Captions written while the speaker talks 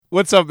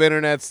What's up,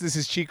 internets? This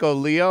is Chico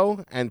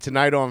Leo, and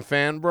tonight on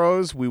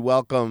FanBros, we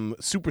welcome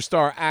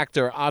superstar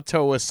actor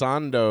Ato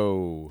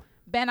Essandoh.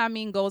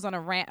 BenHaMeen goes on a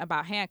rant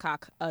about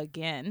Hancock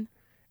again.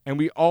 And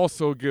we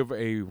also give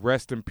a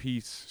rest in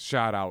peace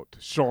shout out to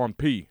Sean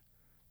P.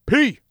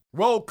 P.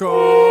 Welcome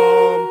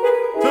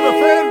to the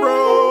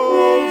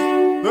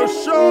FanBros, the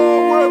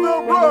show where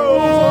the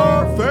bros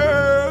are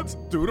fans.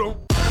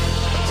 Doodle.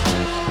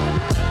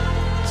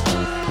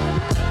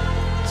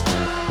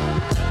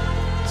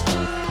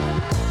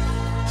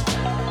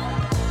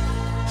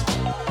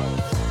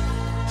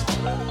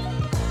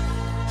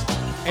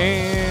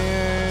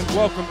 And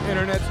welcome,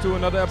 internets, to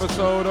another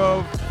episode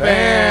of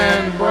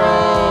FanBros.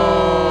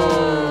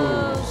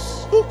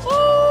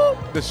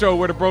 The show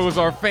where the bros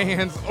are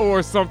fans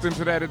or something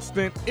to that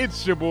extent.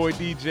 It's your boy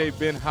DJ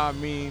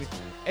BenHaMeen,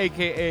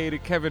 a.k.a. the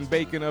Kevin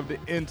Bacon of the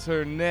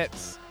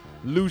internets.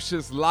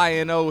 Lucius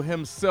Lion-O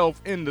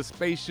himself in the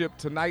spaceship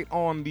tonight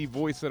on the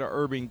Voice of the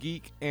Urban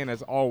Geek. And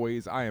as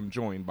always, I am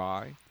joined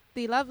by...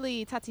 The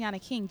lovely Tatiana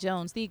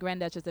King-Jones, the Grand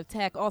Duchess of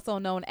Tech, also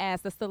known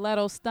as the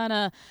Stiletto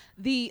Stunner,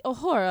 the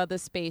Ahura of the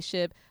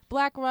Spaceship,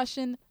 Black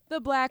Russian, the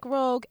Black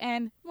Rogue,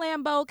 and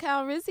Lambo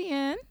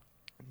Calrissian.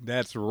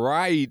 That's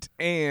right.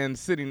 And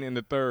sitting in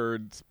the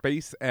third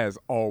space, as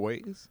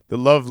always, The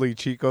lovely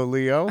Chico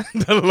Leo.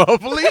 the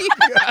lovely.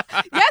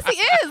 Yes, he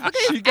is. Look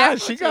at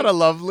his She got a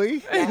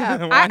lovely. Yeah.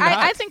 Why not?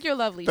 I think you're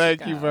lovely. Thank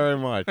Chico. you very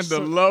much. The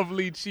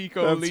lovely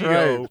Chico That's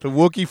Leo. right. The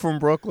Wookiee from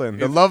Brooklyn.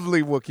 The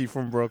lovely Wookiee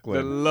from The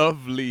Brooklyn.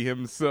 lovely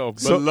himself.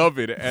 So-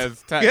 beloved,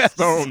 as Tat Yes.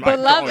 Stone might call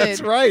Beloved. it.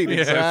 That's right. Yes.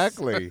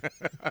 Exactly.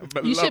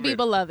 You should be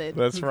Beloved. beloved.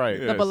 That's right.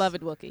 The Yes.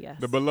 beloved Wookiee, yes.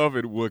 The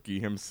beloved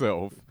Wookiee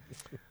himself.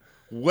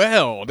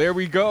 Well, there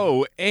we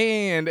go.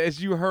 And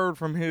as you heard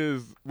from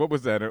his, what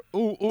was that?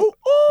 Ooh, ooh.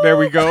 There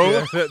we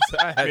go.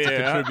 I had to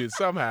Yeah. contribute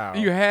somehow.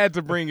 You had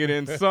to bring it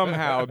in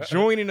somehow.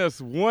 Joining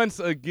us once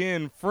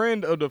again,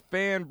 friend of the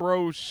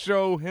FanBros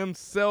Show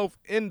himself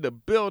in the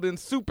building,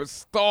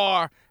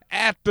 superstar,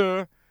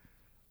 actor,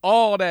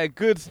 all that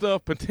good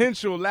stuff,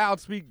 potential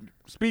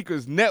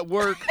loudspeakers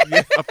network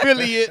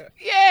affiliate.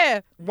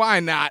 Yeah. Why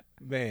not?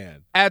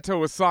 Man,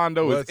 Ato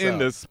Essandoh is What's in up?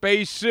 the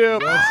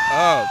spaceship. what's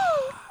up?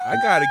 I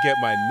got to get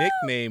my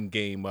nickname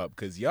game up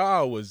because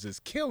y'all was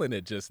just killing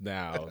it just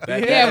now.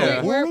 That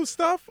Yeah, Hulu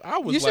stuff, I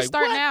was You should like,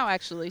 start what? now,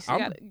 actually. So you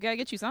I'm- gotta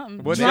get you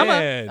something. What Drummer.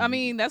 Man. I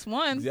mean, that's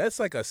one.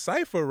 That's like a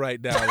cipher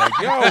right now. Like,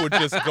 y'all were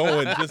just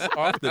going just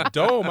off the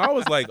dome. I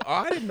was like, oh,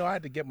 I didn't know I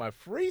had to get my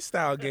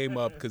freestyle game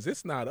up because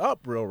it's not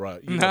up real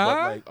right. You know, Nah.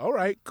 but like, all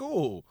right,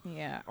 cool.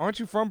 Yeah. Aren't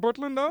you from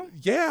Brooklyn, though?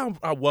 Yeah,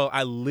 well,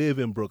 I live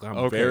in Brooklyn. I'm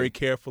Okay. very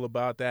careful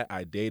about that.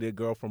 I dated a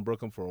girl from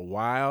Brooklyn for a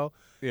while.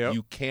 Yep.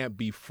 You can't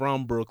be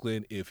from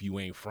Brooklyn if you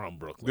ain't from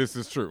Brooklyn. This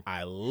is true.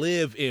 I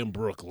live in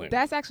Brooklyn.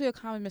 That's actually a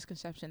common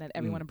misconception that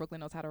everyone in Brooklyn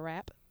knows how to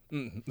rap.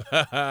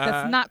 That's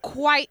That's not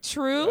quite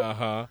true.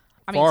 Uh-huh.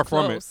 I mean, Far it's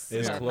from it. close,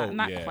 It's but close,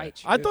 not yeah. quite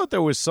true. I thought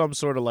there was some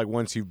sort of like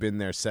once you've been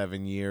there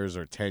 7 years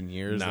or 10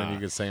 years, then Nah. you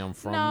could say I'm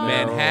from No.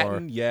 there.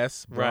 Manhattan,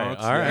 yes. Right,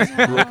 Bronx, all right.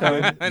 yes.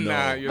 Brooklyn, no.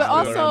 Nah, you're But still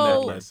Learned that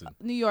also, lesson.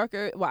 New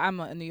Yorker. Well, I'm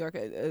a New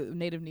Yorker,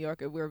 native New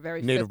Yorker. We're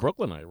very Native fickle.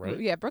 Brooklynite, right?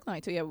 Yeah,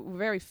 Brooklynite too. Yeah, we're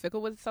very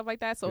fickle with stuff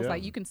like that. So it's Yeah.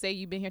 like you can say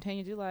you've been here 10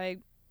 years. You're like,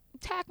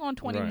 tack on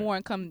 20 Right. more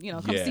and come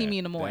Yeah, see me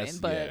in the morning. that's-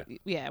 But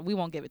yeah, we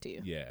won't give it to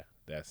you. Yeah,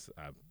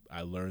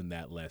 I learned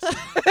that lesson.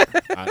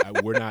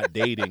 We're not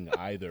dating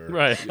either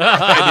Right.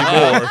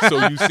 anymore,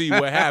 so you see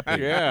what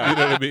happened. Yeah. You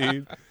know what I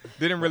mean?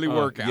 Didn't really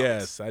work out.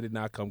 Yes, I did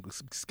not come.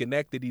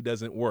 Schenectady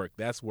doesn't work.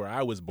 That's where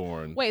I was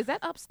born. Wait, is that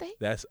upstate?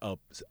 That's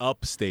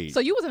upstate. So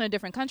you was in a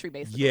different country,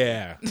 basically.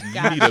 yeah, you need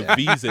Gotcha. a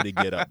visa to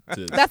get up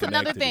to. That's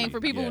another thing Schenectady.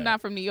 for people who are Yeah,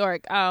 not from New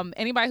York.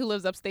 Anybody who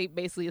lives upstate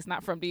basically is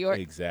not from New York.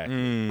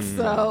 Exactly.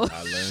 So, I learned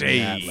that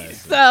Shade.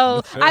 lesson.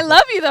 so I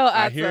love you though.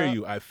 I Ato. hear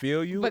you. I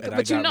feel you, But- and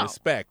but I you got know.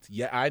 respect.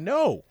 Yeah, I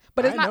know.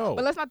 But it's I not. know.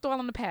 But let's not dwell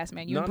on the past,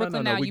 man. You in no,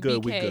 Brooklyn no, now. we You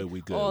good. BK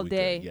We good. all we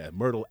day. Good. Yeah,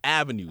 Myrtle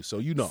Avenue. So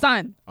you know.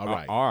 Son. All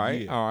right. All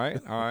right. Yeah. All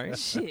right. All right.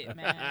 Shit,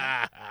 man.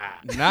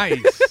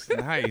 Nice,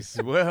 nice.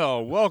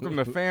 Well, welcome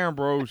to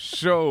FanBros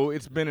Show.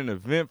 It's been an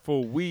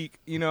eventful week.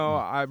 You know,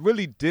 I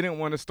really didn't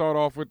want to start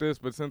off with this,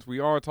 but since we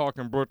are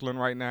talking Brooklyn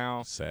right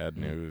now, Sad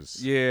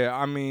news. yeah,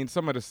 I mean,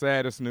 some of the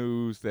saddest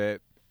news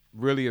that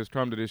really has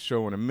come to this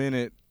show in a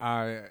minute.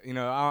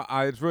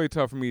 It's really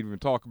tough for me to even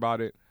talk about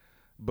it,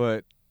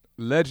 but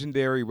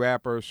legendary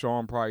rapper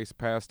Sean Price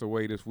passed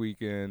away this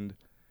weekend,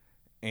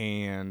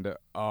 and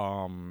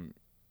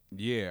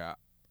yeah,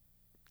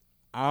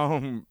 I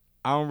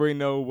don't really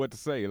know what to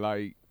say.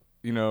 Like,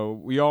 you know,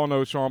 we all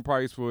know Sean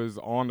Price was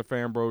on the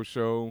FanBros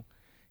Show.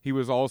 He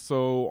was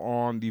also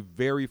on the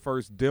very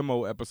first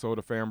demo episode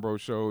of FanBros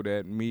Show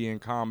that me and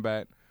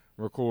Combat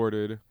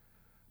recorded.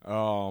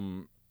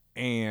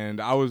 And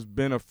I was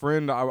been a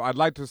friend. I'd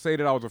like to say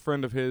that I was a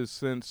friend of his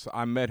since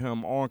I met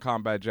him on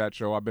Combat Jet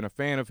Show. I've been a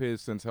fan of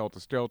his since Helter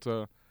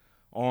Skelter,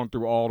 on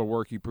through all the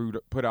work he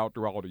put out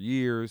through all the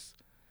years.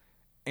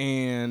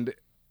 And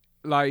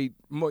like,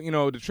 you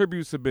know, the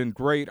tributes have been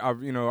great. I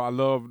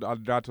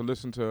got to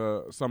listen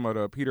to some of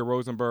the Peter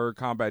Rosenberg,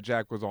 Combat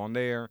Jack was on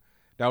there.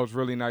 That was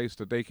really nice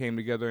that they came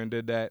together and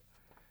did that.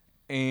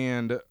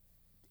 And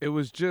it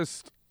was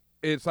just,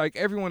 it's like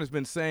everyone has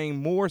been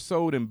saying, more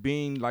so than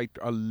being like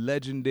a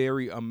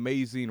legendary,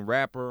 amazing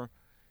rapper,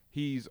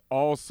 he's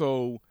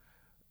also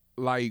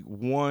like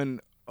one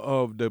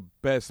of the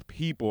best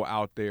people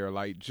out there,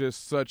 like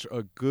just such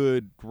a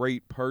good,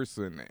 great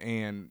person.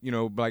 And, you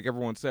know, like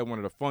everyone said, one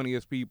of the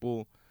funniest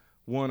people,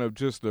 one of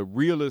just the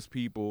realest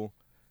people.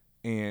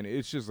 And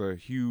it's just a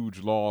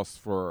huge loss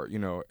for, you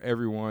know,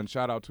 everyone.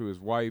 Shout out to his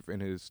wife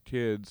and his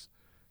kids.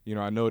 You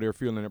know, I know they're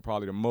feeling it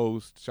probably the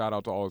most. Shout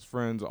out to all his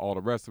friends, all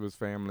the rest of his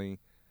family.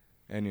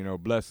 And, you know,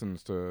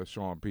 blessings to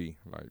Sean P.,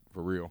 like,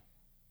 for real.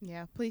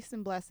 Yeah, peace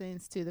and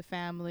blessings to the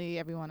family,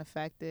 everyone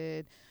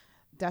affected.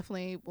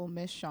 Definitely will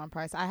miss Sean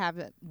Price. I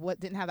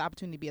didn't have the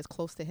opportunity to be as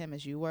close to him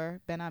as you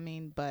were,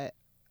 BenHaMeen, but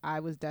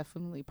I was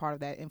definitely part of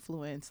that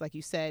influence. Like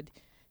you said,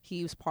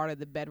 he was part of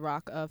the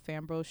bedrock of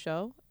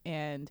FanBrosShow,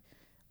 and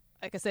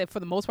like I said, for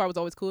the most part, was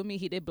always cool with me.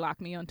 He did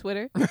block me on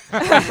Twitter.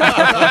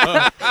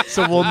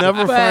 So we'll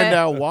never find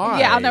out why.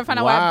 Yeah, I'll never find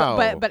out Wow.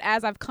 why. But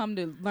as I've come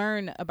to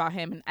learn about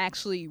him and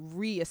actually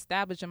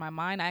reestablish in my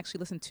mind, I actually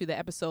listened to the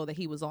episode that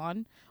he was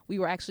on. We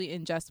were actually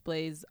in Just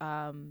Blaze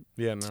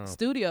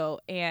studio,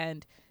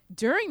 and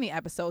during the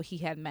episode, he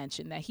had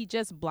mentioned that he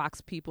just blocks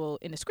people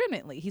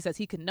indiscriminately. He says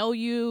he can know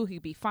you,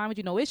 he'd be fine with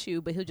you, no issue,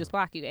 but he'll just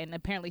block you. And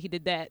apparently he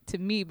did that to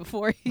me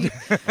before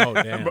Oh,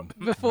 damn.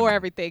 before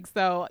everything.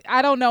 So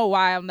I don't know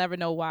why. I'll never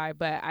know why,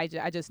 but I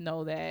just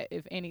know that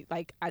if any,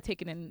 like, I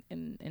take it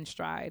in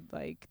stride.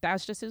 Like,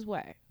 that's just his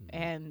way. Mm-hmm.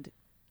 And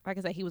like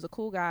I said, he was a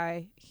cool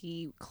guy.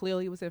 He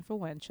clearly was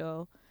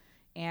influential,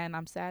 and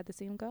I'm sad to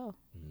see him go.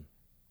 Mm-hmm.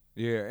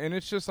 Yeah, and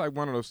it's just like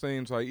one of those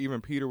things, like even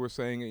Peter was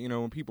saying, you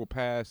know, when people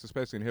pass,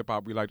 especially in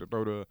hip-hop, we like to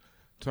throw the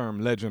term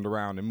legend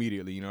around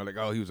immediately, you know, like,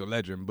 oh, he was a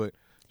legend. But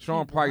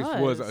Sean Price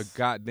was a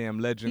goddamn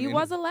legend. He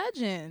was a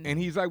legend. And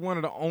he's like one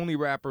of the only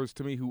rappers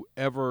to me who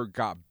ever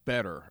got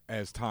better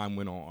as time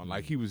went on.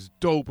 Like, he was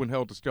dope when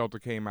Helter Skelter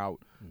came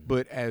out. Mm-hmm.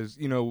 But as,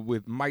 you know,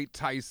 with Mike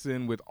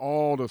Tyson, with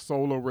all the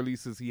solo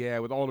releases he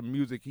had, with all the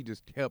music he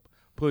just kept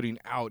putting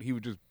out, he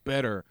was just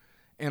better.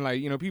 And,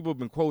 like, you know, people have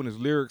been quoting his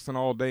lyrics and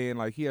all day, and,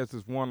 like, he has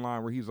this one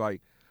line where he's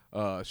like,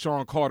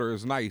 Sean Carter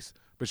is nice,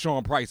 but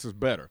Sean Price is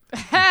better.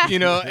 You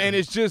know, and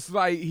it's just,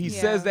 like, he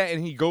says that,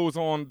 and he goes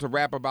on to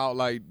rap about,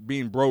 like,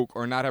 being broke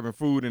or not having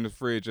food in his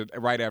fridge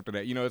right after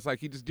that. You know, it's like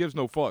he just gives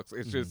no fucks.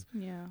 It's just,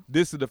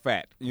 this is the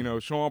fact. You know,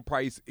 Sean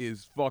Price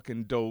is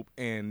fucking dope,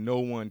 and no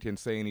one can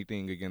say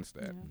anything against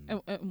that. Yeah.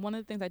 And one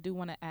of the things I do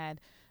want to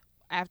add,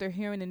 after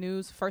hearing the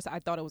news, first I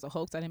thought it was a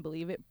hoax. I didn't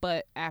believe it.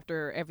 But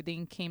after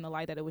everything came to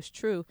light that it was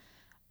true,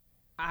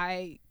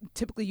 some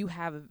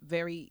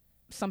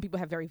people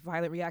have very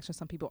violent reactions.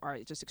 Some people are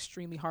just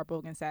extremely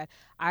heartbroken and sad.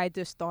 I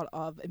just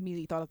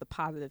immediately thought of the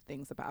positive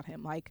things about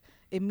him. Like,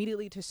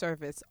 immediately to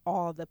surface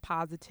all the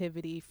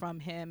positivity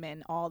from him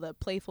and all the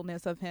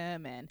playfulness of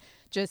him and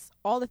just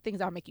all the things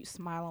that make you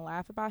smile and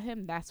laugh about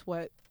him. That's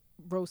what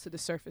rose to the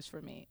surface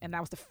for me. And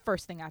that was the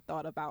first thing I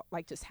thought about,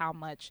 like, just how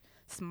much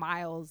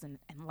smiles and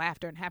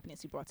laughter and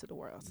happiness he brought to the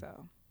world.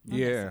 So,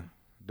 yeah.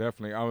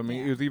 Definitely. I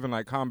mean, it was even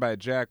like Combat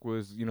Jack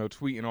was, you know,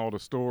 tweeting all the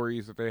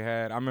stories that they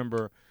had. I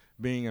remember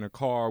being in a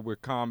car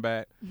with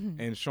Combat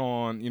and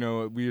Sean, you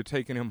know, we were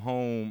taking him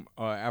home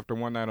after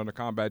one night on the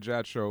Combat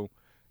Jack show,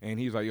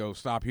 and he's like, yo,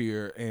 stop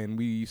here. And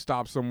we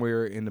stopped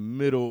somewhere in the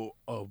middle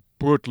of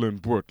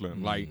Brooklyn,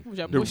 like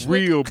the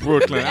real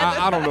Brooklyn.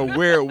 I don't know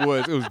where it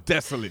was. It was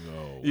desolate.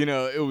 No. You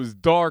know, it was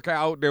dark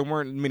out. There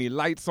weren't many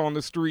lights on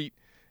the street.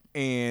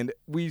 And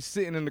we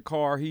sitting in the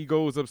car. He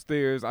goes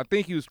upstairs. I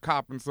think he was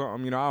copping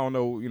something. You know, I don't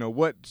know, you know,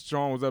 what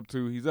Sean was up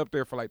to. He's up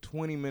there for like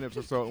 20 minutes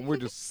or so, and we're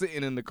just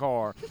sitting in the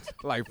car,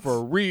 like,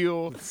 for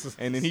real.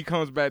 And then he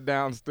comes back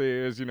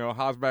downstairs, you know,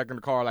 hops back in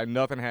the car like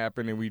nothing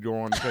happened, and we go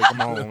on to take him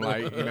home,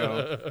 like, you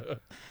know.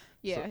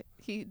 Yeah,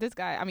 this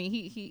guy, I mean,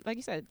 he like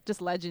you said, just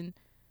legend,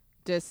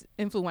 just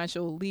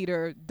influential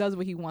leader, does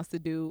what he wants to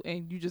do,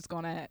 and you just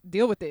gonna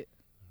deal with it.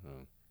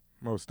 Mm-hmm.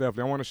 Most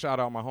definitely. I want to shout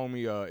out my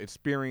homie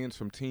Experience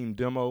from Team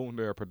Demo.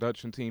 They're a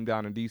production team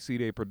down in D.C.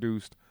 They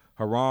produced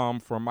Haram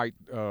from Mike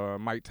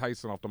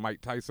Tyson off the Mike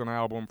Tyson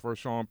album for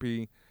Sean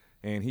P.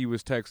 And he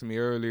was texting me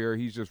earlier.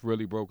 He's just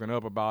really broken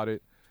up about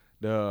it.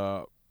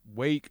 The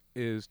wake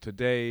is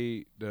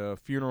today. The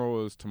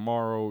funeral is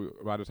tomorrow.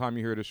 By the time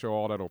you hear the show,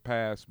 all that'll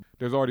pass.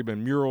 There's already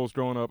been murals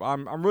drawn up.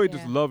 I'm really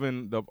just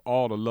loving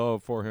all the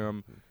love for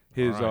him.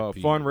 His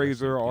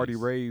fundraiser already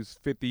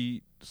raised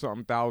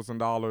 $50-something thousand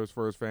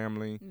for his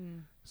family.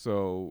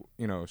 So,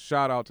 you know,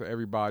 shout out to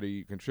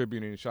everybody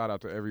contributing. Shout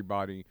out to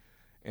everybody.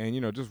 And, you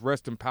know, just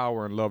rest in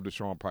power and love to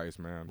Sean Price,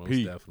 man. Most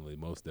definitely.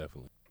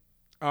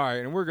 All right,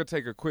 and we're going to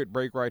take a quick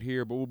break right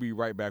here, but we'll be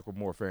right back with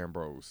more Fan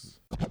Bros.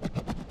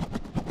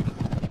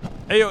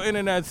 Hey, yo,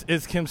 internets,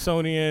 it's Kim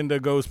Sonian, the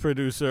ghost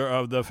producer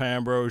of the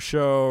FanBros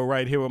Show,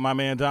 right here with my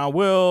man Don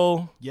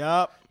Will.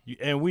 Yup.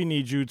 And we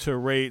need you to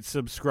rate,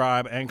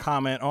 subscribe, and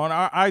comment on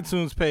our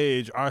iTunes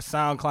page, our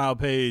SoundCloud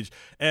page,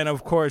 and,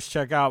 of course,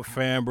 check out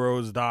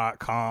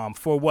fanbros.com.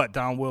 For what,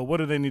 Don Will? What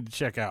do they need to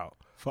check out?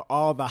 For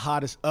all the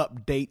hottest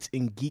updates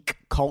in geek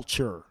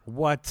culture.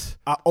 What?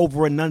 I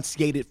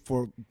over-enunciated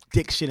for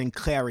diction and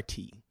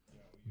clarity.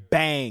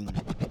 Bang.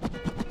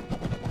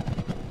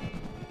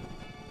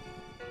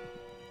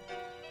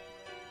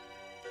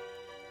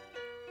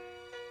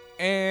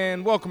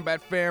 And welcome back,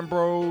 Fan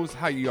Bros.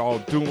 How y'all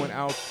doing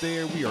out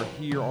there? We are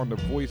here on the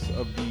Voice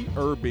of the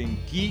Urban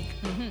Geek,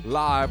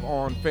 live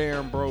on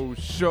FanBros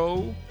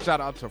Show.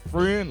 Shout out to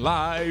Friend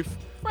Life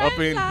up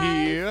in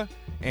here.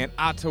 And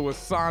Ato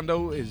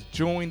Essandoh has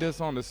joined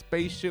us on the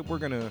spaceship. We're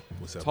going to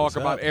talk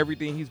about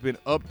everything he's been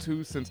up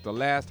to since the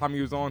last time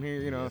he was on here.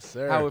 You know,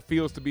 how it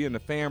feels to be in the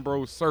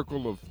FanBros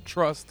Circle of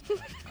Trust.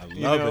 I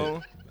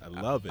love it. I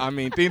love it. I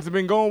mean, things have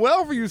been going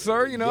well for you,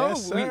 sir. You know,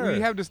 Yes, sir. We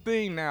have this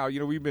thing now. You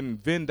know, we've been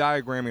Venn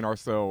diagramming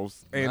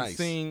ourselves and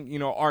seeing, you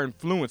know, our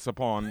influence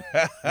upon.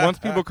 Once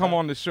people come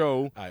on the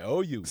show, I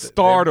owe you.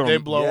 stardom. They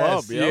blow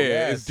up. Yeah,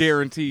 Yep. it's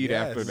guaranteed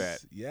after that.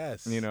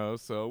 Yes. You know,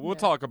 so we'll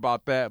talk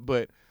about that.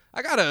 But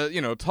I gotta, you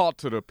know, talk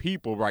to the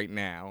people right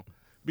now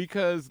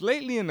because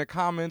lately in the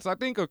comments, I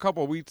think a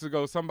couple of weeks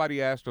ago,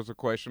 somebody asked us a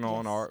question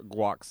on our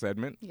Guac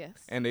segment. Yes.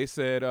 And they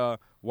said,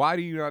 why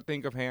do you not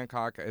think of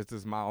Hancock as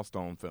this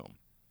milestone film?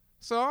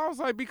 So I was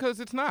like, because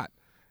it's not.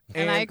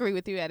 And I agree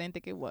with you. I didn't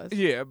think it was.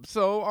 Yeah.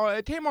 So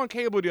it came on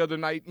cable the other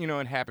night, you know,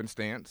 in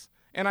happenstance.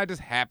 And I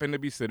just happened to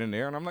be sitting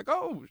there. And I'm like,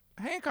 oh,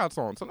 Hancock's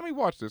on. So let me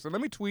watch this. And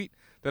let me tweet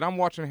that I'm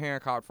watching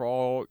Hancock for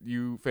all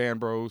you fan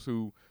bros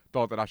who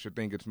thought that I should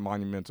think it's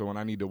monumental and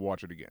I need to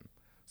watch it again.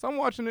 So I'm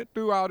watching it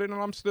throughout it. And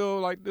I'm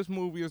still like, this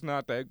movie is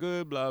not that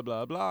good, blah,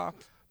 blah, blah.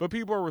 But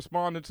people are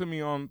responding to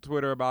me on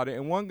Twitter about it.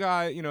 And one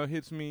guy, you know,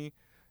 hits me.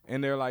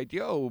 And they're like,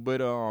 yo, but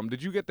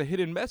did you get the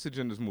hidden message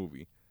in this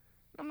movie?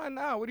 I'm like,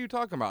 nah, what are you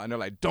talking about? And they're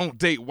like, don't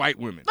date white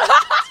women.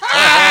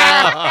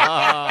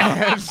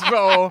 And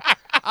so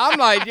I'm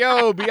like,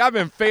 yo, B, I've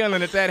been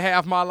failing at that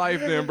half my life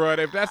then, bro.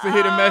 If that's the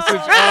hidden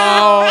message,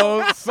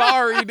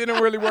 sorry, it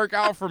didn't really work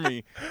out for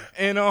me.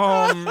 And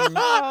Oh, no.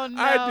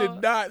 I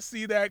did not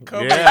see that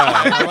coming.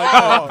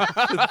 Yeah.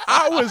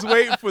 I was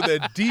waiting for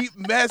the deep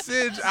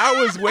message.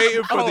 I was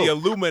waiting for the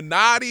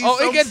Illuminati.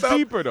 Oh, it gets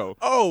deeper, though.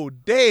 Oh,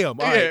 damn.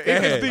 All Yeah, right, it go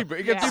gets ahead. deeper.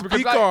 It gets Yeah. deeper.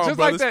 Speak 'Cause on, just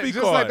brother, like that, speak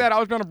just like on. that, I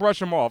was going to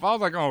brush him off. I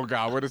was like, oh,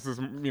 God, what is this,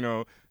 you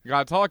know,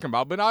 guy talking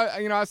about? But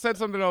I said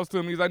something else to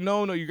him. He's like,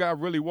 no, you got to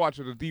really watch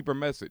it, a deeper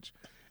message.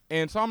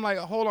 And so I'm like,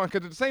 hold on,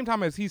 because at the same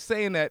time as he's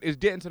saying that, it's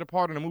getting to the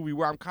part of the movie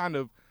where I'm kind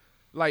of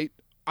like,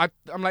 I'm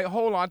like,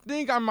 hold on, I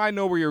think I might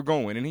know where you're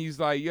going. And he's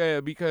like,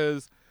 yeah,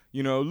 because,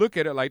 you know, look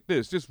at it like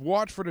this. Just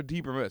watch for the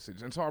deeper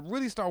message. And so I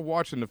really start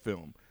watching the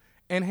film.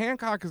 And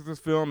Hancock is this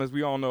film, as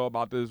we all know,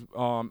 about this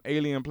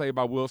alien played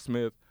by Will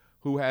Smith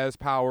who has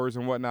powers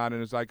and whatnot,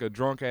 and is like a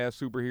drunk-ass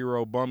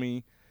superhero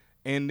bummy.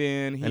 And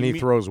then he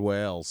throws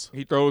whales.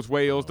 He throws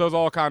whales, does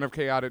all kind of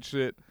chaotic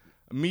shit.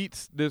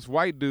 Meets this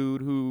white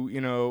dude who, you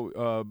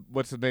know,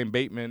 what's his name,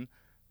 Bateman,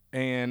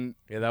 and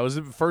Yeah, that was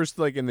the first,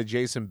 like, in the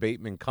Jason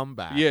Bateman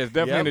comeback. yeah, it's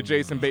definitely Yep. the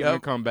Jason Bateman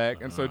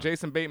comeback. And so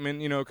Jason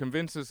Bateman, you know,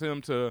 convinces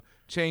him to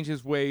change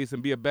his ways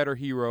and be a better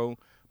hero,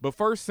 but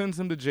first sends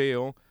him to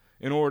jail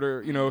in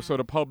order, you know, so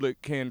the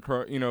public can,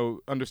 you know,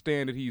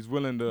 understand that he's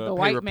willing to The pay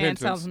white man repentance.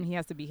 tells him he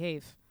has to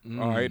behave.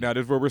 All right, now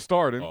this is where we're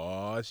starting.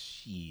 Oh,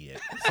 shit.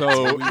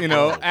 So, you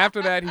know,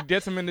 after that, he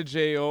gets him into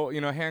jail. You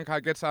know,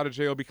 Hancock gets out of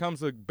jail,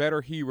 becomes a better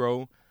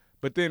hero,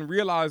 but then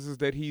realizes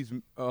that he's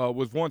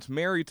was once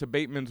married to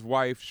Bateman's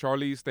wife,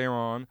 Charlize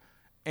Theron,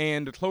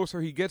 and the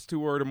closer he gets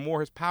to her, the more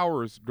his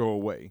powers go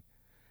away.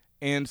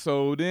 And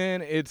so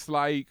then it's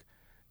like,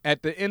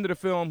 at the end of the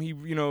film, he,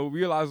 you know,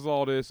 realizes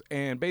all this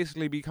and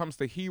basically becomes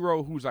the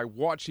hero who's like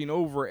watching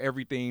over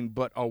everything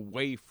but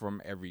away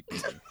from everything.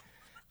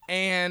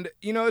 And,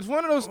 you know, it's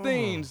one of those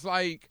things,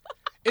 like,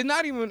 it's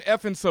not even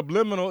effing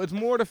subliminal. It's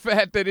more the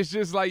fact that it's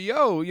just like,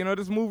 yo, you know,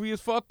 this movie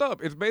is fucked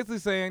up. It's basically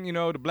saying, you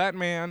know, the black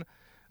man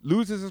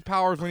loses his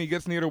powers when he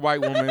gets near the white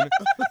woman.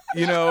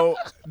 You know,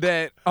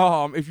 that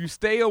if you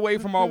stay away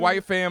from our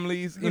white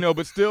families, you know,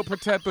 but still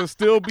protect us,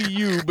 still be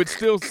you, but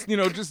still, you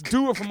know, just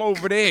do it from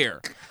over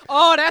there.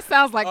 Oh, that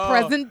sounds like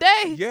present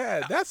day.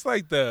 Yeah, that's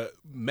like the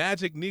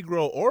Magic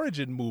Negro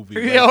origin movie.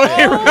 Right Yo,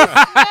 there.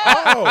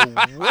 Oh,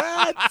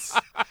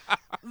 what?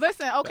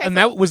 Listen, okay. And so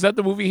that was that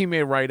the movie he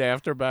made right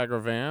after Bagger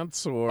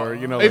Vance, or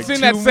you know, It's like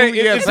in that two same-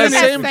 movies- yeah, it's that in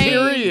that same same-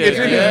 period. It's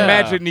in his Yeah.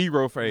 Magic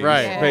Negro phase,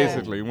 Right.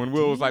 basically. When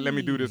Will was like, let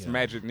me do this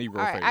Magic Negro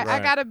all phase. right, I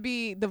Right. gotta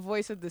be the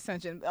voice of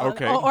dissension.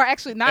 Okay. Or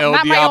actually, not El my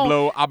own.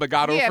 Diablo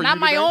Abogado Yeah, for not you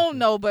my today? own,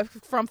 no, but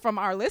from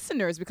our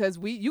listeners, because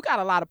you got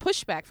a lot of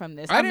pushback from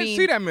this. I didn't mean,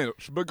 see that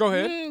much, but go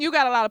ahead. you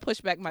got a lot of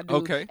pushback, my dude.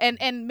 Okay.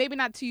 And maybe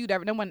not to you,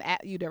 no one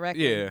at you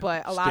directly, Yeah,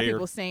 but a lot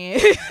of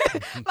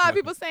scared.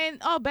 people saying,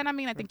 oh,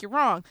 BenHaMeen, I think you're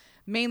wrong.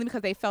 Mainly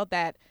because they felt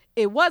that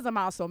it was a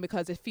milestone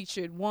because it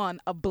featured, one,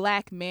 a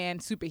black man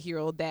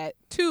superhero that,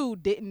 two,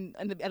 didn't,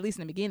 at least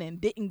in the beginning,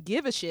 didn't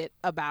give a shit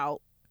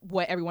about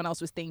what everyone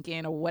else was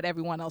thinking or what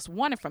everyone else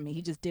wanted from me.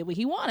 He just did what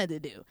he wanted to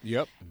do.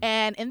 Yep.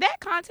 And in that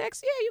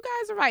context, yeah, you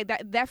guys are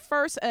right. That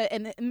first,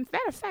 and in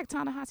matter of fact,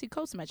 Ta-Nehisi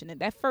Coates mentioned it.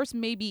 That first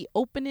maybe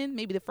opening,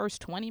 maybe the first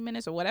 20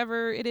 minutes or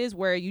whatever it is,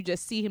 where you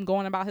just see him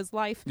going about his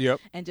life Yep.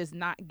 and just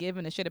not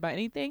giving a shit about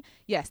anything.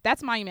 Yes,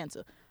 that's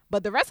monumental.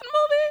 But the rest of the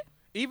movie,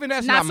 Even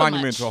that's Not not so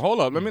monumental. much. Hold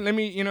up. Let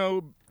me, you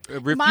know,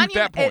 refute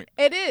that point.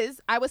 It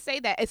is. I would say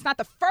that it's not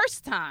the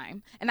first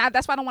time, and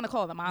that's why I don't want to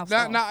call it a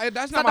milestone.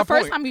 That's it's not the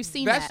first point. time you've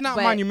seen that. That's not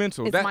but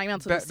monumental. It's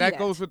monumental. That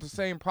goes with the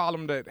same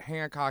problem that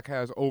Hancock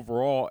has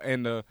overall.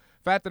 And the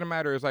fact of the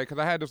matter is, like,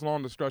 because I had this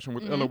long discussion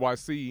with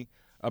LYC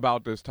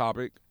about this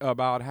topic,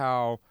 about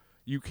how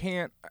you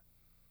can't,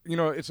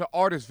 it's an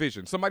artist's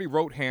vision. Somebody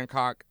wrote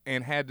Hancock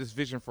and had this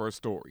vision for a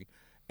story.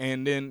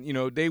 And then,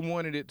 they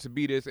wanted it to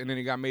be this, and then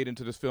it got made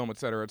into this film, et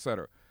cetera, et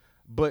cetera.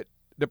 But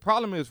the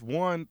problem is,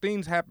 one,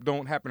 things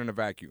don't happen in a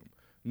vacuum.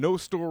 No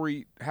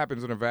story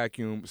happens in a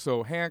vacuum.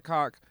 So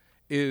Hancock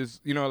is,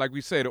 like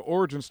we said, an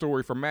origin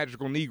story for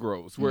magical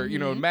Negroes, where,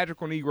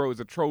 magical Negro is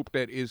a trope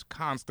that is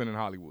constant in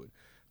Hollywood.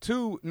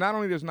 Two, not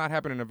only does it not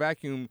happen in a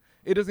vacuum,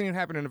 it doesn't even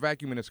happen in a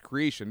vacuum in its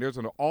creation. There's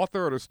an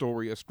author of the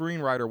story, a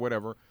screenwriter,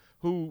 whatever,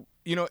 who,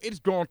 it's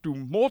gone through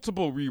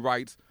multiple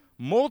rewrites,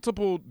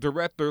 multiple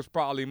directors,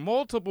 probably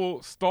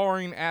multiple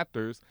starring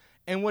actors.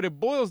 And what it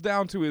boils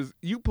down to is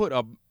you put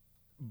a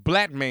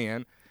black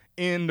man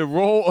in the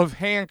role of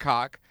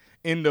Hancock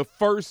in the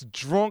first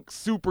drunk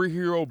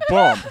superhero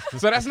bum.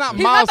 So that's not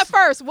he's not the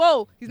first.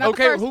 Whoa, he's not the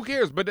first. Okay, who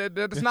cares? But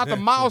that's not the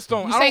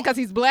milestone. You saying because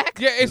he's black?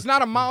 Yeah, it's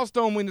not a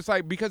milestone when it's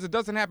like, because it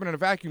doesn't happen in a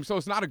vacuum. So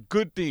it's not a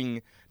good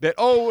thing that,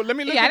 let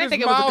me look at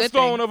this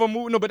milestone of a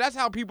movie. No, but that's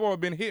how people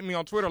have been hitting me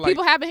on Twitter. Like,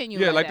 people have been hitting you.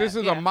 Yeah, like this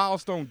is a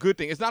milestone good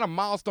thing. It's not a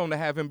milestone to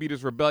have him be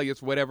this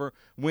rebellious whatever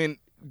when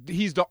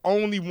he's the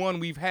only one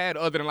we've had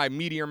other than like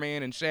Meteor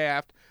Man and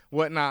Shaft,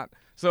 whatnot.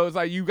 So it's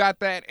like you got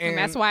that, and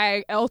that's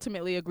why I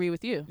ultimately agree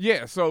with you.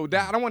 Yeah, so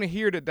I don't want to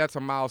hear that that's a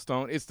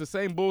milestone. It's the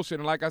same bullshit,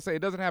 and like I say, it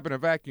doesn't happen in a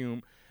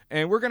vacuum.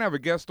 And we're gonna have a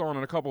guest on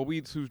in a couple of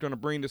weeks who's gonna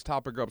bring this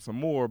topic up some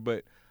more.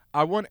 But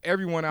I want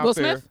everyone out Will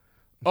there. Smith?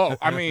 Oh,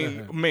 I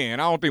mean, man,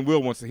 I don't think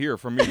Will wants to hear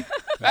from me.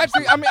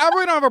 Actually, I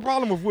really don't have a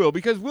problem with Will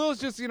because Will's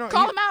just,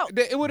 call him out.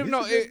 They would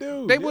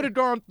have they would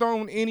have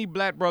thrown any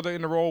black brother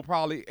in the role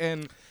probably,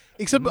 and.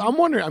 Except I'm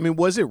wondering,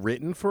 was it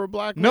written for a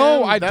black man?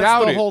 No, I doubt it.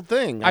 That's the whole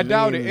thing. I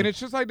doubt it. And it's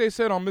just like they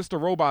said on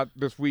Mr. Robot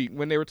this week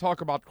when they were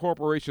talking about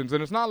corporations,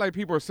 and it's not like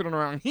people are sitting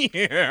around,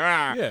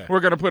 we're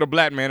going to put a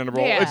black man in the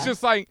role. Yeah. It's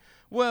just like,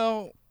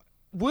 well,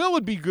 Will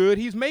would be good.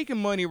 He's making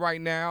money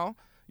right now.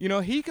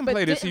 He can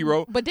play this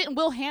hero. But didn't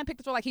Will handpick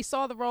the role? Like, he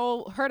saw the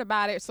role, heard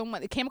about it.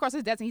 Someone it came across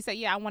his desk, and he said,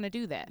 "Yeah, I want to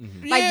do that."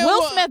 Mm-hmm. Like,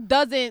 Will Smith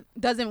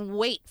doesn't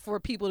wait for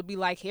people to be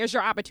like, "Here's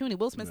your opportunity."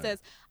 Will Smith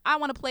says, "I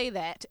want to play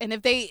that," and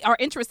if they are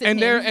interested in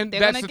him, and they're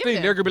that's the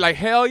thing. They're gonna be like,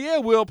 "Hell yeah,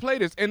 we'll play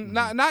this." And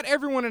not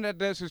everyone in that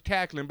desk is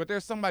cackling, but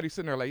there's somebody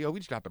sitting there like, "Yo, we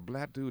just got the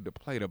black dude to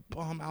play the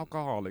bum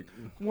alcoholic."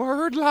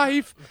 Word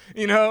life,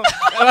 and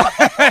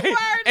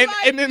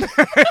then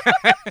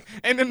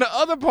and then the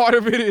other part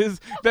of it is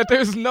that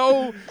there's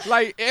no,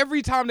 like,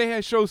 every time they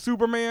had show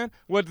Superman,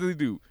 what do they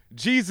do?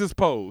 Jesus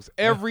pose.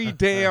 Every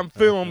damn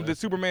film that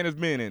Superman has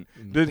been in.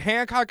 Did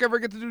Hancock ever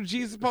get to do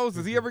Jesus pose?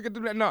 Does he ever get to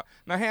do that? No.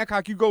 Now,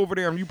 Hancock, you go over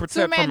there and you protect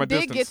Superman from a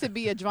distance. Superman did get to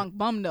be a drunk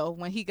bum, though,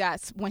 when he got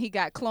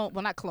cloned.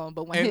 Well, not cloned,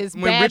 but when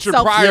Richard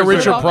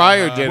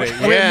Pryor did it.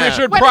 When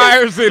Richard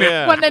Pryor's in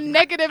it. When the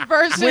negative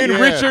version.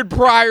 When Richard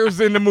Pryor's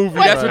in the movie.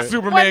 That's what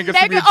Superman gets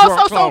to be a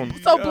drunk clone.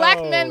 So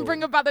black men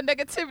bring about the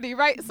negativity,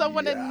 right? So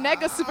when the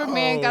nega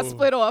Superman got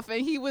split off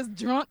and he was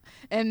drunk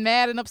and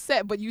mad and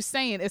upset, but you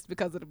saying it's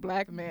because of the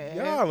black man.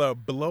 Y'all are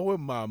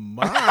blowing my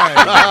mind.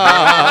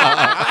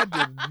 I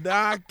did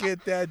not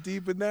get that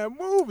deep in that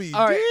movie.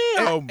 All right.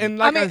 Damn. And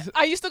like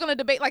are you still going to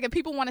debate? Like, if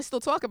people want to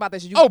still talk about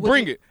this,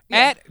 bring it. Yeah.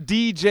 At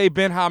DJ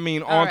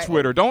BenHaMeen on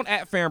Twitter. Don't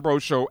at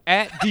FanBros Show.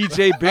 At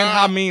DJ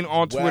BenHaMeen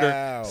on Twitter.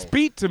 Wow.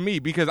 Speak to me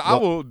because I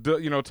will,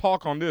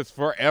 talk on this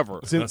forever.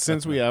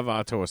 Since we have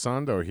Ato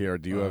Essandoh here,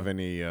 do you have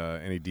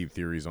any deep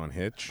theories on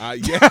Hitch?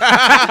 Yeah.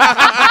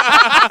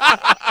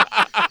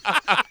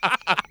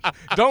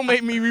 Don't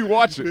make me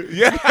rewatch it.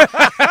 Yeah.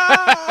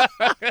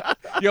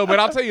 Yo, but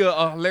I'll tell you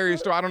a hilarious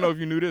story. I don't know if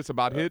you knew this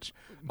about Hitch.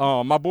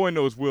 My boy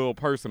knows Will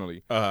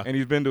personally, and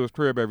he's been to his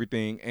crib,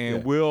 everything.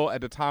 And Will,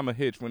 at the time of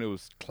Hitch, when it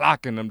was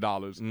clocking them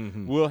dollars,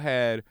 Will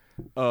had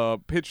a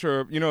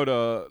picture.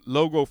 The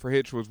logo for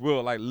Hitch was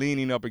Will, like,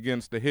 leaning up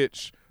against the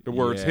Hitch, the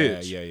words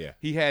Hitch. Yeah.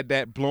 He had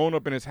that blown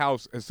up in his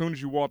house as soon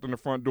as you walked in the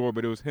front door,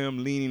 but it was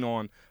him leaning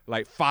on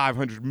like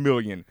 500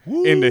 million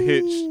in the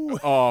Hitch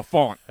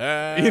font.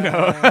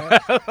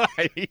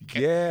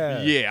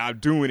 Yeah, I'm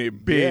doing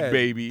it big,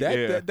 baby.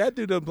 That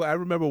dude. I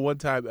remember one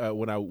time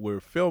when we were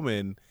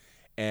filming,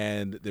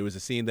 and there was a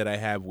scene that I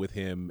have with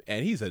him,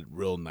 and he's a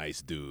real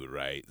nice dude,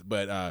 right?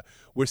 But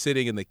we're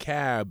sitting in the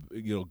cab,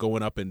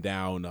 going up and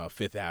down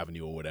Fifth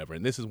Avenue or whatever,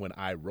 and this is when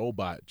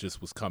iRobot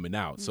just was coming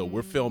out. So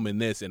we're filming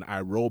this, and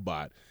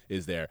iRobot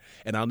is there.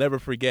 And I'll never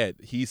forget,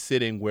 he's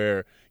sitting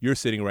where you're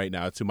sitting right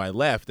now to my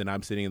left, and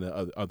I'm sitting in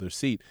the other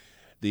seat.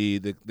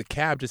 The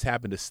cab just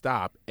happened to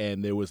stop,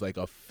 and there was like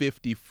a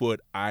 50-foot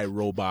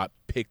iRobot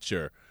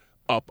picture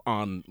up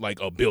on like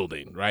a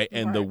building, right?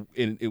 And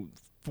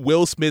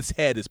Will Smith's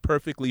head is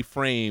perfectly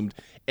framed,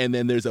 and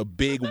then there's a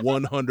big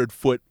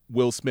 100-foot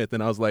Will Smith.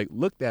 And I was like,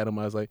 looked at him.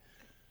 I was like,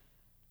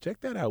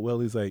 check that out,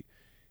 Will. He's like,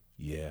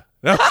 Yeah.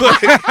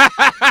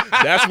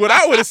 That's what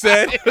I would have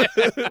said.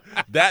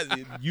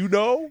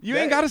 You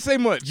ain't got to say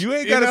much. You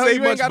ain't got to say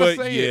much,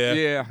 but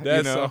yeah,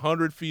 that's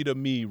 100 feet of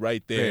me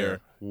right there.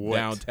 What?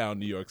 Downtown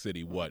New York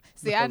City. What?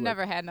 See, I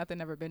never had nothing,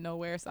 never been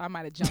nowhere, so I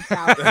might have jumped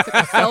out and took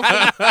a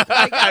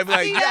selfie. I'm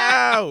like,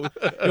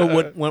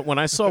 yo. When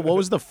I saw, what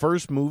was the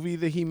first movie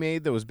that he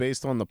made that was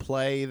based on the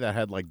play that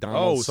had like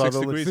Donald 6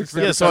 Sutherland? Degrees of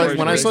Yeah, so Separation.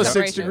 when I saw 6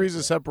 Separation. Degrees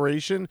of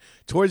Separation,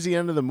 towards the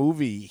end of the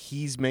movie,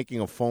 he's making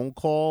a phone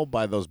call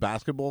by those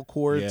basketball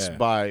courts Yeah.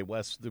 by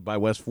West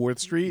 4th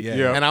Street.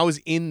 Yeah. And I was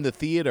in the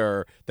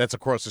theater that's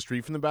across the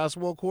street from the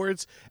basketball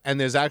courts, and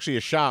there's actually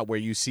a shot where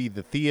you see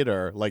the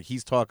theater, like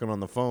he's talking on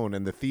the phone,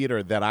 and the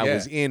theater that I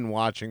was in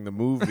watching the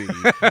movie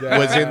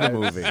was in the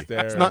movie.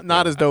 It's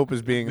not as dope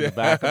as being in the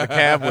back of the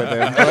cab with him.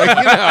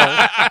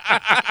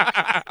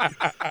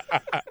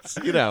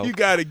 Like, You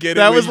got to get it.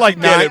 that where was you like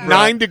can get it, bro.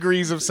 9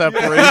 degrees of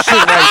separation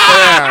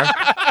right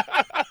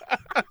there.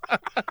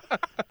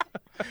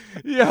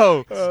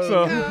 Yo,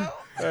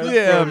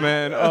 yeah,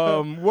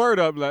 man. Word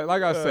up,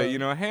 like I say,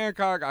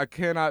 Hancock. I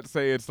cannot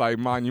say it's like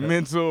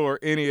monumental or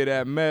any of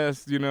that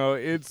mess.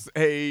 It's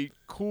a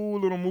cool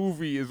little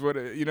movie, is what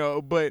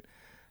But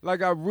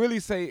like I really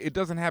say, it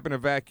doesn't happen in a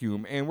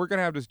vacuum. And we're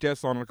gonna have this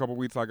guest on in a couple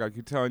weeks. Like I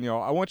keep telling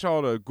y'all, I want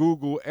y'all to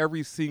Google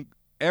every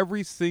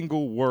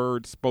single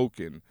word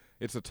spoken.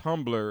 It's a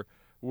Tumblr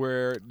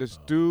where this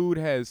dude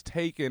has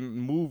taken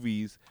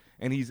movies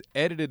and he's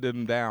edited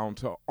them down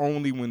to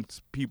only when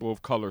people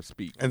of color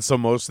speak. And so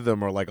most of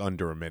them are like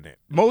under a minute.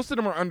 Most of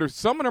them are under.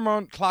 Some of them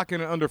are clocking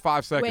in under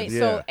 5 seconds. Wait,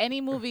 so any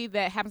movie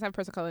that happens to have a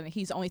person of color in it,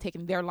 he's only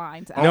taking their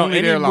lines out? No, Only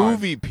any their lines.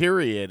 movie,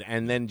 period,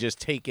 and then just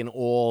taking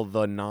all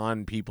the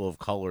non-people of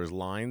color's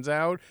lines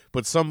out.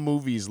 But some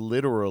movies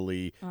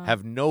literally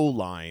have no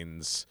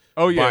lines.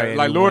 Oh by yeah,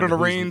 like Lord of the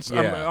anyone Rings.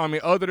 who's- yeah. I mean,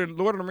 other than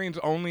Lord of the Rings,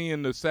 only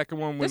in the second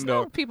one when There's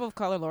no people of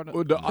color, Lord.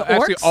 The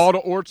actually orcs? all the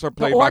orcs are The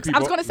played by orcs. people. I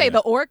was going to say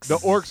the orcs. The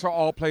orcs are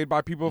all played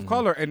by people of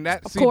color, and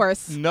that Of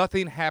course.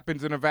 nothing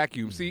happens in a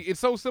vacuum. See,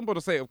 it's so simple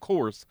to say, of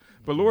course,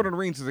 but Lord of the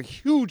Rings is a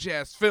huge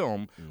ass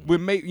film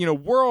with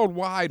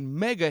worldwide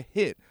mega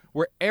hit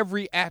where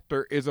every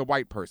actor is a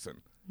white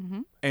person,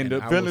 and And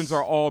the I villains was-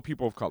 are all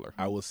people of color.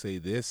 I will say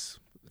this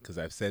because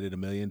I've said it a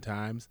million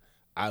times.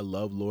 I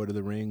love Lord of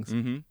the Rings.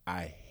 Mm-hmm.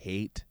 I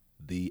hate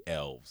the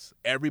elves.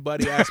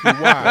 Everybody asks me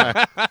why.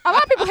 A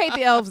lot of people hate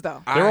the elves,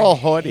 though. They're all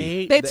haughty.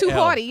 hate They're the too elves.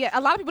 haughty. Yeah,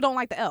 a lot of people don't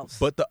like the elves.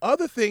 But the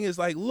other thing is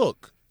like,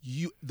 look,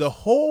 the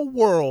whole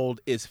world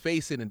is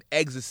facing an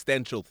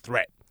existential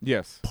threat.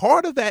 Yes,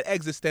 Part of that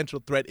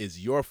existential threat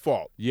is your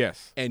fault.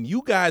 yes. And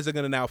you guys are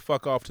going to now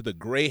fuck off to the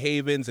Grey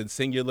Havens and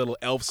sing your little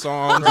elf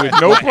songs With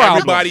no while problem.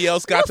 everybody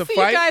else got we'll to see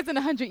fight. you guys in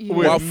 100 years.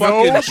 With While no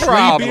fucking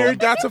problem. Treebeard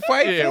got to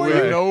fight Yeah, for with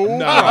you? no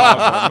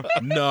No,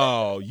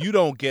 no, you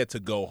don't get to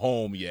go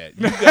home yet.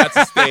 You got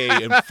to stay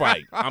and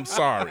fight. I'm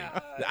sorry.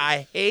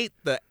 I hate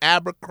the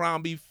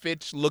Abercrombie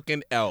Fitch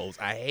looking elves.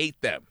 I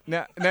hate them.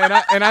 Now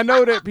and I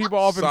know that people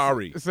often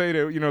Sorry. say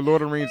that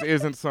Lord of the Rings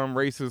isn't some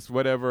racist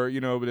whatever,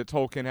 but that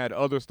Tolkien had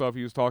other stuff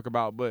he was talking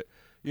about. But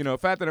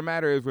fact of the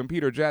matter is, when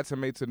Peter Jackson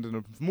makes it into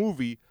the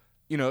movie,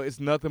 it's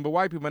nothing but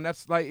white people, and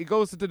that's like it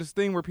goes into this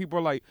thing where people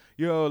are like,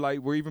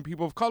 where even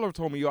people of color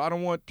told me, I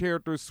don't want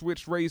characters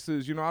switch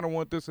races, I don't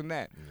want this and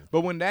that.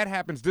 But when that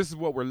happens, this is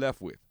what we're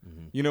left with.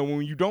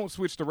 When you don't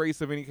switch the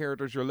race of any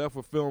characters, you're left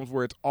with films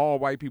where it's all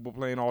white people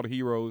playing all the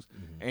heroes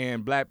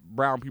and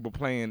brown people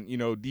playing,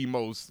 the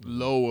most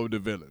low of the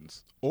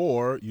villains.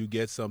 Or you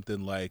get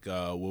something like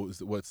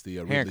what's the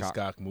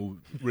Hancock.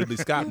 Ridley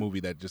Scott movie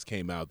that just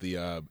came out,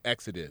 the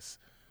Exodus.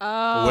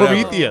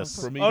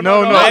 Prometheus.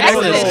 No,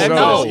 Exodus.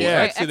 no. Yeah.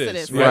 Exodus.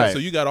 Exodus. Right. Right. So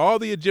you got all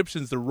the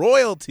Egyptians, the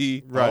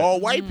royalty, are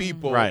all white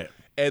people. Right.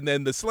 And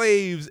then the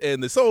slaves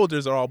and the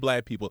soldiers are all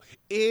black people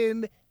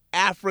in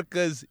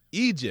Africa's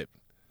Egypt.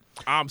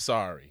 I'm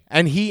sorry.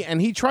 And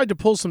he tried to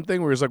pull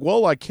something where he's like,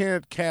 well, I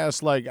can't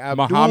cast like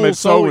Abdul. Muhammad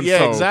so-and-so.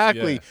 Yeah,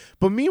 exactly. Yeah.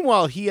 But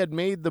meanwhile, he had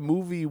made the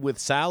movie with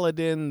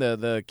Saladin,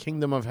 the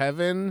Kingdom of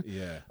Heaven.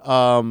 Yeah.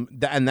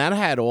 And that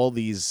had all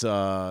these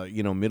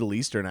Middle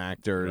Eastern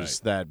actors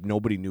that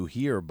nobody knew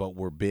here, but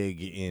were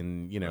big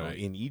in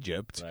in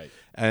Egypt. Right.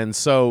 And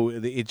so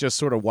it just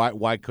sort of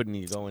why couldn't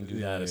he go and do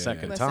that a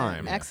second Listen,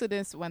 time?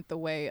 Exodus went the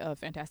way of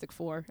Fantastic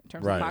Four in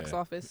terms Right. of box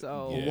office.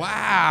 So Yeah.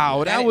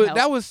 Wow, That that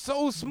didn't was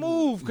so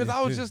smooth because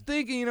I was just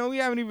thinking, we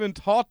haven't even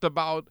talked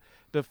about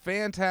the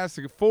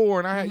Fantastic Four,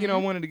 and I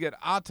wanted to get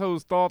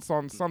Ato's thoughts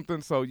on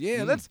something. So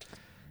let's.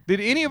 Did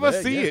any of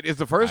us see it? Is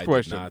the first I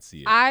question. did not see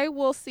it. I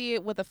will see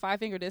it with a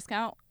 5-finger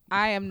discount.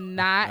 I am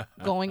not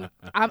going.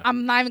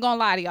 I'm not even gonna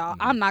lie to y'all.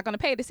 I'm not gonna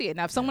pay to see it.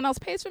 Now, if someone else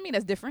pays for me,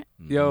 that's different.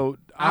 Yo,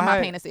 I'm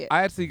not paying to see it.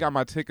 I actually got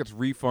my tickets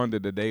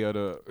refunded the day of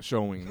the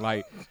showing.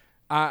 Like,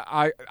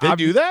 I They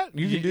do that?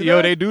 You can do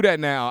that? They do that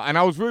now, and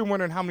I was really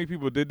wondering how many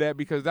people did that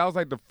because that was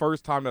like the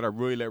first time that I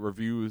really let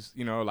reviews.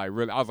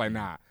 Really, I was like,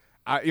 nah.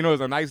 It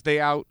was a nice day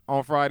out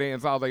on Friday,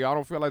 and so I was like, I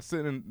don't feel like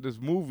sitting in this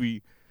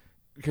movie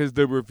because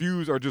the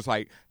reviews are just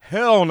like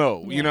hell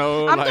no. You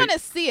know, I'm like, gonna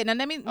see it,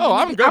 and I mean,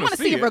 I'm gonna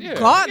see it Yeah.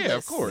 regardless. Yeah,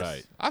 of course.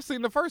 Right. I've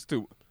seen the first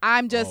two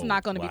I'm just Oh,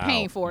 not going to be wow.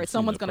 paying for it. You've seen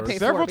Someone's the going to pay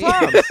first several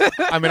for it.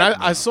 times. I mean,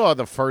 I saw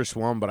the first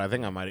one, but I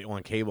think I might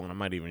on cable, and I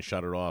might even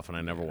shut it off, and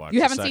I never watched You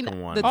the haven't seen second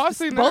one. the, I've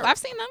seen both. that. I've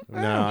seen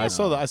them. No, I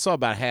saw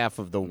about half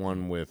of the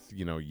one with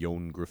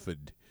Jon Griffith.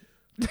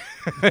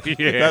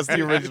 Yeah. That's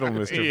the original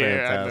Mr. Yeah,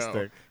 I know.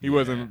 Fantastic. He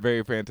wasn't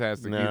very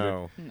fantastic either.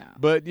 No. No.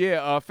 But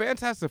yeah,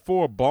 Fantastic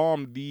Four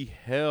bombed the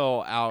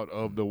hell out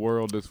of the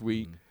world this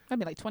week. That'd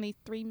be like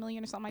 23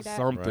 million or something like that.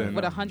 Something.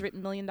 With $100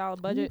 million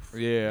budget.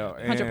 Yeah.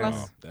 100 and,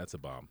 plus. That's a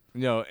bomb.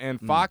 And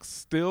Fox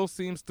still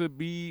seems to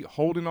be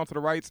holding on to the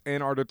rights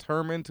and are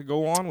determined to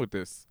go on with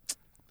this.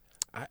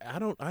 I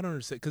don't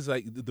understand because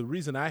like the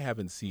reason I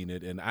haven't seen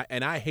it and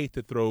I hate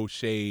to throw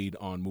shade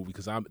on movie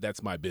because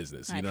that's my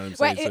business. You know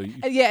what I'm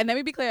saying? Yeah, and let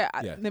me be clear.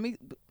 Yeah.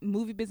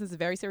 Movie business is a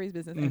very serious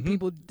business, and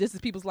this is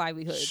people's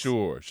livelihoods.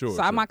 Sure. So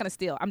I'm not going to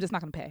steal. I'm just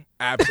not going to pay.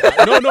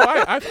 Absolutely. No,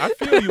 I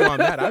feel you on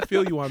that. I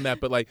feel you on that.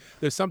 But like,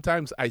 there's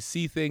sometimes I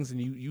see things and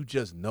you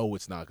just know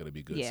it's not going to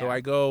be good. Yeah. So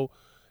I go,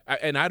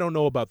 and I don't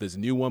know about this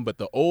new one, but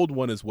the old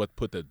one is what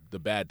put the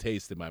bad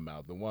taste in my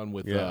mouth. The one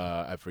with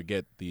I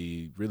forget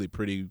the really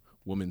pretty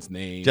woman's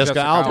name, Jessica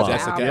Alba.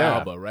 Jessica Yeah.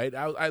 Alba, right?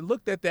 I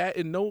looked at that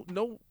and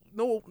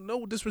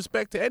no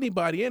disrespect to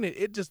anybody in it.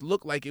 It just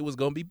looked like it was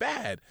going to be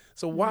bad.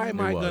 So why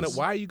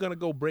are you going to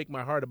go break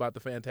my heart about the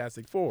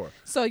Fantastic Four?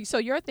 So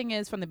your thing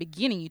is from the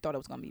beginning you thought it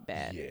was going to be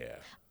bad. Yeah.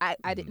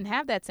 I didn't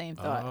have that same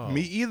thought. Oh.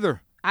 Me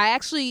either. I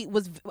actually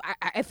was.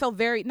 I felt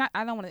very. Not.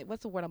 I don't want to.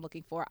 What's the word I'm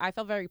looking for? I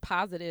felt very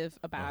positive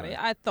about it.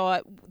 I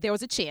thought there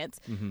was a chance.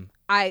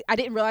 I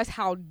didn't realize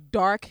how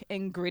dark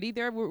and gritty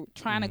they were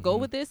trying to go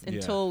with this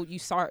until you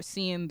start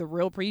seeing the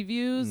real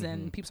previews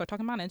and people start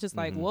talking about it. It's just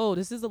like, whoa,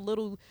 this is a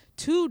little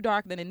too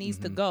dark than it needs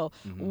to go.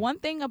 One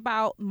thing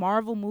about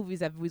Marvel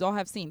movies that we all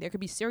have seen, there could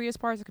be serious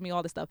parts, there could be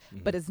all this stuff,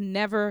 but it's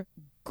never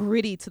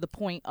gritty to the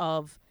point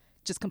of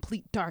just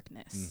complete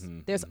darkness.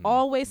 There's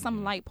always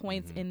some light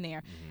points in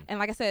there. And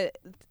like I said,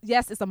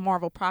 yes, it's a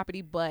Marvel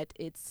property, but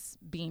it's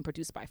being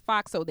produced by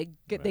Fox, so they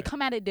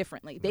come at it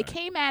differently. They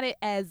came at it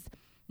as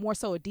more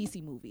so a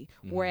DC movie,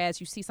 whereas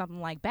you see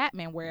something like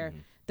Batman where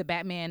the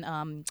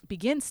Batman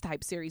Begins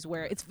type series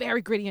where it's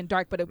very gritty and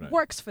dark, but it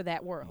works for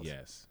that world.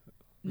 Yes.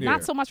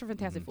 Not so much for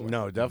Fantastic Four.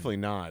 No, definitely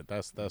not.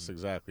 That's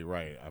exactly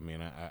right. I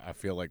mean, I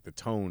feel like the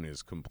tone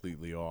is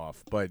completely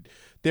off. But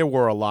there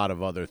were a lot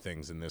of other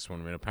things in this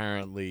one. I mean,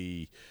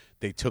 apparently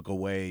they took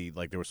away,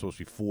 like there were supposed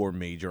to be 4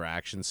 major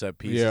action set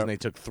pieces, and they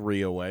took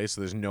 3 away. So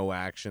there's no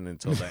action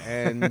until the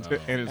end.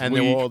 And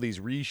there were all these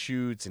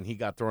reshoots, and he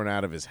got thrown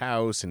out of his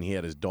house, and he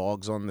had his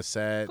dogs on the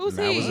set. Who's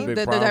and that he? was a big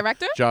The problem.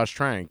 director? Josh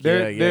Trank.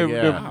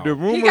 The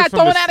rumors He got from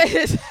thrown the, out of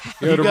his.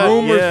 Yeah, the got-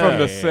 rumors yeah. from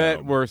the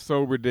set were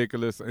so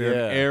ridiculous in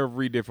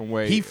every different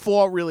way. He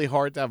fought really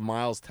hard to have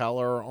Miles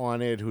Teller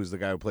on it, who's the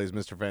guy who plays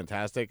Mr.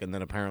 Fantastic, and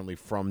then apparently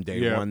from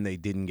day one they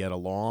didn't get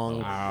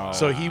along.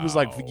 So he was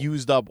like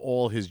used up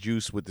all his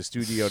juice with the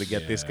studio to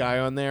get this guy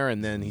on there,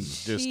 and then he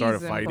just started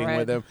Cheese and fighting bread.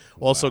 with him.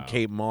 Also,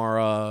 Kate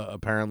Mara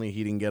apparently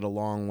he didn't get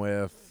along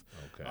with.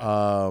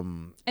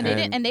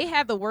 And they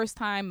had the worst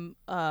time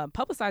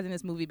publicizing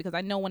this movie because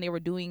I know when they were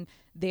doing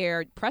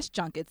their press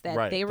junkets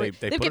that they were they were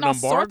put getting an all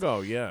sorts-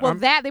 embargo. Yeah, Well,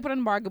 they put an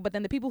embargo, but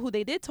then the people who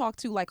they did talk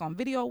to, like on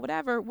video or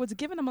whatever, was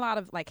giving them a lot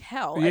of like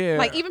hell. Yeah.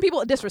 Like even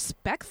people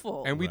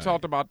disrespectful. And we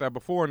talked about that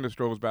before, and this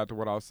goes back to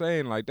what I was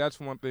saying. Like, that's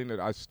one thing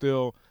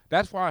that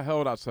that's why I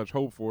held out such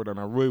hope for it, and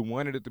I really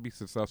wanted it to be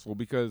successful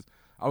because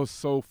I was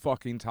so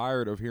fucking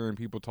tired of hearing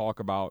people talk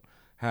about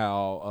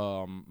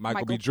how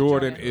Michael B.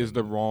 Jordan is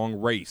the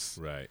wrong race.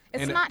 Right.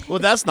 It's and not. well,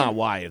 that's not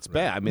why it's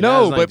bad. I mean, No, that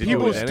has but nothing to do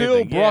people with still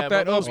anything. brought Yeah,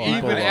 that but up most people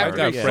even are. after I've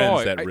got they friends saw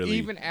it. that really-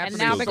 Even after And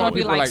they now they're saw gonna it, be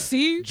people were like,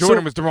 see?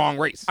 Jordan was the wrong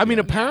race. I mean,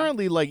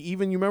 apparently, like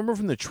even you remember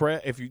from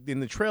the in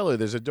the trailer,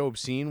 there's a dope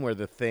scene where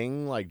the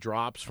thing like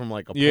drops from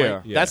like a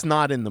plane. Yeah. That's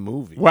not in the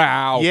movie.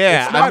 Wow.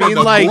 Yeah, It's not I in mean,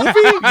 the like,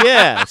 movie?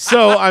 yeah.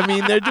 So I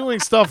mean, they're doing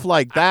stuff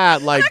like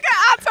that, like. Look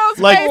at Ato's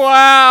Like, face.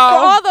 wow.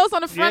 For all those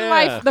on the Front Yeah.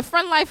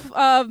 Life,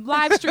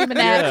 live streaming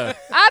that,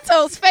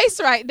 Ato's face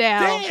right now.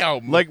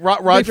 Damn. Like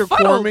Roger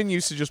Befuddled. Corman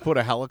used to just put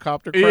a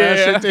helicopter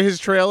crash into his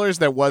trailers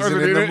that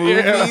wasn't in the movie,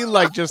 Yeah.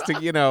 like just to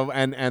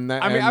and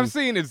that. I mean, and- I've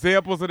seen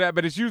examples of that,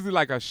 but it's usually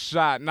like a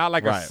shot, not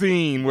like a Right.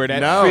 scene where that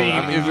No, scene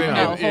I mean, is in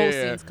No, it. whole Yeah.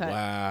 scene's cut.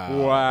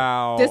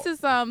 Wow. This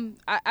is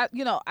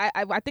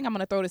I think I'm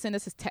gonna throw this in.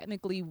 This is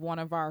technically one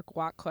of our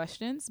guac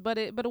questions, but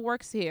it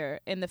works here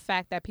in the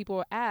fact that people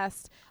were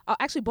asked.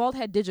 Actually,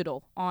 Baldhead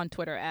Digital on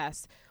Twitter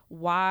asked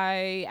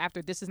why,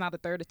 after this is now the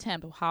 3rd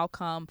attempt, how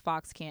come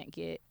Fox can't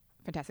get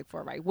Fantastic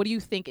Four right? What do you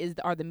think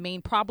are the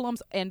main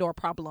problems and/or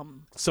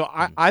problem? So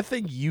I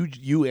think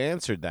you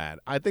answered that.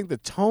 I think the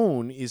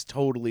tone is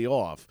totally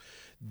off.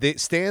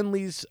 Stan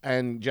Lee's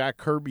and Jack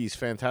Kirby's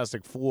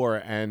Fantastic Four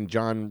and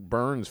John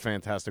Byrne's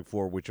Fantastic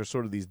Four, which are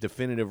sort of these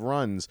definitive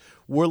runs,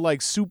 were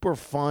like super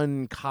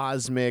fun,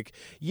 cosmic.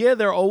 Yeah,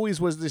 there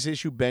always was this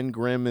issue. Ben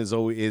Grimm is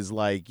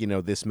like,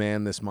 this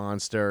man, this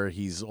monster.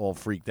 He's all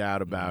freaked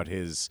out about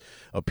his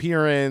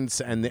appearance,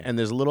 and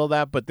there's a little of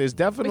that, but there's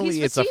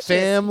definitely it's a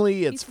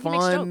family. It's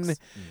fun.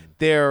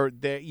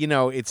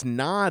 It's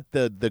not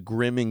the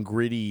grim and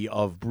gritty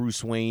of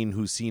Bruce Wayne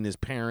who's seen his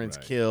parents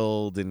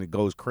killed and it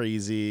goes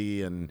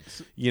crazy and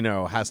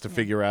has to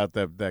figure out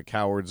that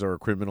cowards are a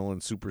criminal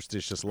and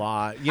superstitious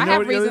lot. I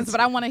have reasons, but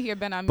I want to hear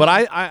BenHaMeen. But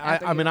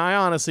I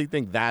honestly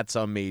think that's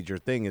a major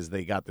thing is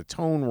they got the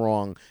tone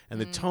wrong, and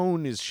the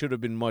tone should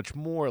have been much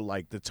more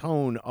like the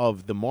tone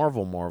of the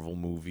Marvel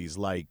movies,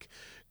 like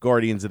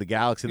Guardians of the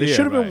Galaxy. They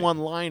should have been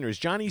one-liners.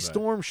 Johnny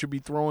Storm should be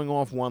throwing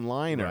off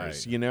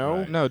one-liners,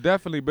 No,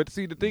 definitely. But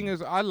see, the thing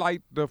is, I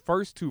liked the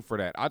first two for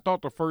that. I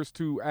thought the first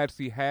two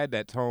actually had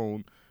that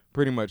tone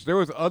pretty much. There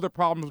was other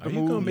problems with the movie.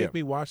 Are you going to make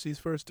me watch these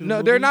first two No,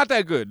 movies? they're not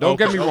that good. Don't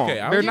get me wrong.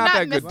 They're not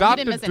that good.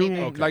 Dr.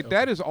 Doom,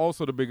 that is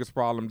also the biggest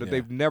problem, that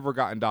they've never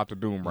gotten Dr.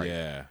 Doom right.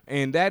 Yeah.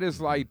 And that is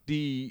like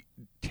the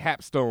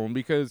capstone,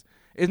 because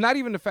it's not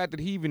even the fact that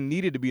he even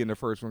needed to be in the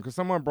first one, because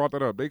someone brought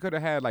that up. They could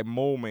have had like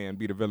Mole Man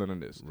be the villain in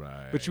this.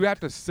 Right. But you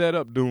have to set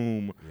up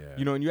Doom,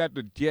 and you have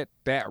to get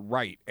that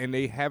right. And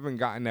they haven't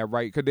gotten that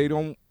right because they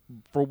don't,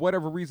 for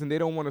whatever reason, they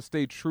don't want to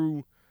stay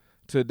true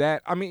to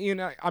that. I mean,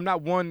 I'm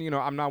not one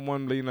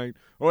being like,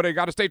 oh, they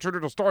got to stay true to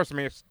the source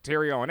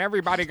material and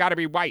everybody got to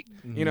be white.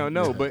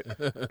 No, but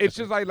it's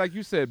just like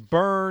you said,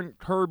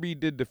 Kirby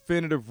did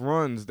definitive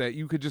runs that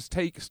you could just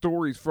take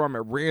stories from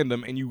at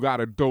random and you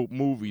got a dope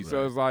movie. Right.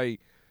 So it's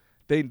like,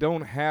 they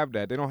don't have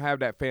that. They don't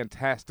have that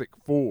Fantastic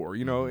Four.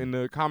 In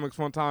the comics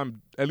one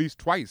time, at least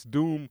twice,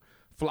 Doom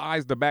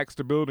flies the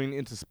Baxter building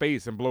into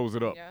space and blows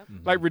it up. Yeah.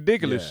 Like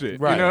ridiculous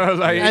shit. Right.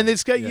 And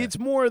it's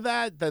more of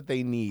that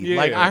they need. Yeah.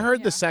 Like I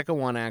heard the second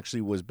one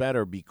actually was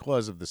better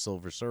because of the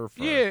Silver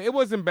Surfer. Yeah, it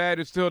wasn't bad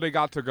until they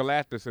got to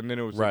Galactus and then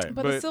it was right.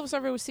 But the Silver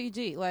Surfer was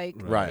CG. Like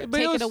right.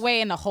 Take it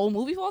away and the whole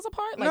movie falls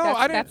apart? Like,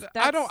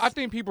 no, I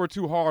think people are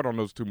too hard on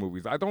those two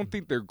movies. I don't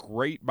think they're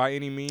great by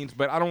any means,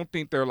 but I don't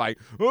think they're like,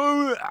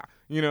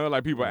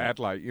 like people act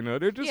like,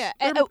 they're just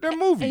they're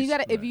movies. And you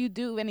gotta if you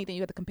do anything,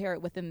 you have to compare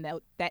it within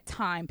that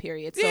time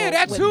period. So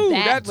that too.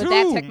 With that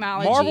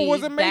technology, Marvel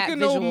wasn't making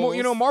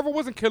visuals, Marvel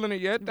wasn't killing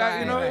it yet.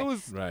 It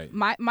was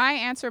my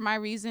answer, my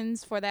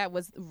reasons for that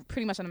was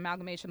pretty much an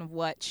amalgamation of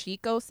what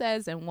Chico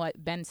says and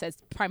what Ben says.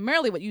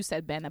 Primarily what you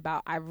said, Ben,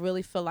 about I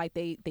really feel like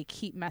they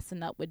keep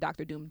messing up with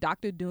Dr. Doom.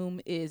 Dr.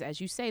 Doom is, as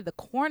you say, the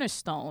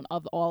cornerstone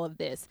of all of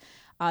this.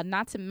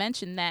 Not to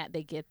mention that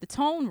they get the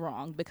tone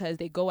wrong because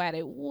they go at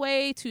it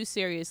way too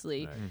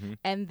seriously. Right. Mm-hmm.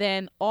 And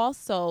then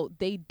also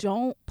they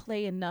don't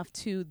play enough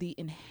to the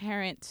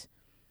inherent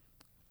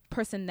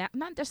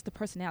not just the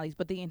personalities,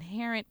 but the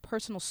inherent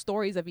personal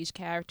stories of each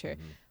character.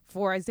 Mm-hmm.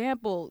 For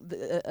example,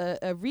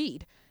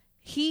 Reed,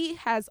 he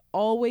has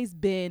always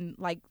been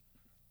like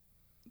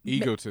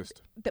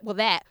egotist.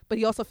 But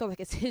he also feels like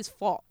it's his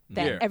fault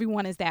that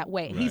everyone is that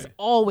way. Right. He's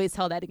always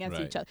held that against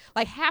each other.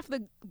 Like half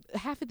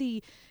of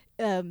the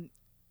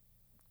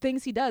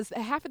things he does,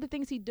 half of the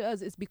things he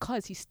does is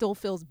because he still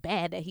feels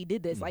bad that he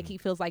did this. Mm-hmm. Like he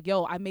feels like,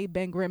 I made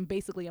Ben Grimm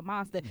basically a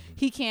monster. Mm-hmm.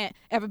 He can't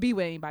ever be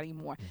with anybody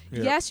anymore.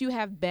 Mm-hmm. Yes, you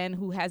have Ben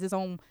who has his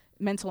own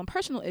mental and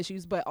personal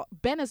issues, but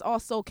Ben is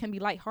also can be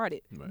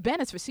lighthearted. Right.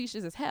 Ben is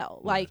facetious as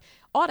hell. Like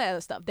all that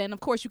other stuff. Then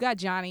of course you got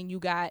Johnny and you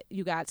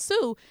got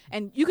Sue,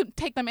 and you can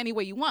take them any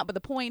way you want. But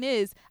the point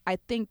is, I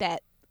think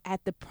that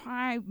at the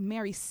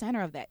primary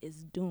center of that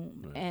is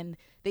Doom. Right. And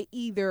they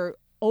either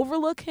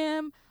overlook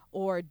him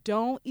or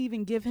don't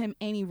even give him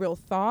any real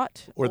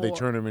thought. Or they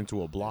turn him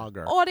into a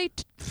blogger. Or they...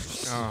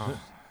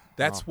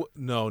 That's what.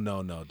 No,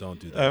 don't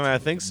do that. I mean, I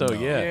think so.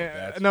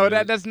 Yeah.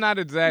 That's not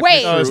exactly.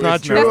 Wait, true. It's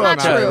not true. That's not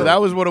true. That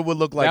was what it would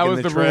look like. That in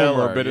was the rumor,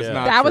 trailer, but it's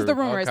not. That true. was the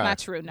rumor. Okay. It's not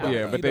true. No.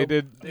 Yeah, but they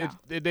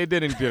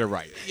didn't get it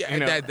right.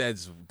 Yeah,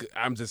 that's.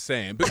 I'm just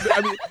saying. But I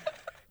mean,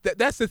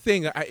 that's the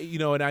thing.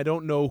 And I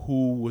don't know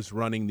who was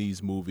running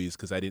these movies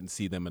because I didn't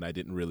see them and I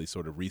didn't really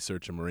sort of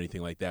research them or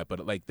anything like that.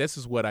 But like, this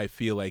is what I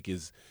feel like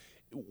is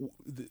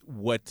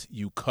what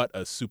you cut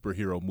a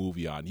superhero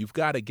movie on. You've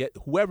got to get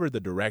whoever the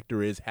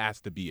director is has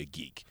to be a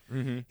geek.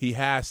 Mm-hmm. He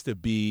has to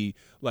be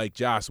like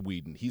Joss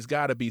Whedon. He's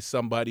got to be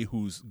somebody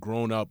who's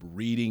grown up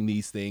reading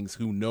these things,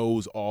 who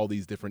knows all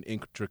these different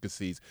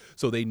intricacies,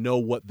 so they know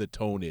what the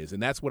tone is.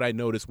 And that's what I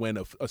noticed when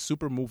a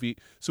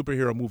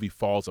superhero movie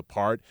falls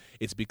apart.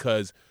 It's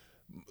because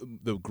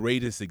the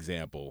greatest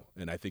example,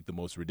 and I think the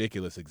most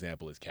ridiculous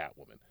example, is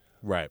Catwoman.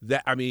 Right.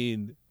 That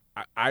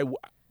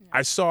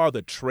I saw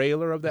the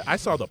trailer of that. I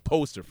saw the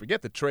poster.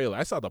 Forget the trailer.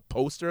 I saw the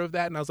poster of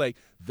that, and I was like,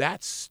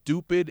 that's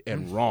stupid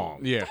and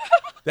wrong. Yeah.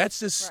 That's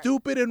just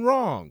stupid and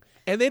wrong.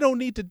 And they don't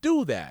need to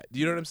do that.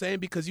 You know what I'm saying?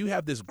 Because you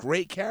have this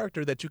great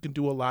character that you can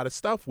do a lot of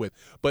stuff with.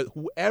 But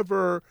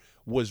whoever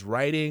was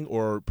writing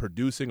or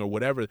producing or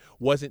whatever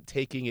wasn't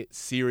taking it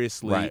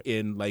seriously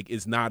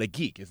is not a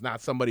geek. It's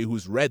not somebody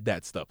who's read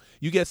that stuff.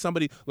 You get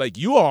somebody like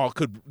you all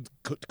could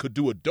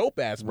do a dope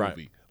ass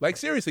movie. Like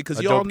seriously,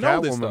 because you all know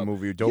this stuff.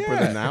 Movie doper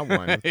than that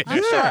one.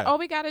 I'm sure all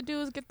we got to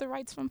do is get the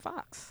rights from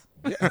Fox.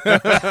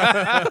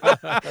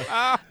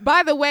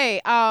 By the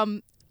way,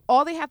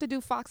 all they have to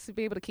do, Fox, to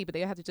be able to keep it, they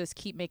have to just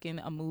keep making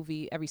a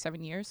movie every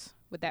 7 years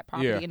with that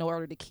property in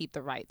order to keep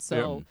the rights.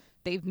 So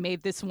they've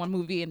made this one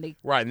movie, and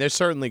and they're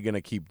certainly going to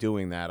keep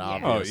doing that.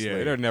 Obviously,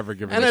 they're never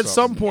giving. And at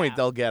some point,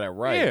 they'll get it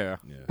right. Yeah.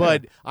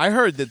 But I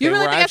heard that you they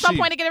really were think actually, at some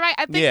point they get it right?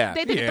 I think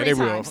they did it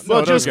 3 times. Well,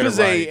 No, just they'll get because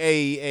it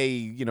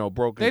right. a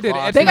broken They did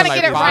clock, They're gonna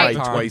get it right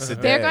twice a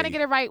day. They're going to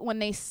get it right when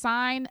they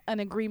sign an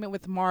agreement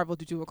with Marvel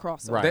to do a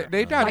crossover. Right.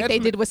 They got Like they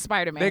did with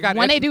Spider-Man. They got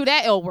When they do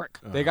that, it'll work.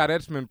 They got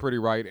X-Men pretty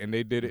right, and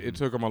they did it. It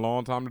took them a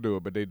long time to do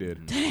it, but they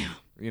did. Damn.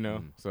 You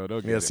know, so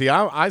they'll get it. See,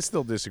 I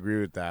still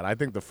disagree with that. I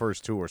think the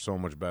first 2 are so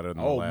much better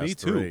than the last me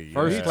too. 3.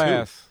 First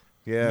class.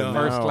 Yeah, No.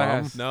 First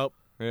class. Nope.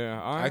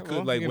 Yeah, all right, I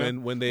could well,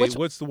 when they Which-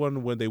 what's the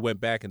one when they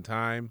went back in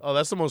time? Oh,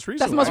 that's the most recent.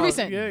 That's the most one.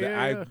 recent.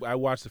 Yeah. I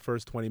watched the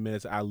first 20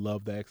 minutes. I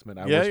love the X-Men.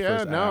 I Yeah, watched the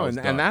first no, hour. I was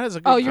and done. that is a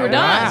good. Oh, you were done?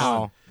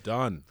 Wow.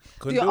 Done.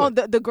 Couldn't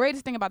do it. The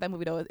greatest thing about that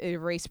movie, though, is it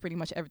erased pretty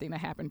much everything that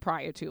happened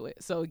prior to it.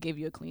 So it gave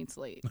you a clean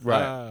slate.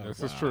 Right.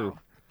 This is true.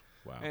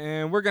 Wow.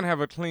 And we're going to have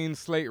a clean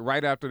slate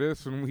right after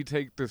this when we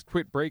take this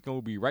quick break, and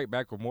we'll be right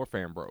back with more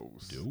Fan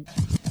Bros.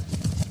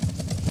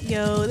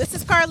 Yo, this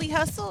is Carly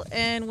Hustle,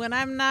 and when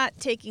I'm not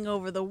taking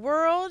over the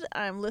world,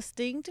 I'm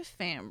listening to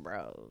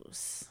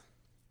FanBros.com.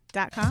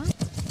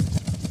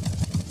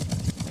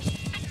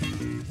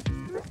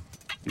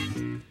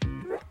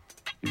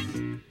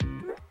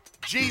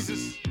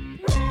 Jesus.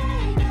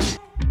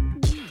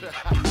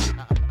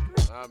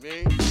 I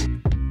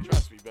mean,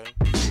 trust me, baby.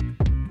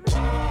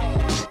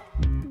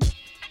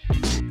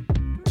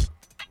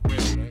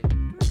 Real, man.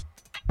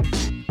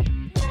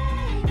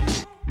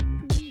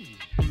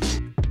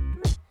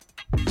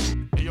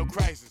 Hey, yo,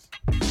 Crisis.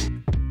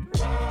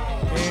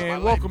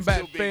 And welcome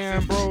back,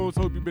 Fan Bros.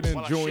 Hope you've been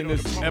enjoying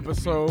this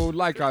episode.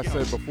 Like I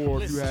said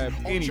before, if you have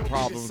any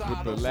problems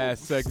with the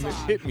last segment,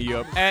 hit me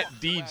up at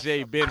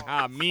DJ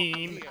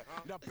BenHaMeen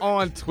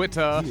on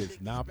Twitter. He is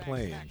not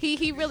playing.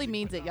 He really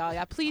means it, y'all.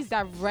 Please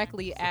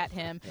directly at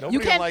him. Nobody you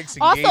can likes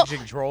also,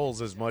 engaging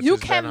trolls as much you as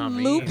can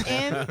BenHaMeen. loop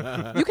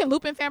in. You can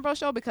loop in FanBros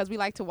Show because we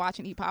like to watch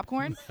and eat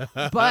popcorn,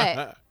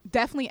 but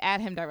definitely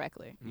add him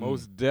directly.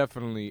 Most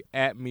definitely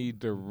at me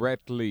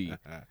directly.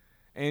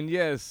 And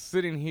yes,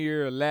 sitting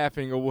here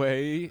laughing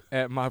away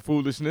at my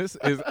foolishness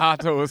is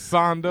Ato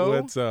Essandoh.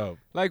 What's up?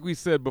 Like we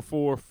said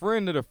before,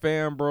 friend of the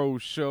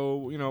FanBros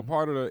Show, you know,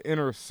 part of the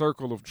inner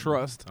circle of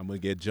trust. I'm gonna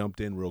get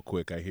jumped in real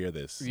quick. I hear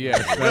this.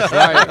 Yes, that's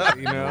right.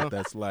 You know, What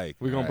that's like.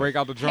 we're going to All break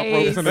out the jump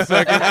Hey. ropes in a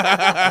second.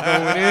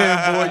 Going in,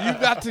 boy. You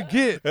got to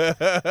get.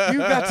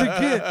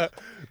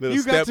 Little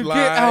You got step to line.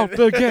 get out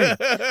the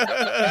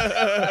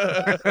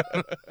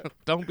gate.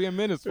 Don't be a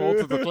menace, folks.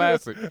 It's a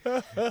classic.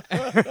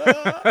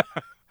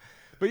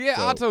 But yeah,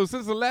 So- Ato,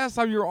 since the last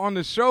time you were on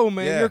the show,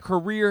 man, Yeah. your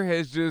career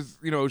has just,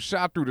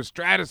 shot through the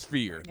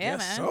stratosphere. Yeah, Yes,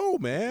 man. so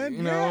man.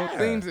 You know, yeah.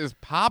 things is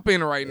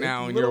popping right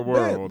now in your Little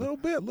world.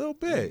 Little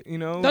bit. You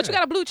know, Don't you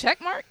got a blue check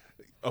mark?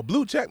 A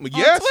blue check.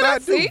 Yes, Twitter, I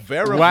do. see?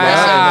 Verified.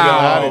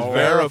 Wow. Yo,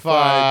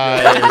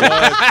 verified.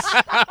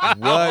 What?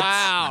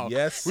 Wow.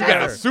 Yes, we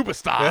got a sir.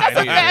 superstar in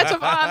here. Badge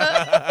of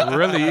honor. It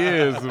really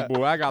is,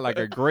 boy. I got like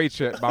a gray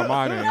check by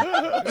my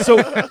name.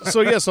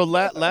 So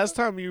last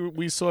time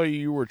we saw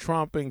you were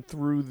tromping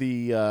through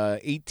the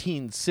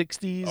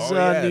 1860s Oh,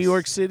 yes. New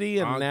York City,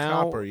 and On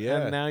now Copper, yeah.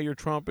 and now you're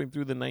tromping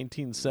through the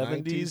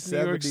 1970s New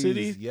York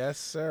City. Yes,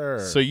 sir.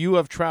 So you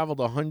have traveled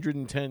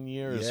 110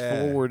 years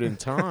Yeah. forward in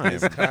time.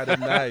 It's kind of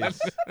nice.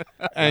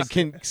 And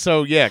can we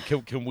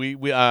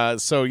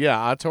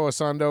Ato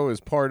Essandoh is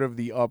part of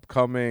the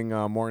upcoming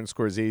Martin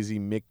Scorsese,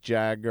 Mick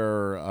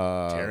Jagger,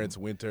 Terrence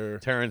Winter.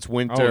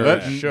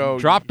 show.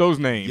 Drop those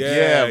names.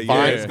 Yeah, It's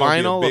gonna be a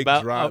vinyl big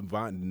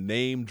about-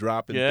 name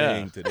dropping Yeah.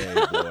 thing today,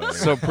 boy.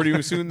 So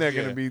pretty soon they're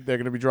gonna be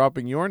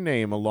dropping your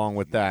name along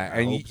with that,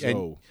 I hope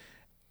so.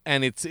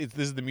 and it's this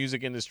is the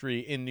music industry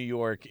in New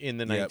York in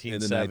the Yep, 1970s. in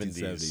the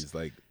 1970s,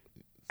 like.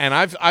 And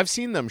I've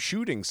seen them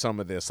shooting some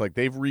of this. Like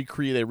they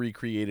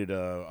recreated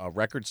a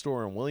record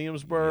store in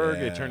Williamsburg.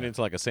 Yeah. It turned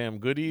into like a Sam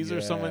Goodies or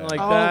Yeah. something like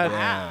Oh, that.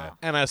 wow.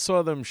 And I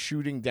saw them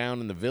shooting down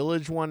in the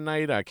Village one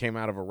night. I came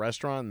out of a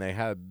restaurant and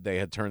they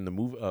had turned the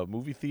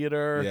movie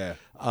theater Yeah.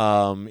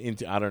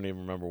 into, I don't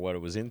even remember what it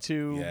was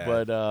into, Yeah.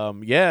 but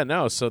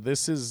no. So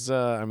this is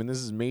this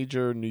is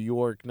major New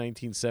York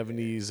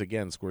 1970s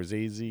again.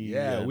 Scorsese.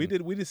 Yeah, and- we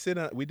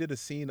did a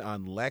scene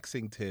on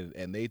Lexington,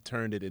 and they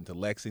turned it into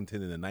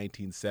Lexington in the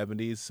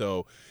 1970s.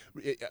 So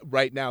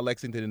right now,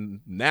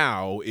 Lexington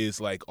now is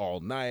like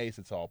all nice.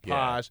 It's all Yeah.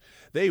 posh.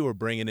 They were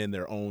bringing in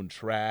their own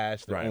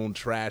trash, their Right. own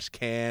trash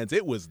cans.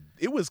 It was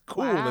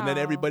cool. And then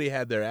Wow. everybody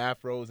had their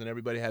afros, and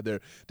everybody had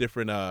their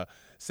different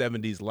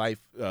 '70s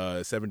life,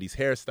 '70s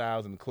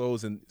hairstyles and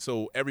clothes, and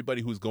so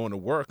everybody who's going to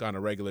work on a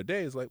regular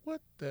day is like, "What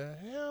the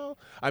hell?"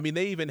 I mean,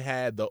 they even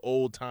had the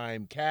old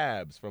time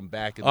cabs from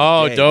back in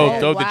the day. Dope,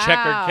 Oh, dope. The wow.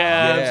 checkered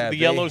cabs, Yeah, the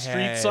they yellow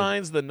street had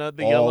signs, the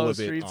all yellow of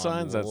it street on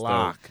signs. That's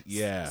lock. dope.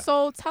 Yeah.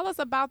 So tell us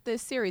about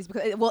this series.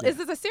 Because is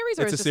this a series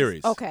or It's a just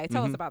series. Okay,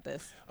 tell us about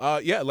this.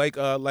 Yeah, like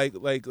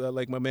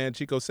my man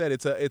Chico said,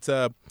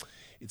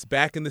 it's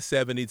back in the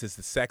 '70s. It's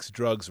the sex,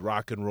 drugs,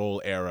 rock and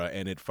roll era,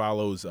 and it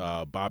follows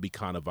Bobby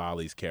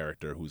Cannavale's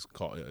character, who's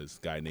called this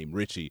guy named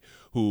Richie,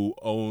 who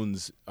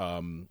owns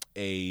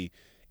a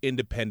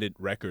independent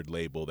record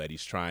label that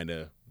he's trying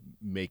to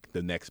make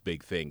the next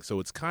big thing. So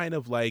it's kind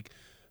of like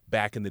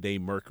back in the day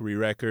Mercury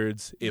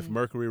Records. If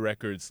Mercury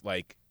Records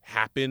like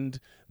happened,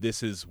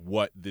 this is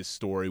what this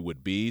story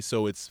would be.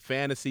 So it's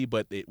fantasy,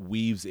 but it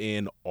weaves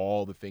in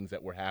all the things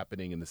that were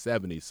happening in the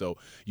 '70s. So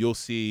you'll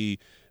see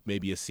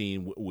maybe a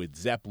scene with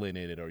Zeppelin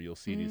in it, or you'll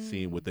see a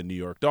scene with the New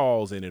York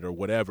Dolls in it, or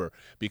whatever,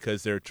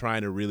 because they're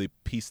trying to really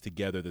piece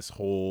together this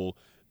whole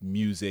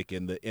music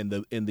and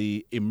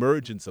the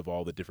emergence of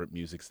all the different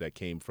musics that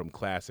came from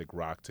classic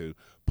rock to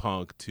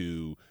punk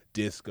to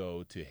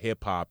disco to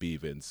hip hop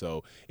even.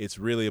 So it's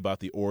really about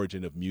the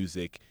origin of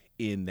music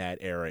in that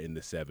era in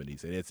the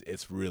 '70s, and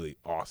it's really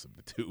awesome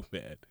to do,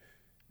 man.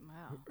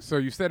 Wow. So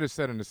you said it's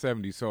set in the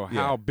 '70s. So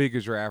how big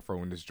is your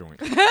afro in this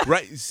joint?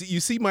 Right, you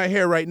see my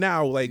hair right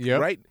now, like Yep.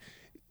 right.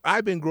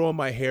 I've been growing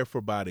my hair for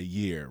about a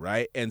year,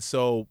 right? And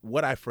so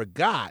what I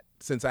forgot,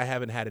 since I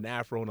haven't had an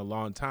afro in a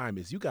long time,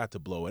 is you got to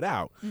blow it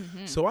out.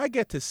 So I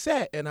get to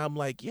set, and I'm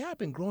like, yeah, I've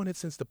been growing it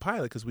since the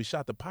pilot, because we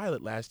shot the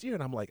pilot last year,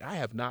 and I'm like, I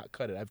have not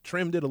cut it. I've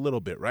trimmed it a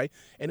little bit, right?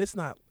 And it's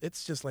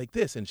just like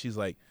this. And she's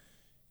like,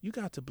 you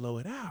got to blow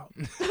it out.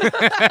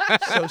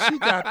 So she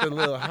got the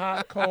little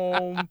hot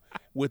comb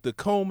with the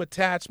comb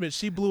attachment.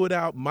 She blew it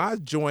out. My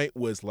joint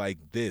was like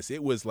this.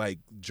 It was like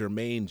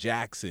Jermaine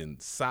Jackson,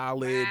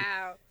 solid,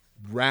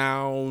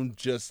 round,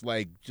 just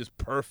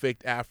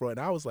perfect afro. And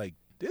I was like,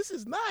 this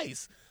is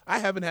nice. I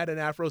haven't had an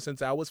afro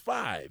since I was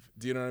 5.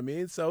 Do you know what I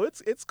mean? So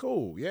it's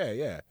cool.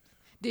 Yeah.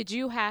 Did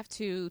you have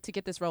to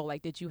get this role?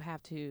 Like, did you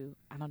have to,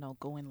 I don't know,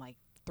 go in like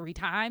 3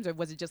 times, or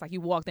was it just like you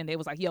walked in, they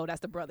was like, yo,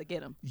 that's the brother,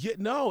 get him? Yeah,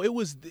 no, it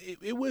was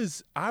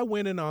I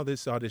went in on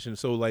this audition,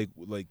 so like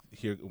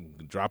here,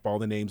 drop all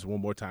the names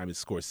one more time.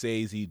 It's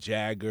Scorsese,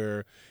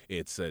 Jagger,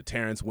 it's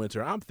Terrence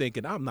Winter. I'm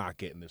thinking I'm not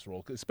getting this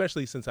role,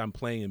 especially since I'm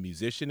playing a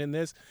musician in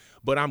this,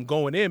 but I'm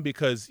going in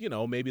because,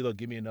 maybe they'll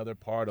give me another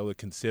part, or they'll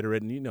consider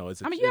it, and you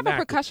have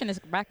a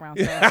percussionist background,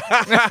 so.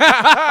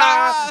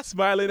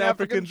 Smiling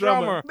African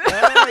drummer.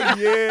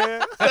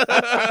 Yeah.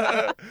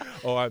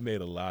 Oh, I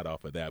made a lot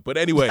off of that, but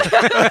anyway.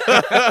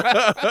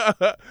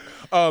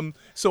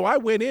 So I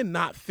went in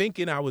not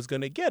thinking I was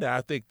going to get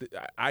it.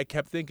 I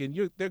kept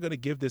thinking they're going to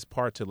give this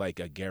part to like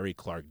a Gary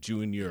Clark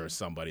Jr. or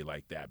somebody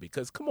like that,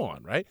 because come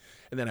on, right?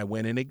 And then I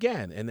went in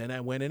again, and then I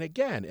went in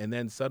again, and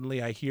then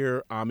suddenly I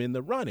hear I'm in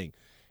the running,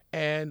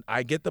 and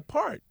I get the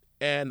part.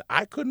 And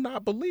I could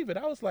not believe it.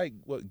 I was like,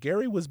 what,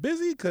 Gary was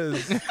busy?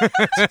 Because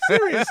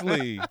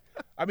seriously,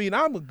 I mean,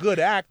 I'm a good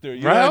actor.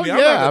 You know what I mean? I'm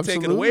not going to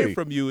take it away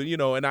from you,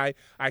 and I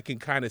can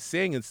kind of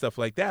sing and stuff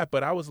like that.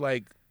 But I was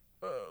like,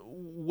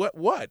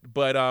 what?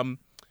 But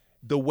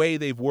the way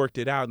they've worked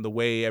it out and the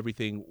way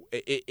everything,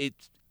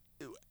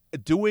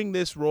 doing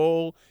this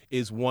role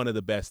is one of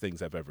the best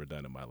things I've ever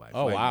done in my life.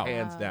 Oh, wow.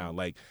 Hands down.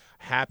 Like,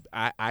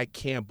 I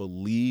can't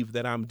believe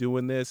that I'm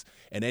doing this.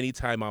 And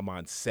anytime I'm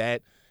on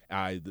set,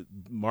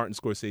 Martin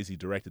Scorsese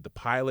directed the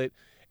pilot,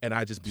 and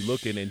I just be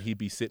looking, and he'd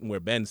be sitting where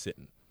Ben's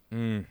sitting,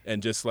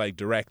 and just like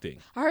directing.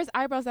 Are his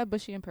eyebrows that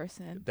bushy in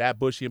person? That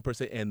bushy in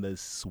person, and the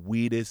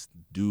sweetest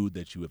dude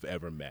that you have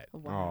ever met.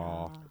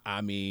 Wow. I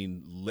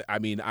mean,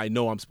 I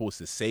know I'm supposed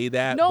to say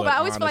that. No, but I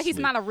always honestly, feel like he's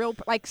not a real.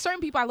 Like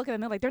certain people, I look at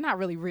them, they're like, they're not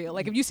really real.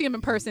 Like if you see him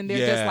in person,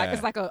 they're just like,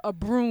 it's like a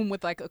broom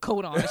with like a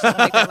coat on or something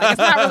like that. Like it's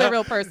not really a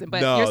real person.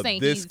 But no, you're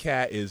saying this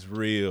cat is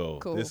real.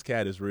 Cool. This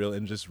cat is real,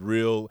 and just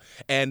real,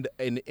 and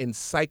an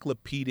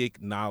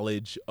encyclopedic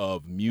knowledge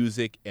of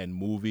music and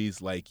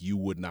movies like you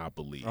would not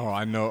believe. Oh,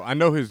 I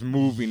know his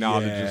movie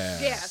knowledge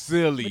is Yes.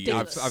 silly.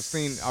 I've Ridiculous.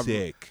 seen.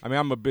 Sick. I mean,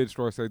 I'm a big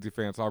Scorsese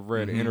fan, so I've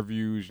read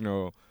interviews.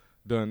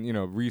 Done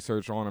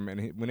research on him,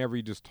 and whenever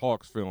he just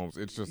talks films,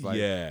 it's just like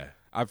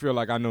I feel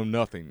like I know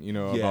nothing,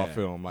 about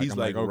film. Like, he's I'm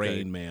like okay.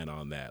 Rain Man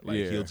on that. Like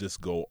he'll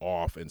just go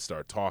off and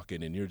start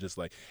talking, and you're just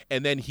like.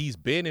 And then he's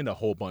been in a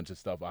whole bunch of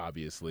stuff,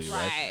 obviously,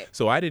 right?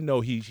 So I didn't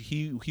know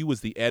he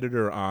was the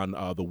editor on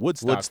the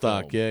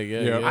Woodstock. Film.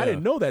 Yeah. I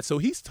didn't know that. So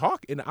he's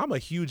talking. And I'm a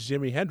huge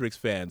Jimi Hendrix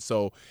fan,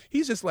 so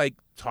he's just like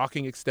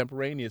talking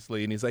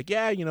extemporaneously, and he's like,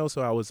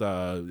 so I was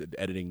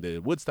editing the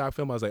Woodstock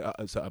film. I was like,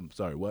 so, I'm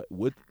sorry, what?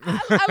 Woodstock?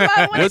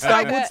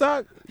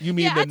 You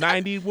mean the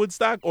 '90s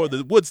Woodstock or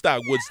the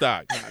Woodstock? He's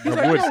like,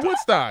 no,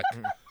 Woodstock.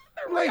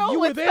 I'm like, you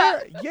were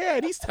there? Yeah,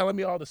 and he's telling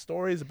me all the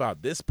stories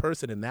about this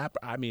person and that.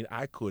 I mean,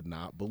 I could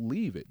not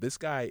believe it. This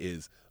guy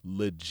is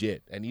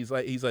legit, and he's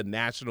a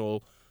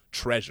national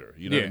treasure.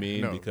 You know what I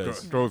mean? No,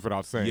 because goes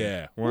without saying.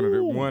 Yeah.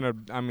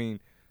 I mean,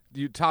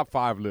 top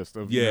 5 list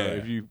of you know, Yeah.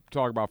 if you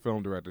talk about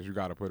film directors, you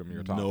got to put them in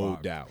your top 5.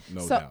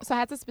 No so, doubt. So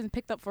has this been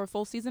picked up for a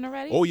full season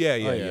already? Oh yeah.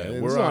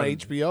 This We're is on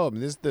HBO. I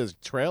mean, the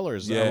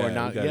trailers Yeah, are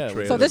not we got yet.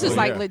 trailers. So this is Oh,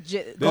 like yeah.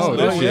 legit. This going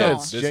is on. legit. yeah,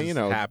 This it's, is you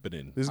know,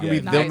 happening. This is gonna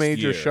be Nice. the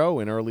major year. show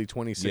in early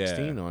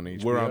 2016 on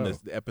HBO. We're on this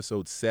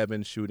episode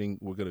 7 shooting.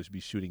 We're going to be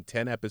shooting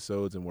 10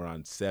 episodes, and we're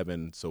on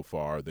 7 so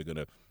far. They're going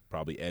to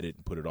probably edit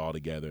and put it all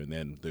together, and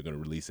then they're going to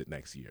release it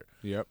next year.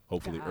 Yep.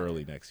 Hopefully Got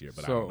early next year,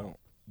 but I So, don't know.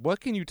 what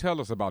can you tell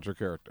us about your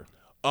character?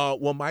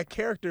 Well, my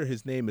character,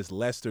 his name is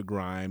Lester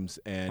Grimes,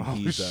 and Oh,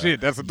 he's shit,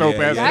 that's a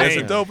dope-ass That's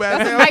name. a dope ass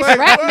That's a name. nice I'm like,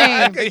 rap what?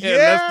 name.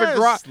 Lester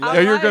Grimes. I Yeah,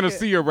 you're like gonna it.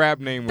 see a rap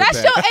name with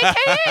That's that. your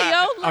AKA,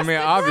 yo. I mean,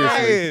 Lester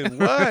obviously. Grimes.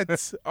 Ryan,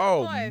 what?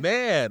 Oh What?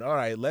 man! All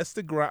right,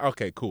 Lester Grimes.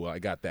 Okay, cool. I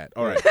got that.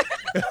 All right.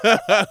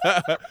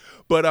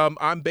 But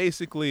I'm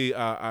basically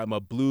I'm a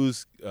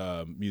blues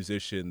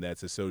musician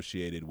that's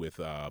associated with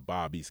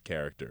Bobby's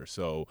character.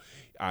 So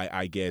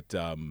I get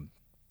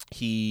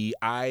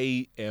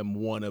I am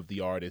one of the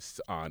artists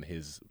on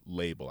his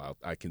label.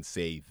 I can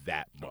say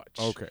that much.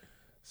 Okay.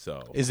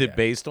 So Is it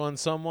based on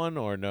someone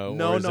or no?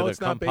 No, or is no, it it's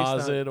a not based on.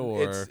 composite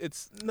or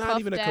It's not Puff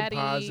even a Daddy.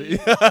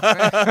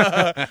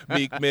 composite.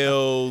 Meek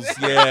Mills,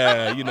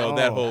 yeah,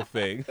 that Oh. whole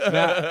thing.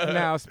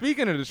 Now,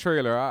 speaking of the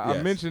trailer, I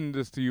Yes. mentioned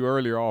this to you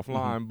earlier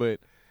offline,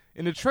 but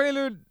in the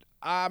trailer,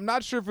 I'm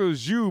not sure if it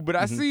was you, but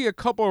I see a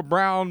couple of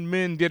brown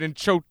men getting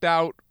choked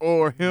out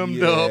or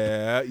hemmed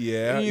up.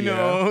 Yeah. You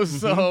know,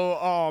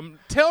 so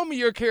tell me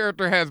your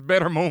character has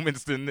better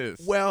moments than this.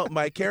 Well,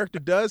 my character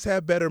does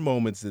have better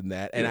moments than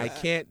that, and I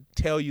can't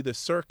tell you the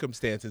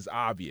circumstances,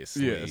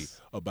 obviously, Yes.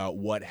 about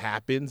what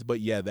happens. But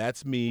yeah,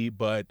 that's me.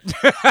 But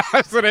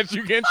so that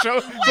you can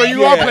show. So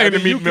you are playing the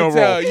Meek Mill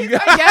role.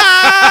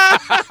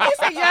 Yes. He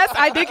said yes.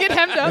 I did get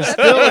hemmed up.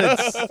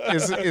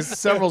 still it's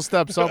several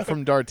steps up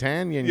from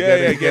D'Artagnan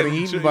Yeah, getting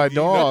eaten by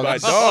dogs. By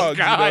dogs,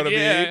 God, you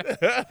know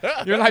what I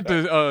mean? You're like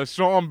the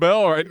Sean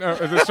Bell, right?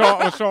 Is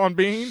it Sean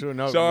Bean? Sure,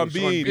 no, Sean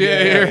Bean.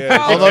 Yeah.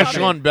 Although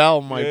Sean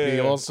Bell might be Yeah.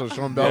 also.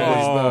 Sean Bell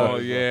Oh,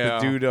 was yeah.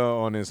 the dude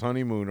on his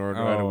honeymoon or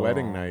at a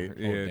wedding night.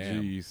 Yeah,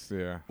 damn. jeez,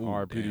 yeah. Ooh,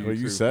 R.I.P. to damn. you Well,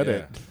 you too. said Yeah.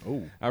 it.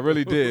 Ooh. I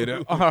really did.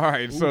 All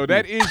right, so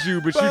that is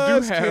you,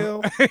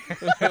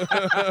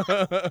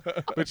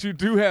 but you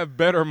do have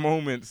better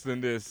moments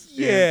than this.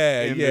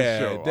 in this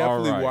show.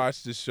 Definitely All right.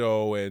 watch the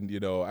show, and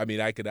I mean,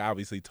 I could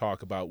obviously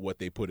talk about what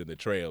they put in the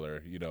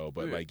trailer,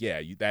 but like,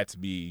 that's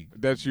me.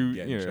 That's you,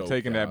 getting choked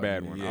taking that out.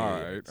 bad one. Yeah, all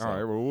yeah. right, So- all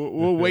right. Well,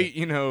 we'll wait.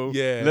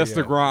 Yeah, Lester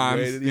yeah.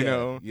 Grimes.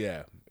 Wait,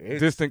 yeah.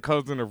 Distant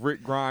cousin of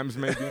Rick Grimes,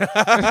 maybe.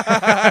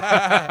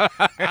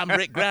 I'm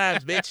Rick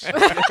Grimes, bitch.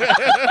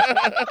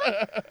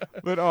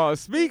 But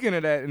speaking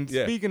of that, and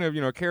Yeah. speaking of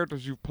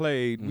characters you've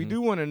played, we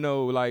do want to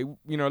know, like,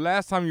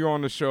 last time you were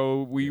on the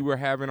show, we were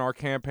having our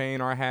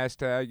campaign, our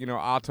hashtag,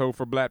 Ato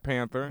for Black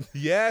Panther.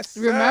 Yes,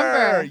 sir.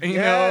 Remember.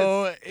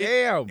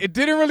 Damn. It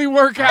didn't really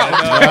work out.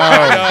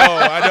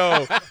 I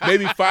know.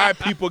 Maybe 5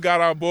 people got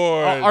on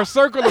board. Our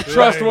circle of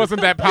trust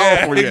wasn't that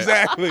powerful yet.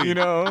 Exactly.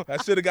 I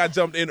should have got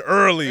jumped in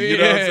early. You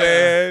know what I'm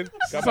saying?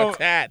 Got my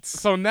tats.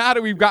 So now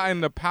that we've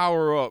gotten the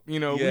power up,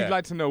 we'd Yeah.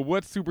 like to know,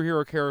 what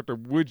superhero character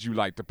would you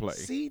like to play?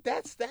 See,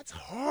 that's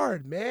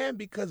hard, man,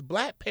 because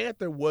Black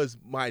Panther was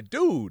my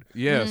dude.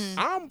 Yes.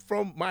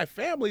 My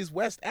family's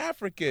West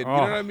African. You Oh.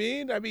 know what I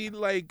mean?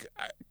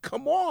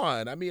 Come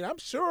on. I mean, I'm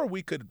sure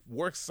we could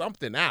work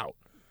something out.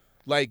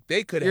 Like,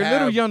 they could You're have. a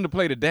little young to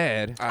play the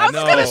dad. I was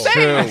just gonna know.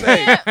 say, I'm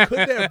saying,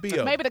 could there be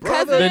a Maybe the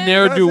brother? cousin. The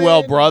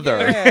ne'er-do-well brother.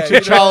 Yeah,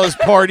 T'Challa's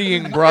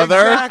partying brother.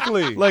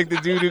 Exactly. Like the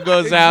dude who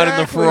goes out in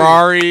the Exactly.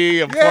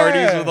 Ferrari and Yeah.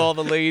 parties with all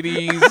the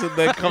ladies and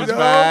then comes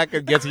back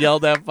and gets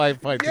yelled at by Yeah,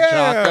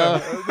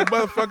 T'Chaka. the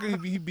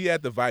motherfucker, he'd be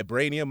at the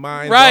vibranium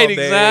mines Right, all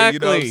day, You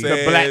know what I'm exactly. The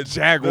saying? Black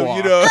Jaguar.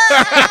 You know?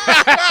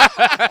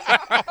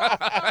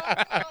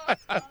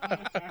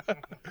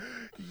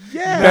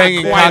 Yeah,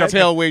 Banging quite a-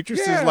 cocktail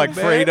waitresses Yeah, like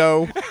man.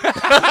 Fredo.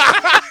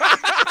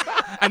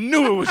 I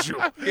knew it was you.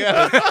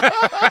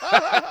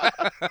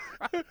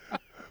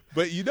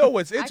 But you know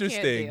what's I can't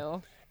interesting?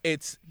 deal.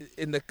 It's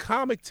in the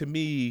comic, to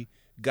me,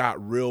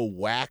 got real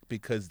whack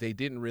because they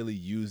didn't really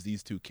use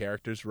these 2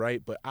 characters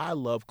right. But I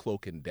love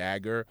Cloak and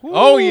Dagger.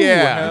 Oh, yeah.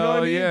 You know what I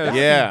Hell mean? yeah. That'd be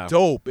Yeah.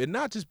 dope, and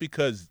not just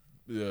because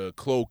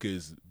Cloak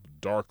is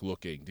dark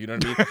looking. Do you know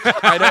what I mean?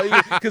 I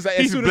know, because as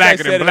He's soon as I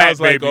blacker than said it, black, I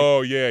was like, baby.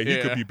 "Oh yeah, he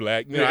Yeah. could be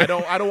black." No, I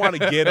don't want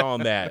to get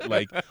on that.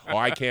 Like,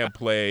 I can't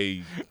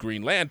play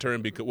Green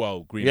Lantern because,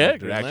 Green Lantern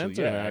Green actually,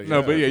 Lantern, yeah.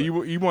 No, but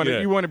you want Yeah.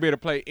 to be able to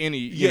play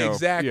any.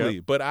 Exactly.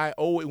 Yeah. But I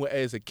always,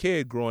 as a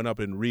kid growing up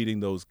and reading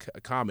those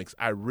comics,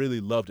 I really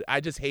loved it.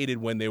 I just hated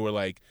when they were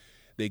like,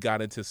 they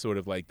got into sort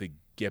of like the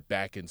get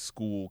back in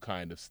school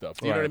kind of stuff.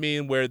 You know what I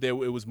mean? Where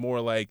it was more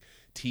like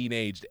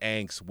teenage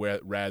angst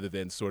rather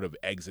than sort of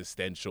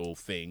existential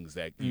things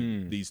that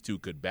these 2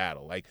 could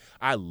battle. Like,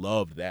 I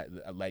loved that,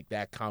 like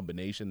that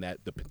combination,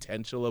 that the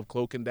potential of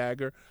Cloak and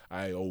Dagger.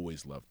 I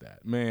always loved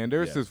that. Man,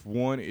 there's Yeah. this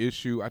one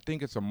issue. I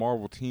think it's a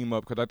Marvel team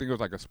up because I think it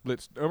was like a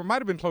split. Or it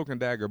might have been Cloak and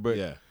Dagger,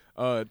 but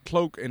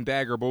Cloak and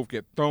Dagger both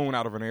get thrown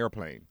out of an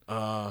airplane,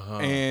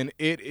 and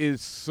it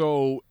is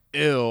so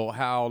ill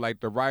how like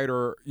the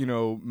writer,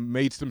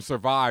 makes them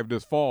survive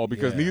this fall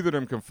because neither of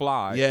them can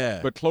fly. Yeah.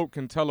 But Cloak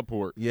can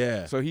teleport.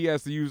 Yeah. So he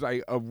has to use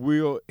like a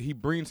wheel. He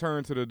brings her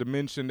into the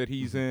dimension that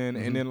he's in,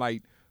 and then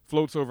like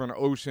floats over an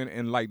ocean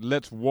and like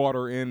lets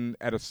water in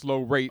at a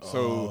slow rate.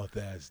 So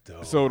that's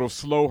dope. So it'll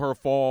slow her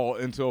fall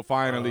until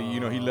finally,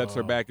 he lets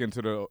her back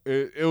into the.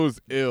 It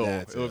was ill.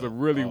 That's it was a ill.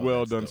 really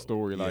well done dope.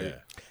 story. Yeah.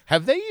 Like.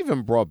 Have they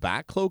even brought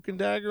back Cloak and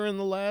Dagger in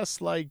the last,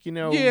 No,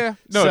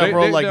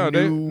 several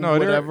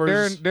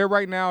whatevers? They're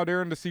right now.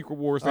 They're in the Secret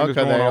Wars thing that's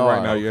going on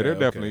right now. Yeah, they're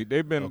definitely.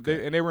 They've been,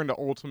 and they were in the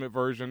Ultimate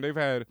version. They've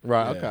had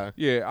Okay.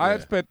 Yeah, I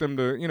expect them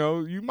to.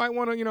 You might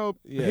want to,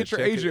 hit your check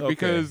it. agent Okay.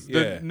 because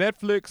the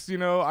Netflix.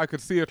 I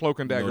could see a Cloak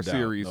and Dagger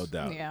series. No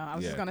doubt. Yeah, I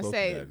was just gonna Cloak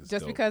say, and Dagger's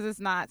just dope. because it's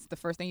not the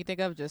first thing you think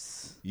of,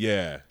 just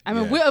Yeah. I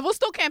mean, we'll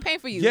still campaign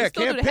for you. Yeah, we'll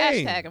still campaign. do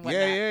the hashtag and whatnot.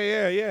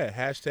 Yeah.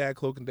 Hashtag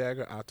Cloak and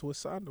Dagger. Ato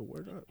Essandoh.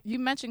 Word up. You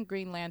mentioned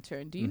Green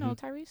Lantern. Do you know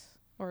Tyrese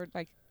or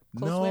like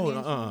close No. with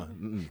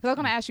him? Because I was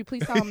gonna ask you,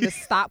 please tell him to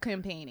stop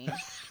campaigning.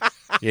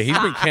 Yeah, he's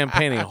been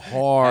campaigning Has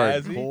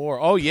he? hardcore.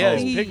 Oh yeah,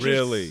 his Please. pictures,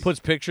 Really?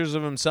 puts pictures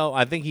of himself.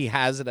 I think he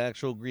has an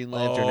actual Green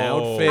Lantern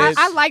Oh. outfit.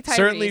 I like Tyrese,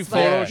 Certainly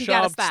but he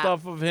gotta Photoshop stop.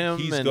 stuff of him.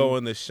 He's and,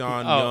 going the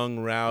Sean Young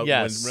route.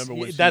 Yes, Remember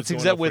when she that's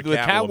was going exactly up with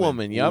for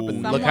Catwoman. Yep, Ooh,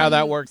 and yeah. look how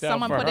that worked out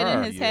Someone for put her. it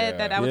in his head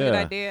that was a good Yeah.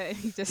 idea, and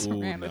he just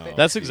Ooh, ran with no. it.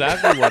 That's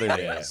exactly what it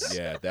is.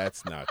 Yeah,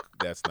 that's not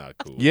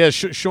cool. Yeah,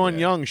 Sean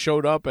Young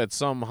showed up at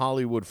some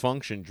Hollywood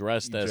function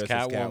dressed as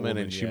Catwoman,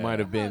 and she yeah. might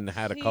have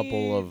had a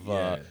couple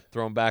of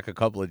thrown back a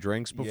couple of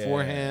drinks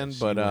beforehand. she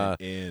But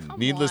went in.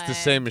 needless to on.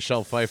 say,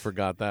 Michelle Pfeiffer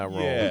got that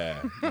role.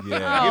 Yeah.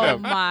 Oh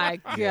my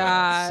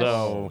gosh.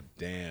 So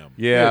damn.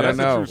 yeah, I that's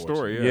don't know. a true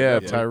story. Yeah,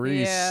 Yeah.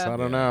 Tyrese. Yeah. I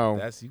don't know.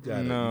 That's you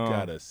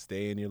gotta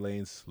stay in your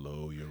lane,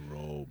 slow your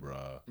roll,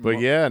 bruh. But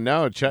yeah,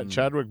 no.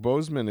 Chadwick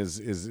Boseman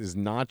is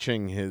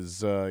notching his,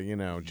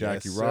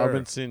 Jackie sir.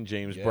 Robinson,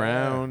 James Yeah,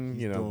 Brown,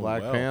 he's doing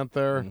Black well.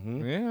 Panther.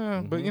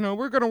 Yeah, but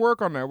we're gonna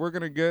work on that. We're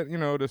gonna get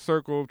the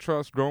Circle of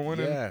Trust going,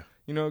 Yeah.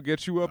 and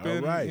get you up All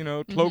in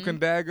right. Cloak and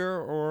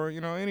Dagger or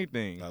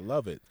anything. I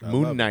love it.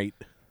 Moon Knight.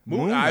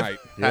 Moon Knight.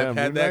 Yeah, I've had Moon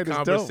that Knight is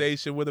dope.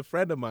 conversation with a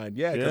friend of mine.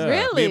 Yeah, 'cause Yeah. me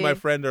Really? and my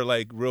friend are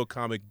like real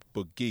comic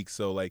book geeks.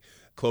 So like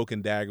Cloak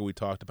and Dagger, we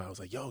talked about. I was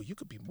like, "Yo, you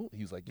could be Moon."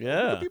 He was like,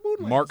 Yeah. you could be Moon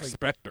Knight." Mark I was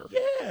Spector.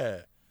 like, Yeah.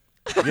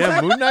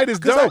 Yeah, Moon Knight is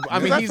 'Cause dope. I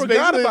mean, 'cause he's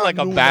forgot basically about like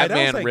a Moon Knight. I was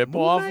Batman like, Moon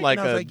ripoff, Knight? like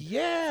And I was a like,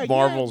 yeah,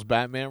 Marvel's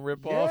Batman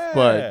ripoff, Yeah.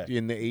 but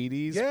in the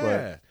 80s.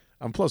 Yeah.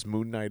 But plus,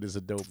 Moon Knight is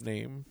a dope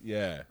name.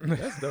 Yeah,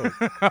 that's dope.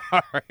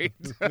 All right.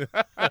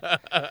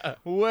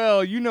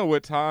 Well, you know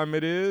what time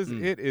it is.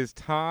 It is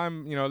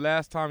time.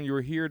 Last time you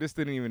were here, this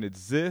didn't even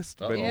exist,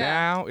 but Yeah.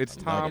 now it's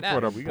time for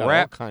the We got all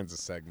rap. kinds of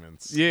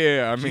segments.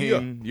 Yeah, I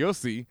mean, you'll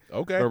see.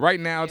 Okay. But right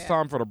now it's Yeah.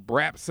 time for the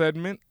rap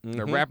segment,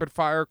 the rapid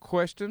fire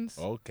questions.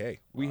 Okay.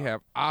 We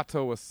have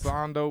Ato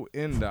Essandoh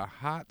in the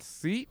hot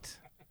seat.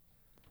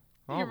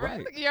 All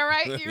right. You're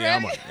right. You Yeah,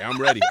 ready? I'm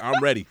ready.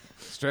 I'm ready.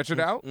 Stretch it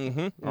out.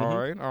 Mm-hmm. All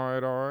right.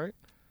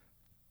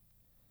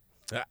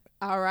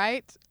 All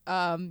right.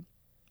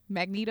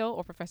 Magneto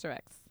or Professor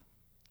X?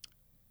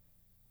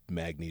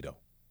 Magneto.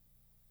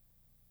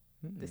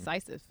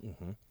 Decisive.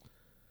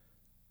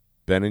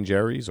 Ben and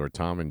Jerry's or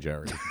Tom and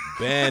Jerry?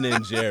 Ben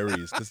and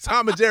Jerry's, because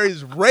Tom and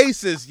Jerry's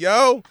racist,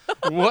 yo.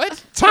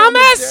 What?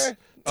 Thomas!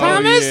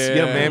 Thomas?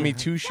 Yeah, Mammy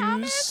Two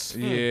Shoes.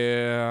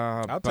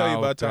 Yeah. I'll tell you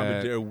about Tom that.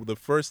 and Jerry. The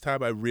first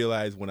time I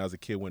realized when I was a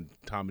kid when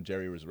Tom and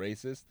Jerry was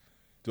racist.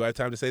 Do I have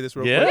time to say this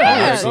real quick?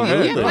 Yeah,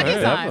 absolutely. Yeah, plenty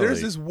of time.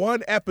 There's this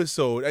one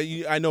episode.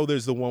 I know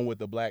there's the one with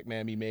the black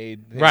man he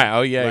made. Right.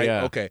 Oh, yeah, right?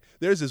 yeah. Okay.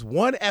 There's this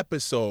one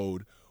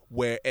episode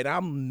where, and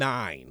I'm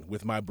 9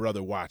 with my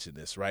brother watching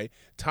this, right?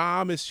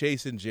 Tom is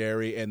chasing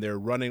Jerry, and they're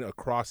running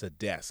across a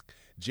desk.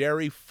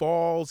 Jerry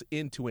falls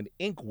into an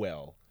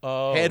inkwell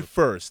head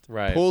first,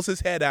 right. pulls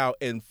his head out,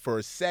 and for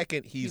a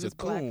second, he's a was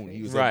coon. blackface.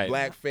 He was Right. a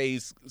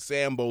blackface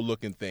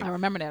Sambo-looking thing. I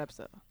remember that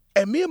episode.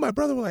 And me and my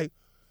brother were like,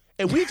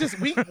 and we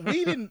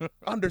didn't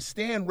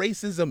understand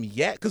racism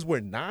yet because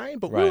we're 9,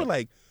 but we were Right.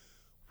 like,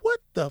 what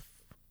the?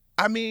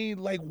 I mean,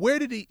 like, where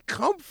did he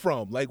come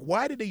from? Like,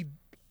 why did he?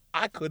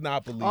 I could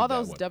not believe All that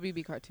those one.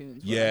 WB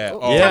cartoons. Yeah. Were,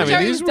 Oh, Yeah, Tom I and mean,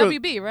 Jerry these was were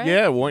WB, right?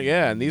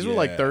 Yeah, and these were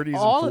like Yeah. 30s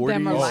All and of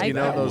them are 40s. like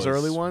that. Those That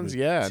early was ones.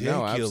 Yeah,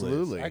 no, ridiculous.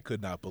 absolutely. I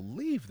could not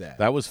believe that.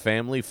 That was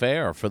family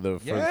fare for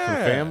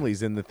Yeah.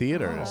 families in the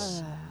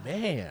theaters. Oh,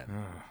 man.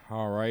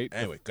 All right.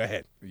 Anyway, go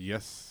ahead.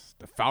 Yes.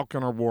 The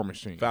Falcon or War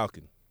Machine?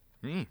 Falcon.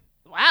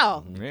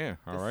 Wow. Yeah.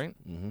 All right.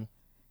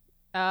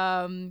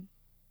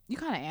 You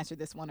kind of answered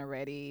this one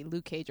already.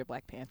 Luke Cage or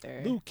Black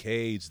Panther? Luke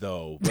Cage,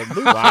 though. But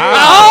Luke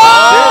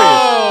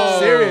Wow.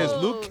 Serious.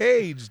 Luke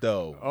Cage,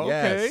 though. Okay.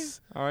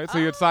 Yes. All right. So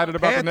you're excited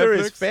about Panther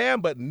the Netflix? is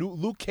fan, but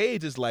Luke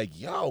Cage is like,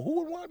 yo,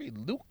 who would want to be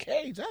Luke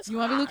Cage? That's You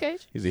want to be Luke hot.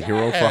 Cage? He's a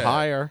hero for Yeah.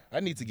 hire. I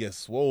need to get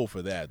swole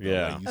for that. Though.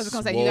 Yeah. Like, I was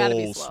gonna say, you gotta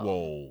be swole.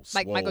 swole.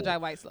 Like Michael swole. Jai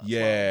White slow.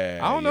 Yeah.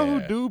 I don't know yeah.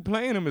 who dude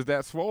playing him is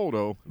that swole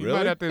though. He Really?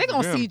 might have to They're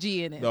going to gym.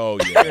 CG in it. Oh,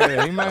 yeah.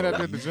 Yeah, he might have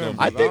to hit the gym.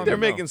 I I think don't they're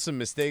know. making some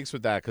mistakes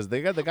with that because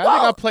the guy they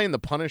got playing the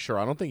Punisher Punisher.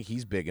 I don't think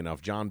he's big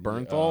enough. John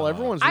Bernthal.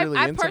 Everyone's really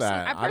into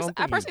that.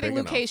 I personally think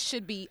Luke Cage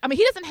should be. I mean,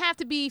 he doesn't have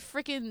to be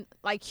freaking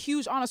like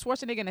huge Arnold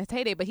Schwarzenegger in his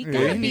heyday, but he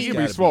gotta he be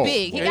can be swole.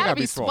 big. He Yeah, gotta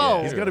be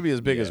swole. He's got to be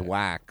as big as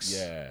Wax.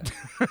 Yeah.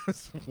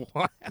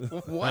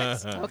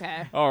 What?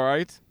 Okay, All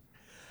right.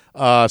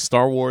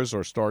 Star Wars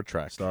or Star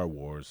Trek? Star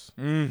Wars.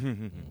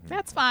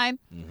 that's fine.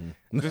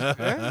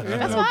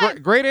 That's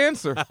fine. Great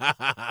answer.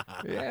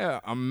 Yeah,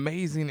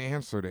 amazing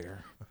answer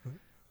there.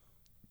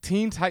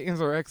 Teen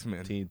Titans or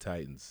X-Men? Teen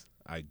Titans.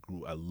 I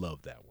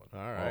love that one. All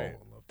right.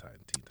 Oh, I love Teen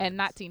Titans. And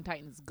not Teen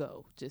Titans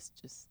Go. Just.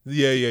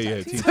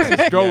 Yeah. Teen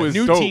Titans. Go is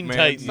New dope, Teen man.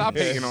 Titans. Stop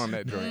hating on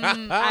that joint.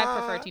 I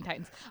prefer Teen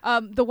Titans.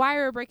 The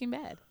Wire or Breaking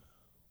Bad.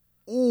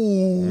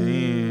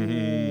 Ooh.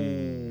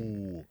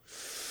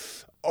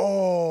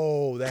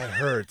 Oh, that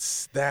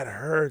hurts. That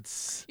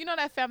hurts. You know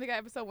that Family Guy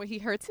episode where he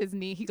hurts his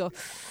knee? He goes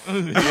for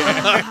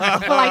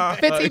like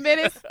 15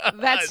 minutes.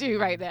 That's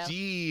you right now.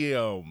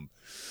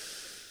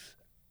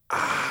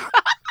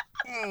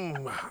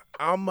 Damn.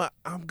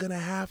 I'm gonna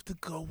have to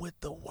go with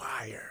The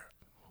Wire.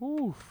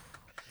 Ooh.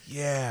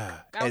 Yeah,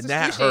 That was and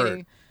that excruciating.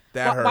 hurt.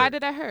 That hurt. Why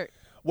did that hurt?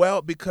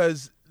 Well,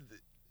 because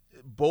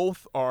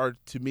both are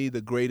to me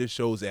the greatest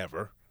shows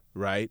ever,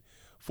 right?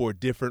 For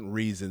different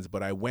reasons,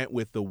 but I went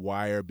with The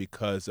Wire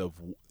because of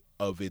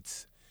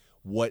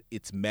what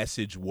its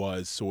message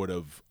was, sort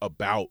of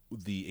about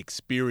the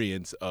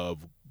experience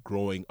of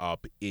growing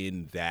up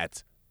in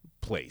that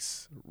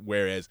place,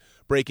 whereas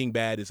Breaking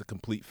Bad is a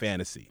complete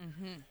fantasy.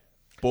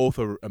 Both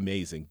are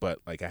amazing, but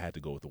like I had to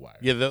go with The Wire.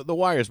 Yeah, the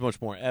Wire is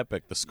much more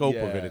epic. The scope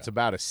of it, Yeah. it's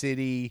about a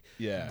city.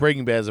 Yeah.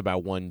 Breaking Bad is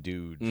about one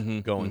dude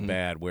going mhm,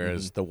 bad,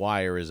 whereas The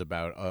Wire is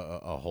about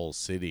a whole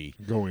city.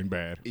 Going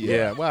bad.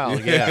 Yeah, well,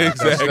 yeah,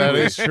 exactly. that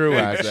is true,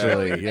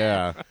 actually.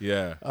 Yeah.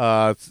 Yeah.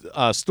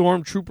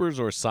 Stormtroopers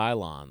or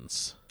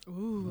Cylons?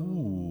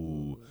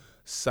 Ooh.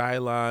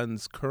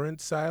 Cylons, current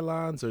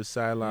Cylons or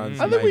Cylons?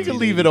 I think we can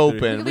leave it open.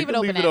 can We leave it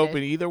can leave it open-ended.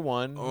 open. Either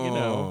one, you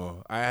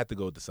know. I had to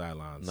go with the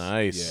Cylons.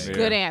 Nice. Yeah,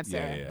 Good yeah. answer.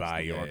 Yeah,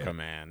 By your yeah.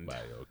 command. By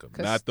your command.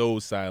 'Cause- Not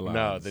those Cylons.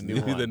 No, the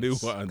new the new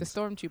ones. ones. Because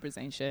Stormtroopers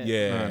ain't shit.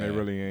 Yeah. No, they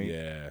really ain't.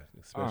 Yeah.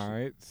 All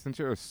Especially. right. Since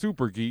you're a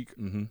super geek,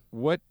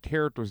 what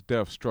character's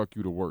death struck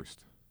you the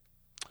worst?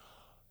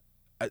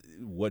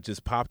 What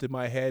just popped in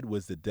my head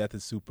was the death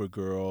of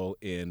Supergirl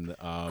in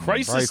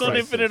Crisis on Crisis.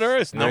 Infinite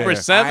Earth, Yeah. number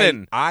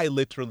 7. I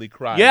literally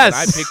cried. Yes.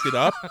 When I picked it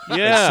up.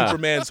 Yeah. And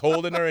Superman's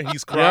holding her and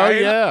he's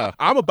crying. yeah.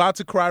 I'm about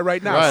to cry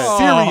right now.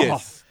 Right.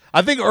 Serious.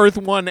 I think Earth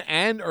 1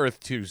 and Earth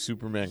 2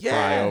 Superman cry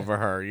Yeah. over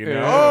her, you know?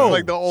 Yeah.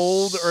 Like the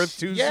old Earth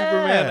 2 Yeah.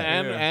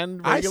 Superman Yeah.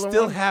 and I regular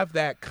still one. have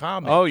that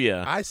comic. Oh,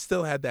 yeah. I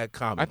still had that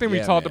comic. I think we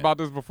Yeah, talked man. about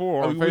this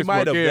before on We Facebook.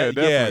 might have. Yeah, that,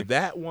 definitely.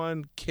 that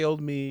one killed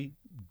me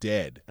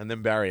dead. And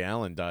then Barry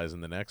Allen dies in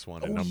the next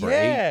one at number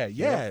 8.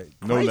 Yeah.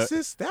 No le-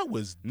 Crisis, that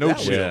was No that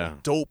was shit. a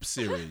dope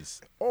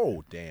series.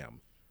 Oh, damn.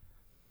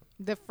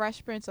 The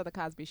Fresh Prince or the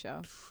Cosby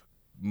Show?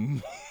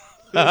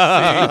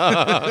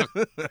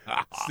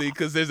 See,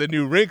 because there's a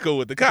new wrinkle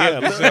with the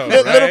Cosby Yeah, Show, a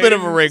little right? bit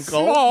of a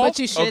wrinkle. But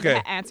you should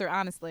Okay. answer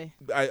honestly.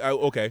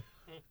 Okay.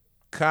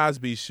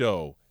 Cosby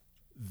Show,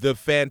 the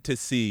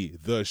fantasy,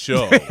 the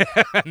show,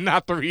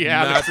 Not the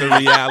reality. not the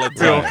reality.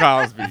 Bill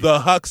Cosby. The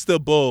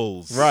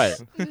Huxtables. Right.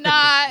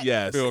 Not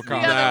Yes. Bill the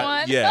Cosby. other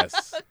one.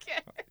 Yes. Okay.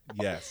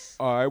 Yes.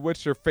 All right.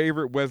 What's your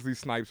favorite Wesley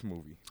Snipes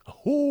movie?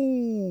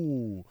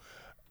 Ooh.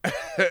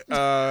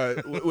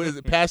 What is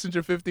it?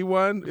 Passenger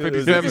 51?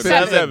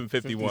 57.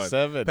 51.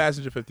 57.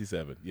 Passenger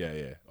 57.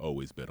 Yeah.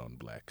 Always bet on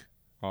black.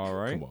 All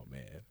right. Come on,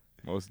 man.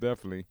 Most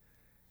definitely.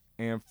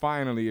 And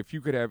finally, if you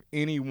could have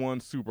any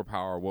one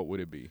superpower, what would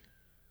it be?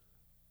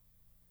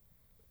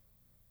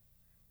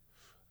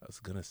 I was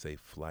gonna say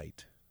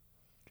flight.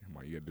 Come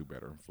on, you gotta do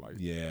better in flight.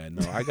 Yeah,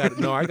 I got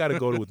to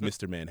go with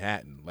Mr.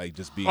 Manhattan, like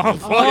just being Oh,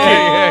 fuck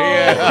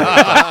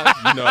yeah.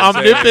 you know what I'm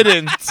saying?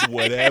 Omnipotent.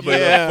 Whatever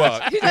Yeah. the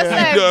fuck. He just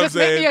said, You know what I'm just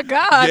make me a saying?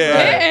 god.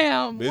 Yeah.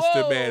 Damn. Mr.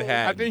 Whoa.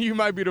 Manhattan. I think you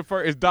might be the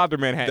first. It's Dr.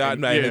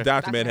 Manhattan.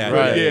 Dr. Yeah. Manhattan.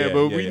 Right. Yeah,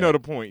 but yeah, we yeah. know the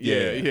point.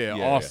 Yeah, Yeah.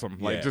 awesome.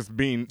 Like Yeah. just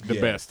being the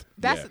Yeah. best.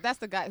 That's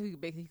the guy who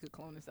basically could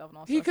clone himself and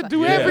all He sorts could of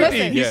do stuff. everything.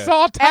 Yeah. He Yeah.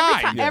 saw Every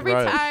time. time, Yeah, every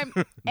right. time,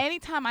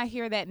 anytime I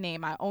hear that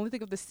name, I only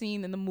think of the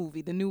scene in the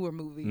movie, the newer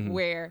movie,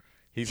 where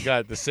He's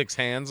got the 6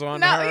 hands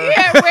on no, her.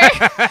 yeah, where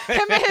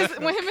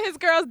when him and his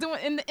girls doing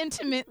in the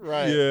intimate,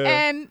 Right.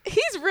 Yeah. and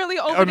he's really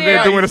over Oh, there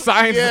they're doing a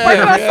science.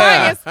 working on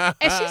Yeah. science,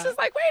 and she's just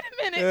like, wait a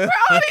minute, where are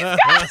all these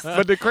guys?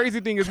 But the crazy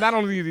thing is, not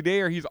only is he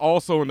there, he's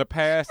also in the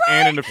past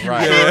and in the future.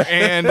 Right.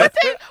 And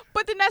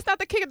But then that's not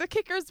the kicker. The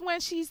kicker is when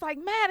she's like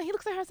mad, and he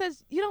looks at her and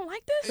says, "You don't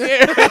like this?" like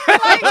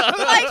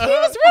he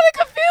was really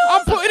confused.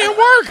 I'm putting in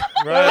work.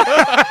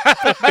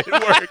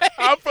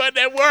 I'm putting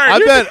that work.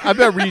 I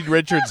bet Reed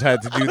Richards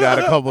had to do that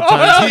a couple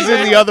times. He's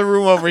in the other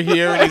room over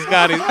here, and he's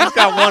got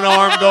one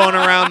arm going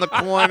around the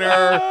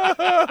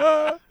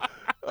corner.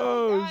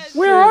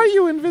 Where are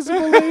you,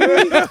 invisible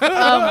lady?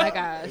 Oh my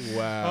gosh.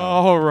 Wow.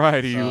 All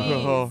righty.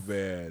 Oh,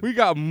 man. We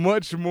got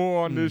much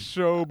more on this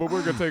show, but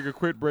we're going to take a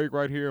quick break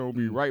right here, and we'll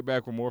be right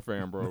back with more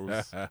Fan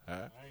Bros.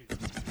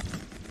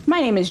 My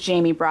name is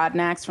Jamie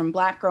Broadnax from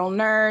Black Girl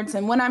Nerds,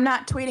 and when I'm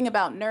not tweeting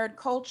about nerd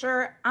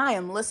culture, I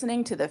am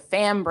listening to the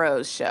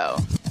FanBros Show.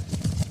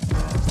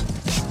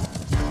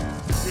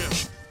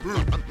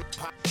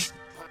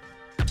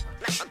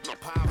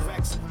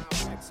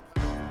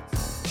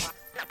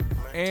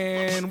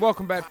 And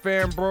welcome back,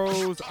 Fan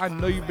Bros. I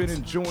know you've been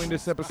enjoying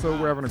this episode.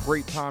 We're having a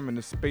great time in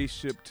the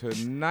spaceship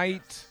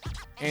tonight.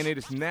 And it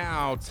is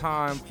now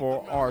time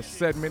for our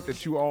segment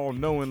that you all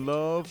know and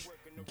love,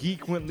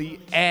 Geekwently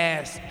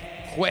Asked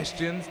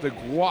Questions. The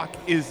guac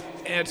is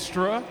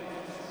extra.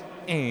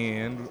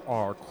 And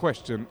our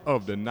question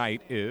of the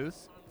night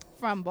is...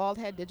 From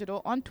Baldhead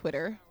Digital on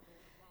Twitter.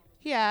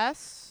 He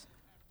asks,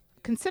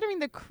 considering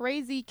the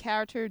crazy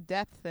character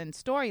depth and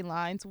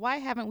storylines, why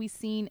haven't we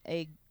seen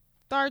a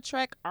Star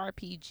Trek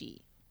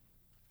RPG?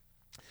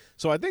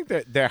 So I think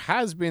that there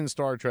has been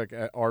Star Trek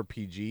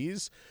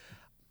RPGs.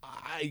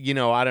 I don't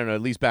know,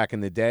 at least back in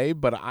the day.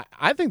 But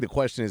I think the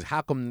question is,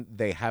 how come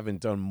they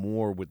haven't done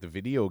more with the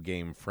video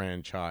game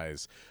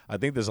franchise? I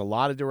think there's a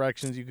lot of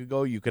directions you could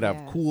go. You could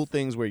have cool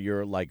things where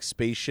you're like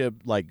spaceship,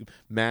 like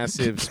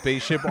massive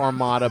spaceship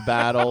armada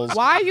battles.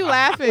 Why are you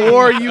laughing?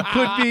 Or you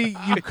could be.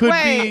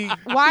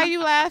 Why are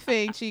you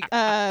laughing,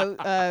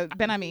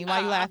 BenHaMeen? Why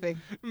are you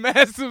laughing?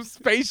 Massive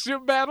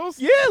spaceship battles?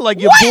 Yeah, like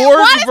your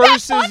Borg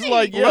versus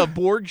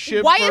Borg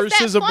ship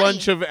versus a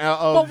bunch of.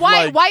 But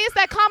why is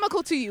that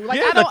comical to you? Like,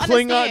 I don't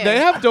Klingon, understand. they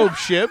have dope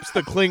ships.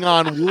 The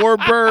Klingon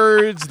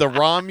warbirds, the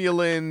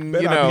Romulan.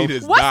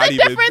 What's the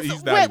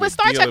difference with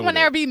Star Trek when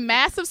there be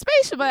massive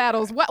spaceship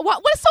battles?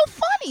 What's so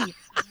funny?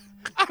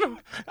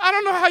 I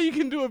don't know how you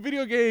can do a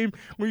video game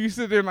where you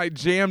sit there and like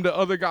jam the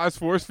other guy's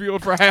force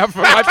field for half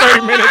of like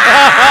 30 minutes.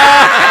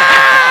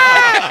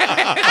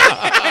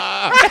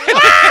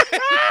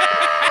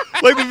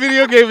 Like the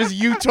video game is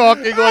you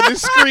talking on the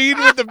screen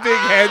with the big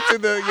heads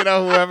and the,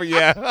 whoever,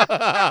 yeah. All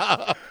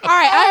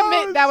right, I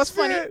admit that was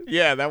funny.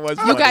 Yeah, that was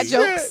funny. You got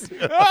jokes.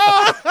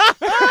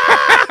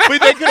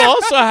 But they could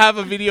also have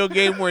a video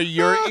game where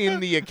you're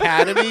in the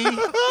academy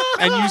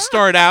and you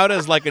start out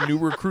as like a new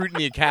recruit in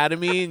the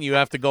academy and you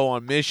have to go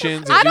on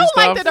missions and I don't do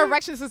stuff. like the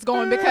directions it's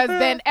going because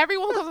then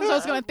everyone who comes to the show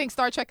is going to think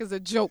Star Trek is a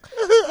joke.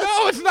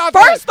 No, it's not.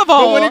 First of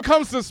all, but when it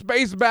comes to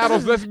space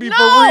battles, let's be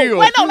for real.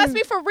 Let's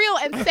be for real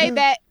and say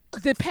that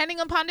depending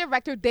upon the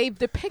director, they've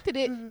depicted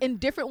it in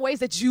different ways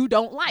that you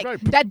don't like. Right.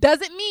 That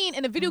doesn't mean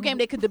in a video game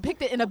they could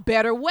depict it in a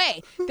better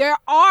way. There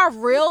are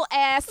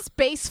real-ass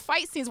space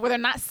fight scenes where they're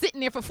not sitting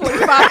there for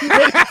 45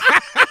 minutes.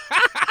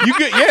 In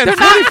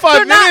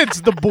 45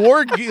 minutes, the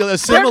Borg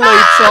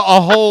assimilates a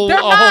whole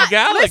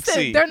galaxy.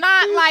 Listen, they're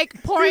not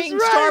like pouring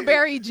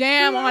strawberry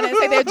jam on it and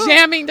say they're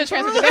jamming the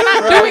transmission. They're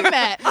not doing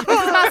that. This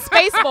is not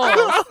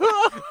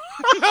Spaceballs.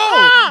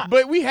 No,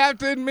 but we have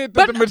to admit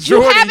that the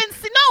majority. You haven't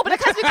seen,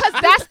 because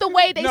that's the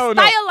way they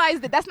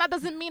stylized it. That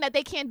doesn't mean that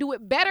they can't do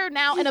it better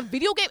now in a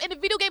video game. In a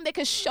video game, they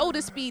can show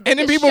the speed. And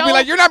then people be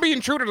like, "You're not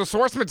being true to the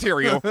source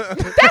material."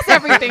 That's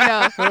everything,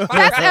 though.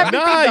 That's everything.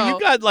 No, you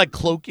got like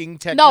cloaking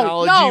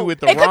technology with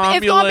the Romulans.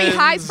 It's going to be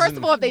high. First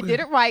of all, if they did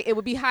it right, it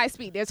would be high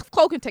speed. There's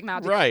cloaking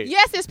technology. Right.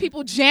 Yes, there's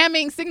people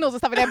jamming signals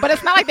and stuff like that, but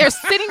it's not like they're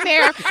sitting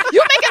there.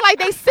 You make it like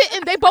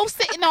they both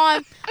sitting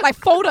on like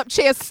fold-up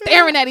chairs,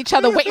 staring at each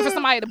other, waiting for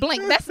somebody to blink.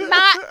 That's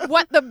not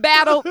what the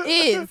battle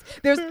is.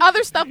 There's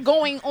other stuff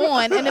going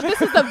on, and if this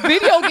is a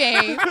video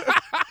game,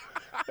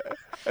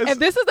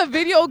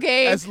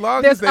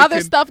 there's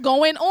other stuff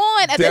going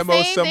on at the same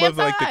demo some of time.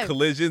 like the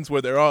collisions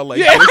where they're all like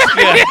this,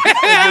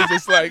 and it's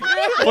just like,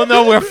 well,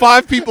 no, where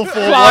 5 people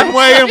fall one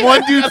way and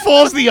one dude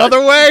falls the other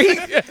way.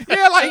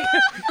 Yeah, like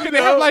can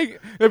they have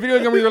like a video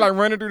game where you're like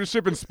running through the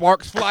ship and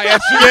sparks fly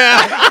at you?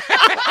 Yeah.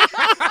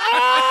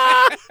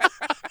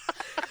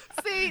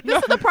 See, this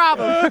is the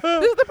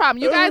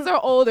problem. You guys are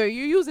older.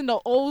 You're using the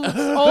old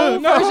version.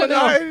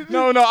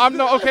 No, I'm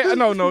not. Okay,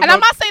 no. And I'm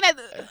not saying that.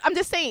 I'm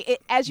just saying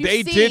it as you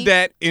see. They did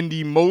that in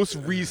the most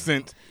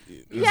recent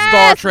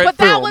Star Trek film. But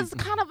that was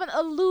kind of an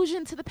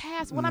allusion to the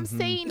past. What I'm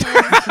saying is,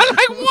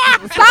 like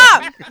what?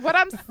 Stop. What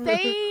I'm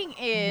saying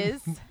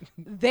is,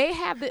 they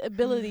have the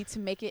ability to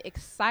make it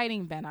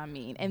exciting,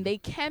 BenHaMeen, and they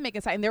can make it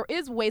exciting. There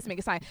is ways to make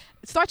it exciting.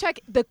 Star Trek,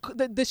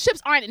 the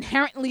ships aren't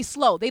inherently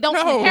slow. They don't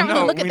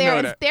inherently look at there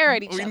and stare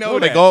at each other. We know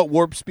they go at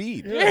warp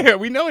speed. Yeah,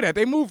 we know that.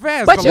 They move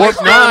fast. But you're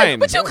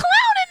clowning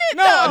it,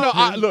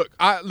 No, though.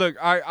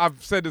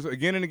 I've said this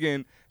again and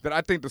again, that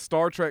I think the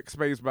Star Trek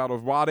space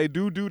battles, while they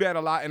do that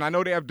a lot, and I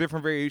know they have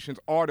different variations,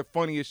 are the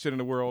funniest shit in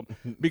the world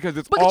because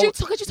it's all. But you're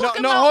talking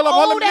about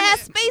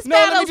old-ass space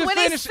battles where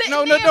they sit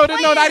No,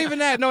 not even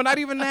that. No, not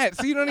even that.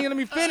 See, you don't even let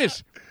me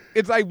finish.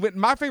 It's like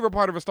my favorite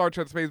part of a Star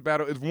Trek space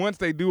battle is once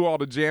they do all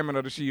the jamming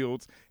of the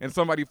shields and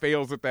somebody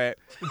fails at that,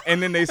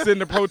 and then they send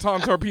the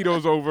proton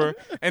torpedoes over,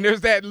 and there's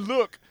that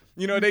look.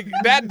 You know,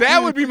 that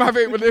would be my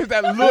favorite. There's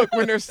that look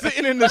when they're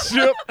sitting in the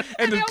ship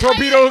and the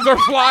torpedoes are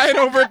flying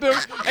over at them,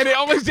 and they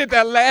always get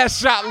that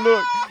last shot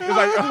look. It's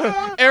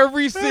like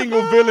every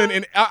single villain,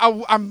 and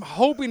I'm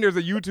hoping there's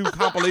a YouTube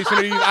compilation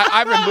of these.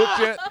 I haven't looked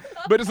yet,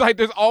 But it's like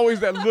there's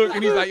always that look,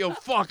 and he's like, "Yo,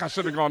 fuck, I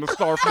should have gone to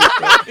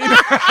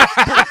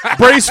Starfleet."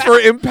 Brace for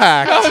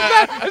impact.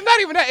 It's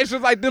not even that. It's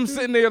just like them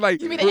sitting there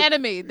like. You mean the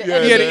enemy? The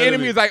The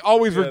enemy is like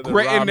always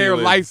regretting their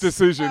life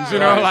decisions. You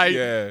know, like,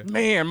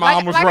 man,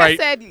 mom was like right.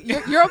 I said,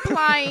 you're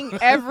applying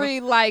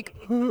every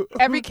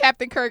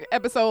Captain Kirk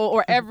episode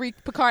or every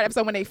Picard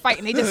episode when they fight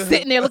and they just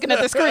sitting there looking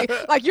at the screen.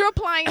 Like you're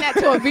applying that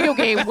to a video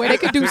game where they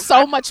could do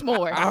so much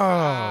more.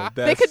 Oh,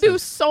 they could do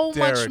so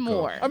much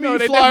more. I mean,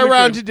 you fly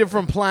around to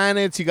different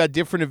planets. You got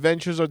different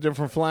adventures on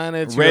different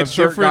planets. Red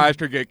shirt guys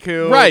could get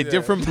killed. Right,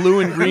 different blue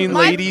and green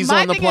ladies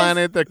on the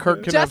planet that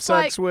Kirk can have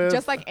sex with.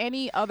 Just like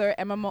any other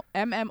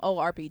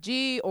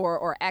MMORPG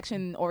or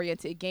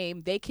action-oriented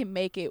game, they can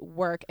make it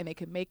work and they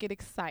can make it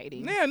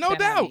exciting. Yeah, no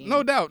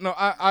doubt. No,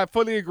 I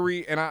fully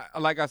agree. And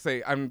like I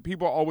say,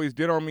 people always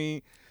did on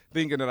me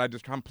thinking that I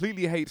just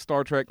completely hate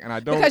Star Trek, and I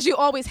don't. Because you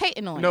always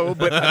hating on it. No,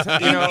 but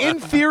in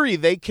theory,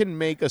 they can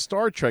make a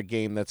Star Trek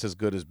game that's as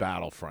good as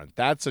Battlefront.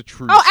 That's a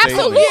true statement.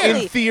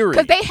 Absolutely. In theory.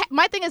 Because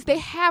my thing is they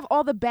have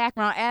all the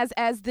background, as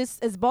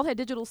Baldhead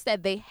Digital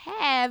said, they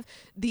have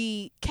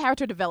the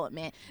character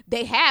development.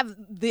 They have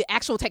the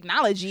actual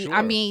technology. Sure.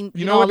 I mean,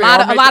 you know a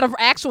lot of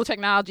actual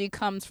technology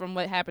comes from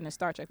what happened in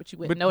Star Trek, but you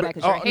wouldn't know that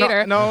because you're a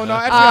hater. No,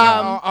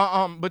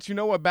 actually, but you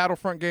know what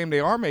Battlefront game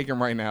they are making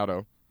right now,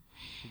 though?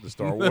 The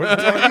Star Wars.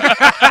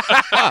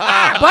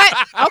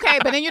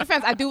 But in your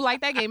defense, I do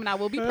like that game, and I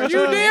will be purchasing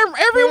it.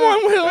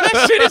 Everyone will.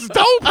 That shit is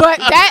dope. But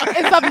that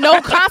is of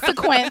no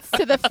consequence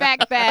to the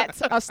fact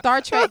that a Star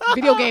Trek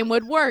video game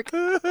would work.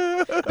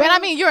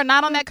 BenHaMeen, you're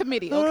not on that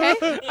committee, okay?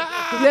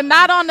 You're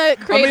not on the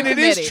creative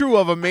committee. It is true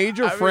of a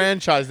major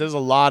franchise. There's a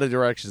lot of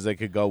directions they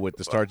could go with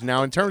the Star Trek.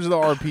 Now, in terms of the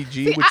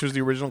RPG, which was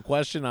the original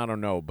question, I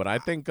don't know, but I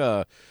think.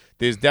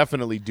 There's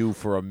definitely due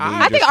for a major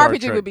I think Star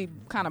RPG Trek would be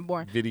kind of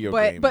boring. Video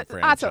game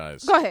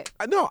franchise. Go ahead.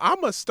 No,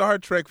 I'm a Star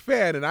Trek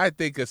fan, and I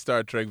think a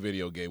Star Trek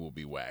video game will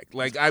be whack.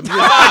 Like I'm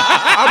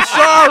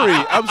sorry.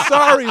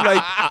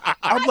 Like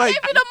I'm like. I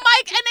gave you the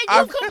mic, and then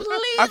you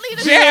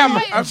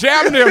completely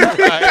jammed him.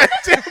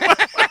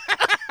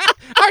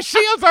 Our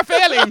shields are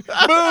failing.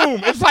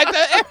 Boom. It's like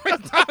every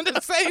time the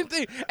same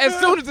thing. As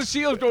soon as the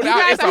shields go down,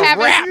 it's a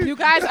wrap. You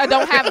guys are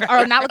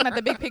not looking at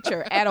the big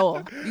picture at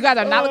all. You guys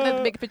are not looking at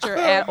the big picture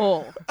at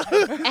all.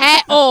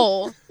 At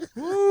all.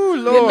 Ooh,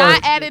 Lord. You're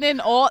not adding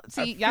in all.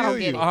 See, y'all don't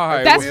get it.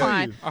 Right, That's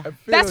fine.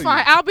 That's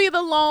fine. I'll be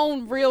the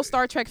lone real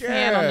Star Trek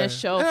fan on this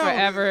show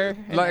forever.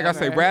 Like I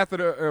say, Wrath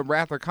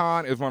of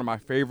Khan is one of my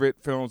favorite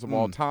films of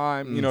all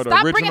time. You know, the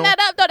Stop original. bringing that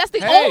up, though. That's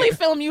the only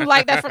film you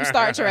like that from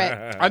Star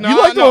Trek. I know. You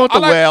like the one with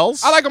the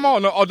whales? I like them all.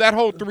 No, that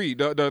whole three.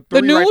 The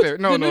three right there.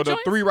 The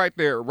three right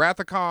there. Wrath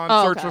of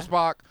Khan, Search for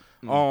Spock.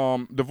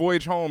 The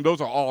Voyage Home, those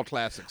are all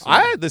classics.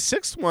 The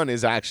sixth one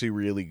is actually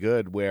really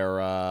good. Where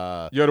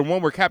the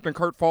one where Captain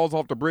Kirk falls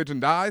off the bridge and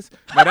dies.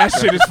 Now that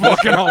shit is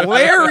fucking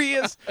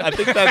hilarious. I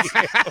think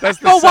that's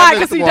the why?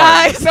 Because he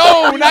dies.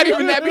 No, not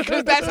even that.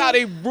 Because that's how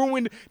they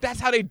ruined. That's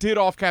how they did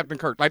off Captain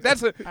Kirk. Like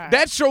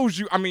that shows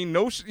you. I mean,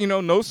 no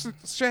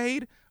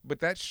shade, but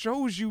that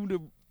shows you the.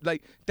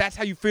 Like, that's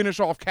how you finish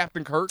off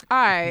Captain Kirk.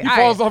 He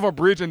falls off a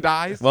bridge and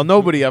dies. Well,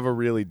 nobody ever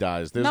really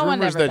dies. There's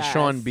rumors that dies.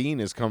 Sean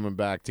Bean is coming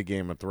back to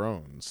Game of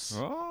Thrones.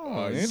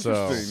 Oh,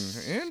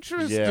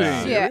 interesting.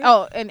 Yeah.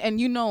 Oh, and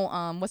you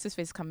know, what's his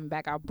face coming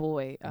back? Our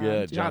boy,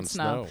 Jon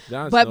Snow.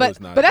 But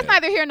that's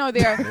neither here nor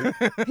there.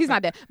 He's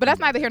not dead. But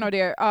that's neither here nor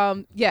there.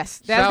 Yes,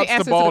 that's the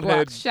answer to the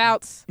block.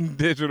 Shouts.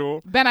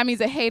 Digital.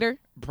 BenHaMeen's a hater.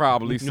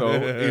 Probably so.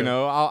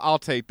 I'll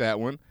take that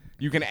one.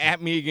 You can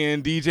at me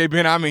again, DJ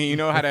BenHaMeen. You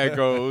know how that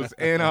goes.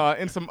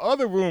 And some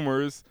other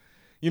rumors,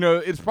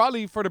 it's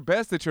probably for the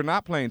best that you're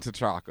not playing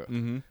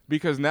T'Chaka.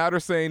 Because now they're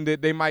saying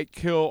that they might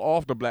kill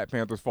off the Black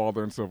Panther's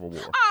father in Civil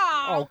War.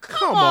 Oh,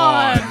 come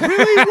on.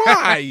 Really?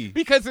 Why?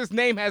 Because his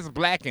name has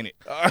black in it.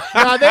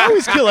 No, they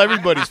always kill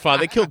everybody's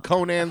father. They killed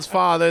Conan's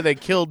father. They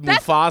killed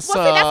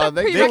Mufasa.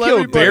 They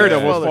killed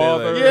Daredevil's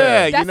father.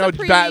 Yeah,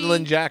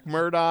 battling Jack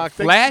Murdoch.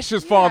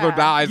 Flash's father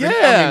dies.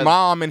 Yeah.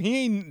 Mom,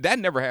 and that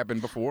never happened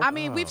before. I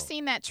mean, we've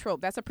seen that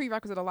trope. That's a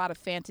prerequisite of a lot of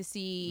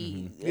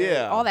fantasy,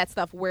 all that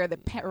stuff where the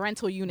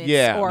parental unit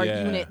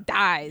unit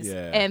dies,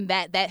 and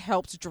that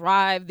helps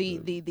drive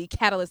the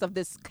catalyst of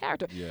this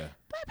character. Yeah.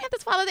 Black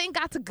Panther's father ain't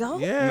got to go.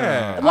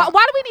 Yeah. Why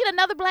do we need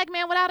another black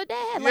man without a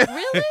dad? Like,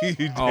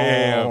 really?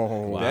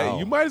 Damn. Wow.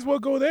 You might as well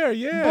go there.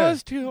 Yeah.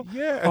 Buzzkill.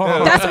 Yeah.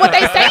 That's what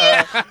they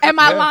saying? Am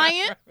I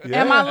lying?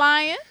 Yeah. Am I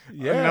lying?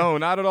 Yeah. No,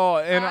 not at all.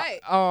 And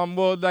all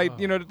right.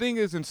 the thing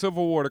is, in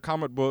Civil War, the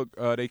comic book,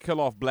 they kill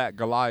off Black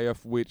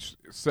Goliath, which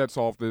sets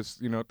off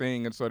this,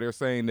 thing. And so they're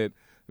saying that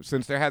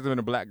since there hasn't been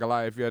a Black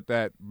Goliath yet,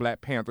 that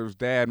Black Panther's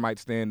dad might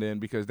stand in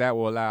because that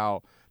will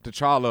allow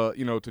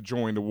T'Challa, to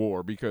join the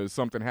war because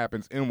something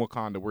happens in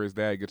Wakanda where his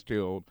dad gets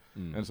killed.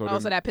 And so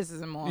so that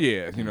pisses him off.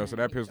 Yeah, so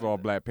that pissed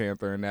off Black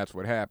Panther, and that's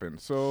what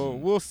happened. So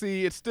we'll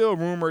see. It's still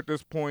rumor at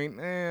this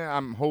point.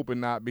 I'm hoping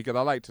not because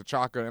I like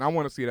T'Chaka, and I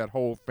want to see that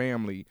whole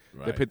family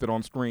depicted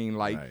on screen,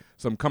 like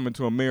some Coming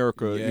to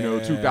America,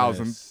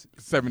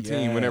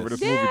 2017, whenever this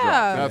movie drops.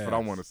 That's what I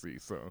want to see.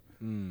 So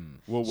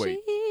we'll wait.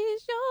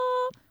 She's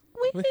your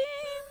queen.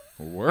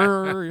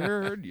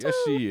 Word, yes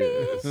she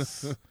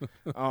is.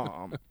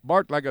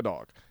 Barked like a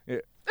dog. Yeah.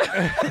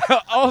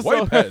 Also,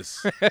 White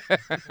Pest.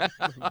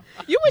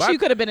 You wish you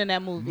could have been in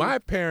that movie. My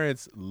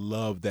parents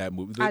love that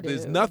movie.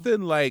 There's do.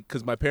 nothing like,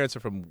 because my parents are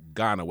from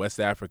Ghana, West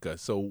Africa.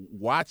 So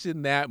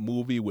watching that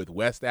movie with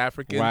West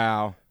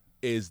Africans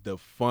is the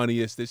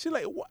funniest thing. She's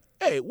like,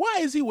 hey, why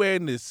is he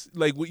wearing this?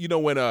 Like, when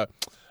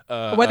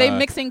were they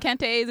mixing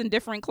kentes and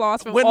different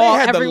cloths from when all they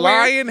had everywhere? the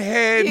lion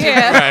head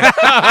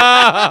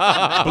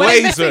Yeah. Were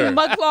they mixing blazer,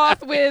 mud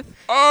cloth with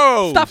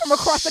stuff from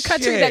across the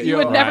country that you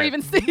would never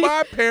even see?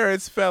 My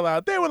parents fell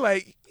out. They were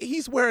like,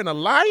 he's wearing a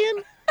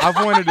lion? I've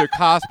wanted to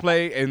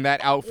cosplay in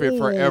that outfit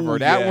forever.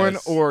 That one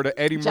or the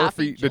Eddie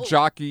Murphy, the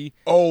jockey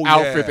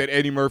outfit that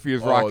Eddie Murphy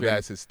is rocking. Oh,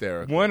 that's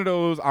hysterical. One of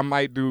those I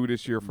might do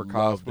this year for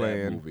Love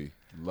cosplaying. that movie.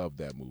 Love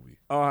that movie.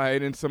 All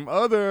right, and some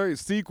other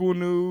sequel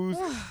news.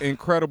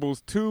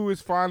 Incredibles 2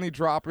 is finally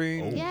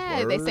dropping.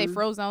 Yeah, they say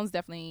Frozone's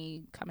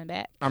definitely coming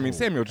back. I mean,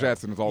 Samuel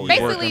Jackson is always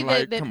Basically,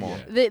 working. Come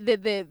on.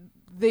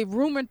 The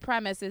rumored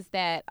premise is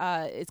that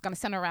it's going to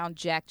center around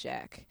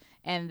Jack.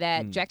 And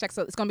that Jack,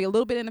 so it's going to be a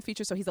little bit in the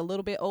future, so he's a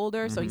little bit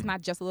older, so he's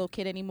not just a little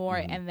kid anymore.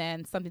 And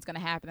then something's going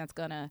to happen that's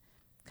going to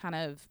kind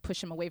of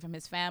push him away from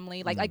his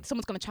family. Like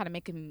someone's going to try to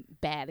make him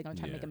bad. They're going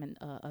to try to make him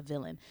a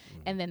villain.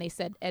 And then they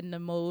said Edna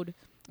Mode,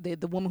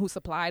 the woman who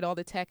supplied all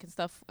the tech and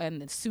stuff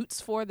and the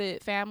suits for the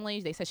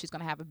family, they said she's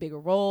going to have a bigger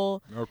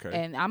role. Okay.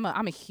 And I'm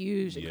a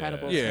huge Incredibles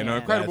fan. Yeah, no,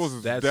 Incredibles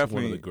is that's definitely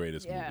one of the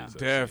greatest movies.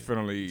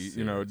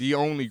 Definitely, the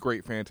only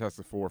great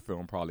Fantastic Four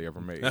film probably ever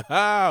made.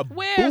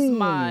 Where's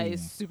my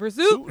super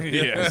suit?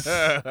 Yes.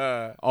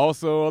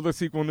 Also, other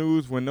sequel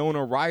news,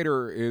 Winona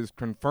Ryder is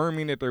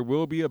confirming that there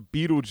will be a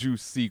Beetlejuice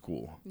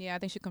sequel. Yeah, I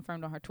think she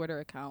confirmed on her Twitter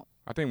account.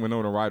 I think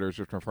Winona Ryder is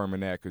just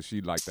confirming that because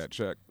she liked that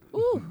check.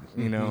 Ooh.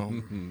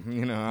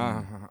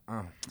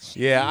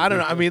 Yeah, I don't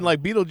know. I mean,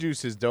 like,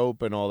 Beetlejuice is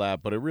dope and all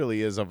that, but it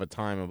really is of a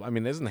time of, I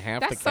mean, isn't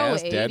half the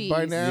cast dead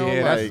by now?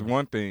 Yeah, like, that's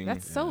one thing.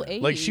 That's so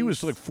 80s. Like, she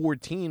was like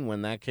 14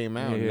 when that came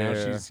out, and now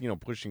she's,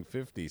 pushing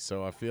 50,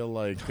 so I feel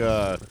like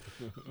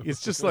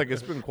it's just like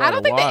it's been quite a while.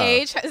 I don't think the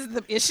age is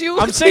the issue.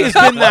 I'm saying it's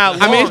been that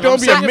long. I mean, it's going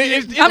to be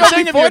I'm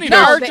saying if your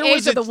character the age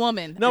was of the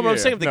woman. No, but I'm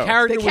saying if the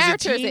character was a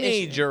character is the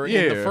issue. teenager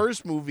in the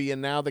first movie,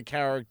 and now the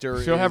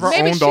character she'll is... have her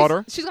own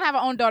daughter. She's going to have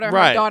her own daughter, and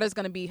Right. her daughter's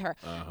going to be her.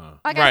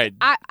 Like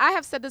I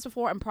have said this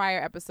before in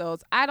prior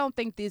episodes. I don't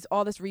think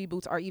all this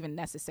reboots are even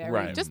necessary.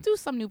 Right. Just do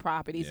some new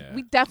properties. Yeah.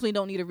 We definitely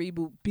don't need to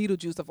reboot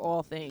Beetlejuice of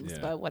all things,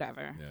 but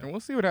whatever. Yeah. And we'll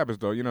see what happens,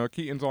 though.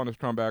 Keaton's on his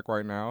comeback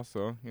right now,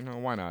 so,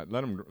 why not?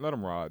 Let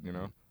him ride,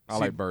 I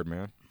like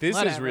Birdman. This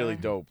is Whatever. really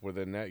dope with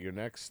your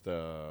next...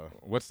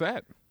 What's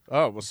that?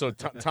 Oh, well, so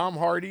Tom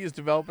Hardy is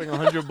developing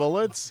 100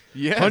 Bullets?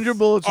 Yes. 100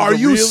 Bullets was Are a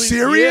you really,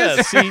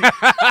 serious? Yeah, see,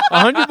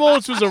 100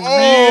 Bullets was a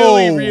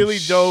really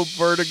dope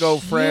Vertigo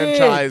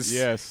franchise.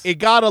 Yes. It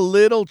got a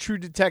little True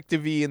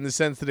Detective-y in the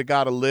sense that it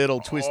got a little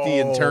twisty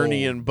and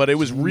turny, but it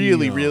was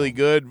really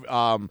good.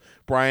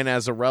 Brian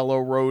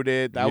Azzarello wrote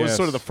it. That was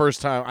sort of the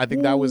first time. I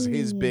think that was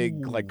his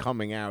big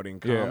coming out in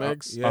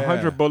comics.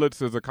 100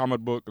 Bullets is a comic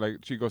book,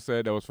 like Chico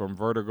said, that was from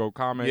Vertigo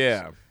Comics.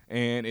 Yeah.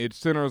 And it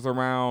centers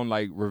around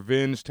like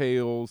revenge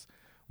tales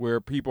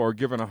where people are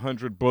given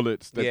 100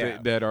 bullets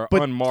that are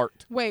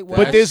unmarked. Wait, what?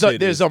 But there's a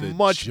the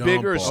much jump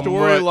bigger off.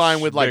 storyline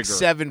Much with like bigger.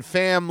 7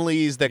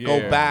 families that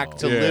go back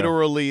to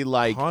literally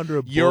like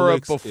 100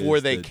 Europe Bullets before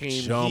is they the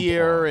came jump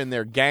here off. and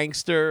they're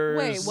gangsters.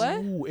 Wait,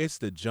 what? Ooh, it's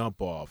the jump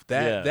off.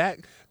 That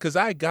because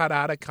I got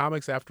out of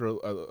comics after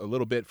a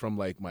little bit from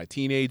like my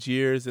teenage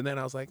years, and then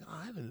I was like,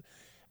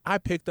 I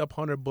picked up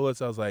 100 Bullets.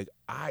 I was like,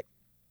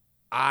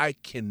 I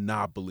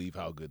cannot believe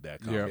how good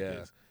that comic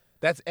is.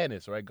 That's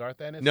Ennis, right?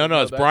 Garth Ennis? No,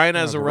 it's Brian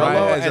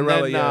Azzarello and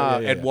then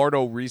Eduardo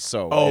Eduardo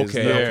Risso is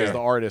okay. the artist.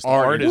 Art is The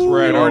art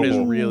is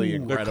incredible. really The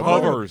incredible.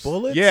 covers.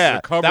 Bullets? Yeah,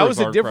 The covers that was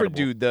a are different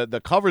incredible. dude.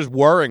 The covers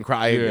were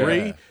incredible. I Yeah.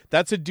 agree.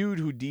 That's a dude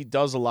who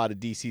does a lot of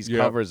DC's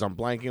covers. I'm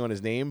blanking on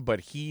his name, but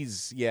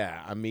he's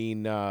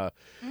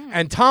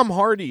and Tom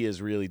Hardy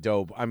is really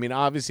dope. I mean,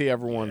 obviously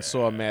everyone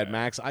saw Mad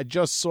Max. I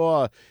just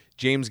saw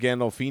James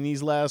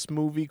Gandolfini's last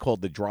movie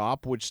called The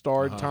Drop, which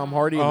starred Tom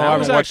Hardy. And Oh, that I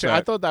was haven't watched actually, that.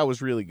 I thought that was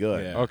really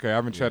good. Yeah. Okay, I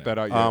haven't checked that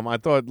out yet. I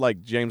thought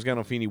like James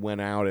Gandolfini went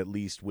out at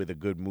least with a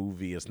good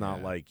movie. It's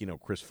not like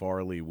Chris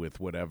Farley with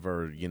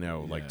whatever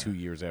like 2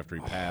 years after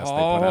he passed they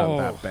put out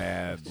that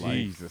bad. Like,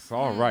 Jesus,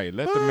 all right,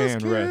 let the man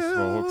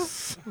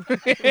rest, folks.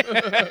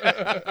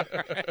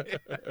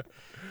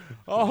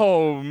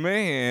 Oh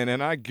man,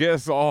 and I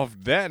guess off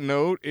that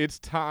note, it's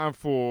time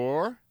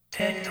for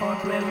And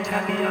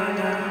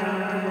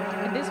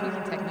this week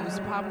in tech news,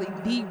 probably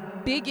the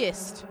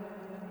biggest,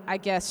 I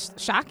guess,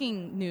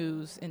 shocking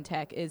news in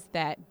tech is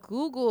that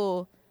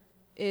Google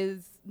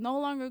is no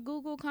longer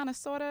Google, kind of,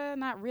 sort of,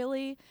 not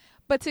really.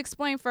 But to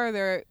explain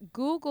further,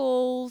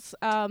 Google's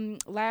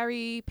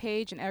Larry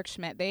Page and Eric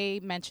Schmidt, they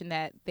mentioned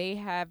that they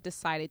have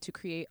decided to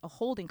create a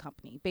holding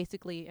company,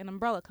 basically an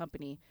umbrella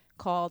company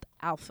called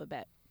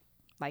Alphabet,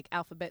 like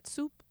alphabet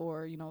soup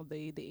or,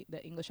 the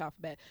English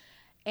alphabet.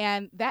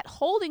 And that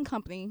holding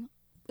company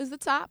is the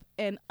top,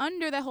 and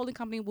under that holding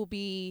company will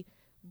be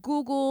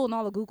Google and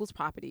all of Google's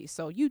properties.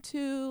 So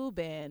YouTube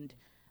and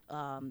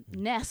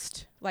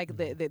Nest, like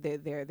their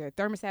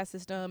thermostat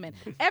system and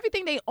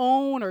everything they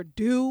own or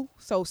do.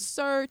 So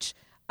search,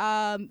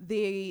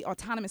 the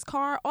autonomous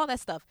car, all that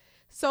stuff.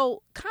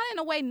 So kind of in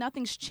a way,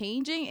 nothing's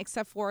changing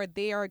except for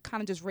they are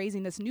kind of just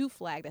raising this new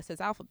flag that says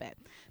Alphabet.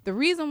 The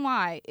reason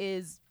why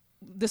is,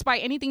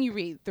 despite anything you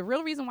read, the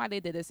real reason why they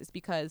did this is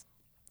because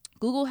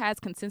Google has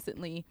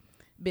consistently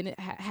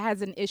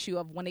has an issue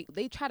of when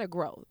they try to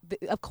grow.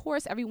 Of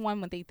course,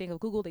 everyone, when they think of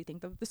Google, they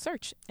think of the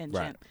search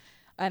engine. Right.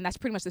 And that's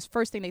pretty much the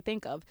first thing they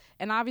think of.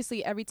 And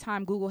obviously, every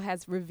time Google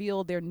has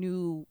revealed their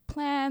new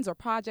plans or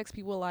projects,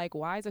 people are like,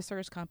 why is a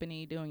search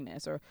company doing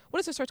this? Or what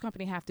does a search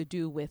company have to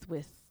do with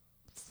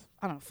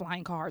I don't know,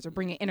 flying cars or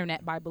bringing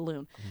internet by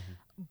balloon?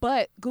 Mm-hmm.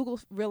 But Google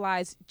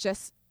realized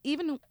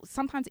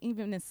sometimes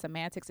even in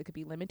semantics, it could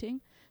be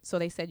limiting. So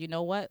they said, you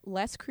know what?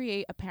 Let's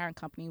create a parent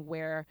company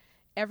where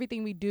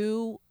everything we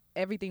do,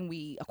 everything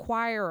we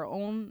acquire or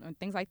own and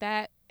things like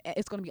that,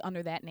 it's going to be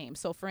under that name.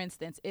 So for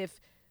instance,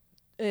 if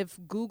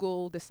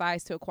Google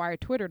decides to acquire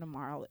Twitter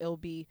tomorrow, it'll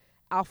be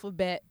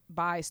Alphabet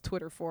buys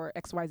Twitter for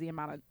XYZ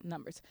amount of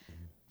numbers.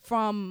 Mm-hmm.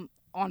 From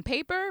on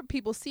paper,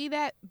 people see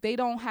that, they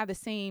don't have the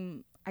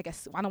same, I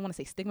guess, I don't want to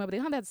say stigma, but they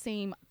don't have the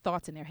same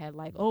thoughts in their head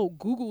like, oh,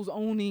 Google's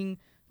owning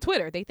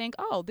Twitter. They think,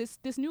 oh, this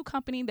new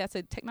company that's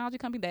a technology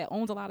company that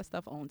owns a lot of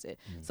stuff owns it.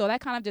 Mm-hmm. So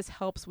that kind of just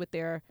helps with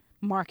their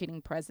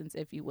marketing presence,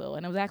 if you will.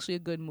 And it was actually a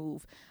good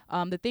move.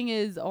 The thing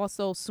is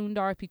also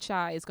Sundar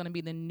Pichai is going to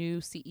be the new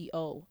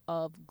CEO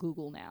of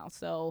Google now.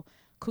 So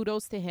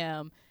kudos to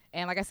him.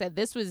 And like I said,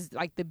 this was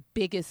like the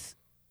biggest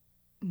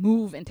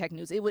move in tech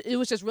news. It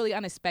was just really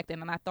unexpected,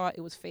 and I thought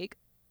it was fake.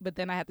 But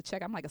then I had to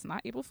check. I'm like, it's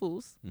not April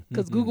Fool's,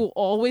 because Google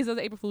always does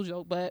an April Fool's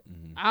joke. But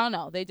I don't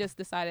know. They just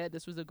decided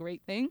this was a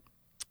great thing,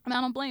 and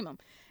I don't blame them.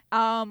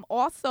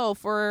 Also,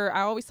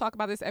 I always talk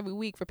about this every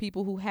week, for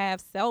people who have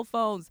cell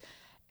phones,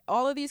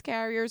 all of these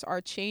carriers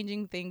are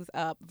changing things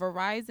up.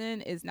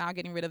 Verizon is now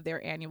getting rid of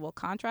their annual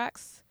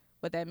contracts.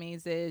 What that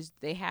means is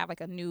they have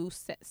like a new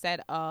set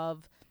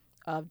of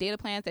data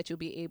plans that you'll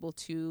be able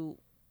to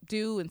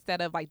do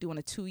instead of like doing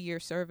a 2-year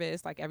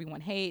service like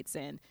everyone hates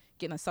and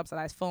getting a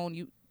subsidized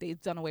phone.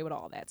 They've done away with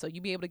all that. So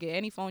you'll be able to get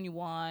any phone you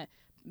want,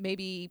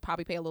 maybe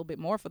probably pay a little bit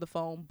more for the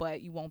phone,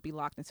 but you won't be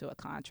locked into a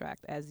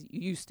contract as you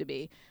used to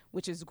be,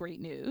 which is great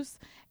news.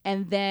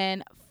 And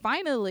then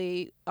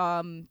finally,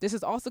 this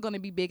is also going to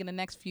be big in the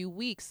next few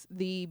weeks.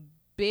 The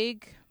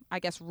big, I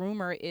guess,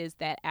 rumor is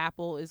that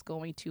Apple is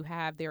going to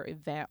have their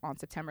event on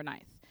September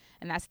 9th.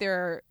 And that's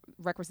their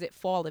requisite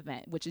fall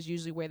event, which is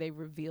usually where they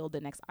reveal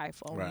the next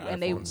iPhone. Right,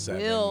 and iPhone they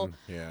 7, will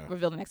yeah.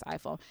 reveal the next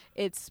iPhone.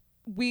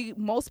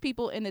 Most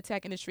people in the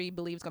tech industry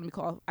believe it's going to be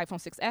called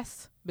iPhone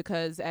 6S,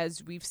 because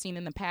as we've seen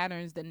in the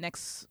patterns, the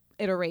next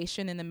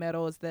iteration in the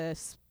middle is the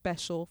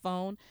special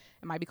phone.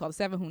 It might be called the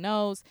 7, who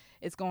knows.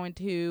 It's going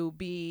to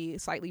be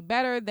slightly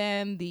better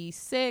than the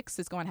 6.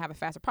 It's going to have a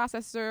faster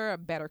processor, a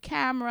better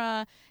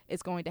camera.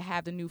 It's going to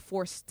have the new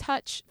Force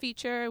Touch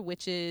feature,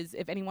 which is,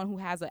 if anyone who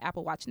has an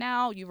Apple Watch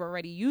now, you're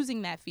already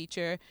using that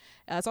feature.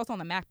 It's also on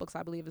the MacBooks,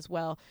 I believe, as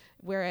well.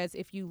 Whereas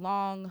if you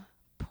long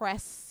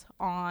press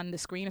on the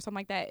screen or something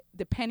like that,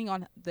 depending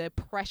on the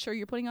pressure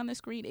you're putting on the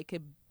screen, it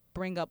could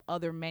bring up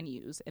other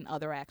menus and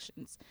other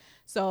actions.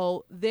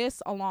 So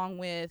this, along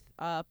with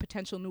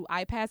potential new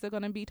iPads they're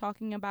going to be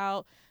talking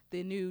about,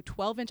 the new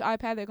 12-inch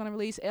iPad they're going to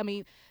release. I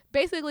mean,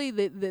 basically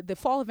the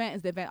fall event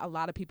is the event a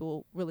lot of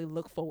people really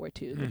look forward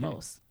to the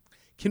most.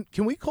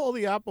 Can we call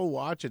the Apple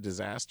Watch a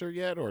disaster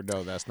yet, or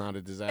no? That's not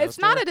a disaster. It's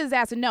not a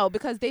disaster, no,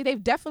 because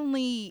they've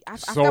definitely. I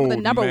forgot what the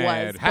number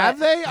was. Have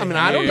they? I mean,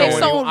 I don't know. They've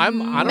sold I don't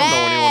know anyone who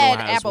mad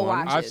has Apple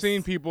one. Watches. I've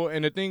seen people,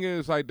 and the thing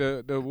is, like,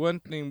 the one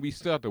thing we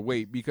still have to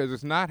wait, because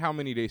it's not how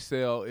many they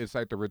sell, it's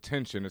like the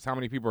retention. It's how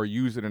many people are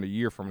using it in a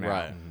year from now.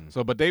 Right.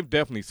 So, but they've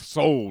definitely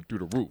sold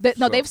through the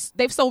roof.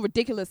 They've sold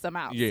ridiculous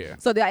amounts. Yeah.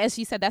 So as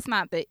she said, that's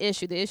not the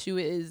issue. The issue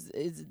is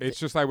it's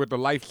just like with the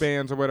life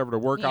bands or whatever, the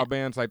workout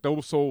bands, like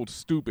those sold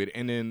stupid,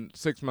 and then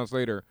 6 months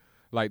later,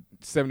 like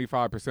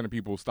 75% of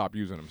people stop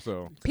using them.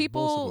 So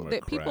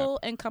people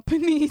and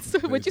companies.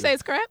 What you say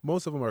is crap?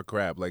 Most of them are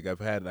crap. Like I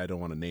don't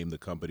want to name the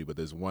company, but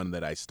there's one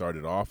that I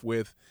started off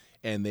with,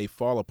 and they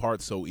fall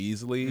apart so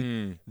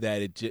easily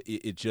that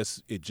it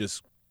just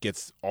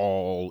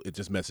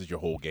messes your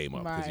whole game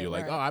up, because you're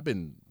like, oh, I've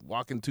been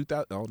walking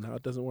 2,000. Oh, no,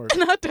 it doesn't work.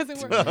 No, it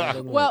doesn't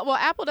work. Well,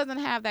 Apple doesn't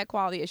have that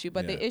quality issue,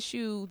 but the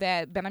issue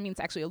that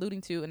BenHaMeen's actually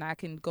alluding to, and I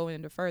can go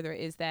into further,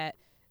 is that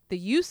the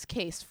use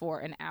case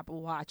for an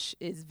Apple Watch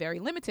is very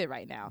limited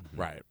right now.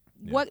 Right.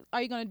 Yeah. What are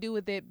you going to do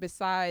with it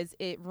besides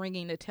it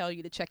ringing to tell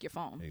you to check your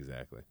phone?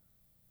 Exactly.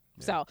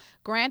 Yeah. So,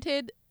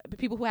 granted, the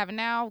people who have it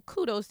now,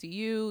 kudos to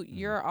you.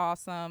 You're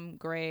awesome,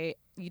 great.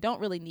 You don't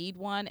really need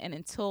one, and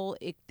until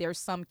there's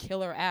some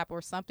killer app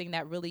or something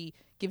that really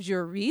gives you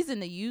a reason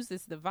to use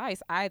this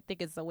device, I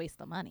think it's a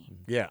waste of money.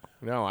 Yeah.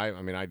 No,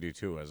 I mean, I do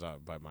too,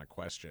 by my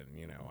question.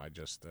 You know, I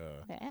just...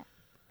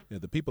 Yeah,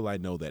 the people I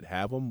know that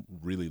have them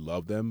really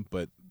love them,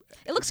 but...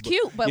 It looks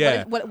cute, but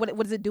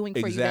what is it doing for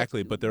you?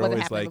 Exactly, but they're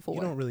always like, you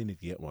don't really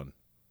need to get one.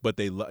 but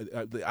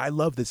I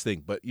love this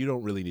thing, but you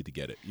don't really need to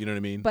get it. You know what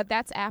I mean? But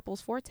that's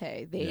Apple's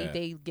forte.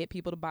 They get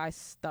people to buy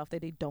stuff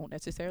that they don't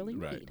necessarily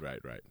need. Right.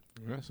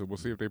 Yeah, so we'll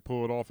see if they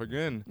pull it off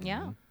again.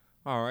 Yeah.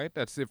 All right,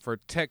 that's it for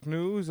tech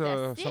news.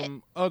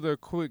 Some other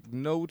quick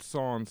notes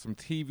on some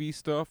TV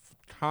stuff.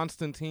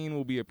 Constantine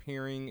will be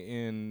appearing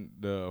in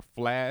the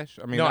Flash.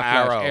 I mean, not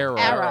Flash,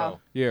 Arrow.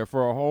 Yeah,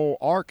 for a whole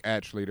arc,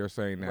 actually, they're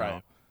saying now.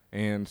 Right.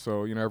 And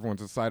so,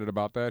 everyone's excited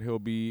about that. He'll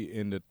be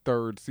in the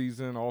 3rd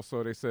season.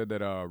 Also, they said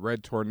that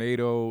Red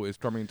Tornado is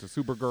coming to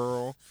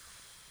Supergirl.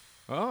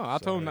 Oh, I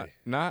told him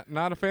not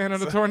a fan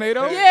of the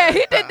tornado? Yeah,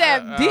 he did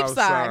that deep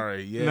side.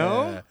 Sorry, yeah.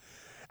 No?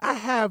 I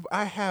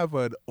have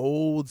an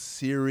old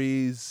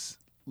series,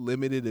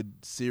 limited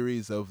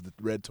series of the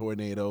Red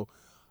Tornado.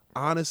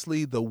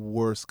 Honestly, the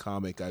worst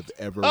comic I've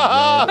ever read.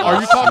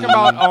 Are you talking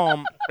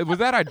about was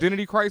that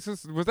Identity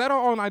Crisis? Was that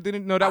on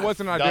Identity? No, that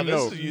wasn't Identity.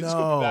 No, this is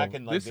back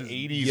in like This the is-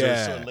 80s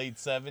yeah. or so, late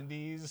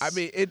 70s. I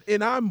mean,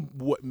 and I'm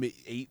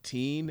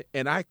 18,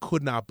 and I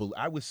could not believe.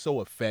 I was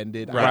so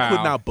offended. Wow. I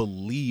could not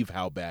believe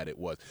how bad it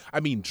was. I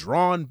mean,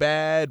 drawn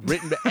bad,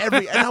 written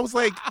and I was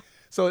like.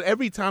 So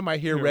every time I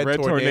hear Red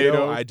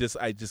Tornado, I just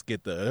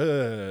get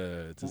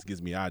the it just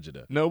gives me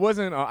agita. No, it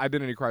wasn't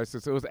Identity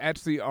Crisis. It was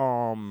actually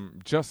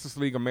Justice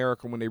League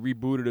America when they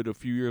rebooted it a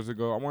few years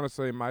ago. I want to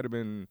say it might have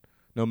been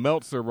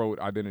Meltzer wrote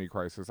Identity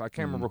Crisis. I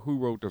can't remember who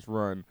wrote this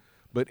run,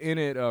 but in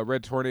it,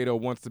 Red Tornado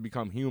wants to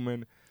become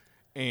human.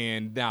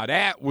 And now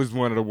that was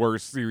one of the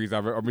worst series I've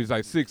ever. I mean, it's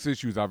like 6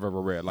 issues I've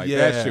ever read. Like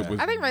that shit was.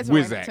 I think Red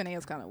Wizzack. Tornado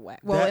is kind of whack.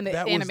 Well, in the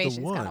that was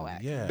animation, the it's kind of one.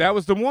 whack. Yeah, That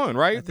was the one,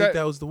 right? I think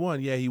that was the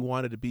one. Yeah, he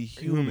wanted to be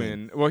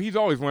human. Well, he's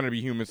always wanted to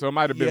be human, so it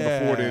might have been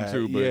before then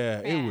too. But yeah,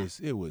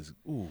 it was.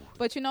 Ooh.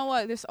 But you know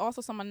what? There's also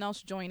someone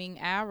else joining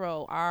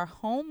Arrow. Our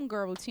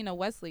homegirl, Tina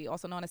Wesley,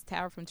 also known as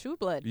Tara from True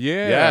Blood.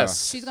 yeah,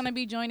 Yes. She's going to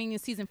be joining the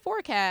season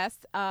 4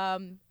 cast.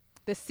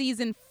 The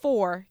season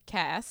 4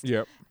 cast.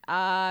 Yep.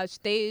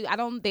 They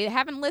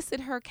haven't listed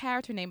her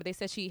character name, but they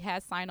said she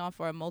has signed on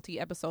for a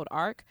multi-episode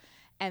arc.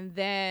 And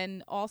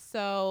then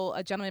also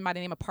a gentleman by the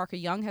name of Parker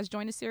Young has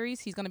joined the series.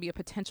 He's going to be a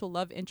potential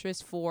love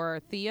interest for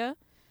Thea,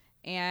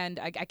 and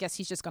I guess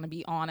he's just going to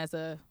be on as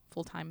a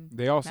full-time.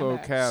 They also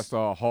member. cast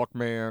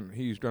Hawkman.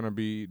 He's gonna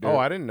be. Oh,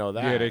 I didn't know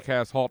that. Yeah, they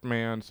cast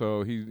Hawkman,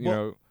 so he's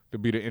to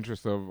be the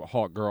interest of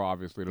Hawk Girl,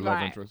 obviously the love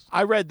Right. interest.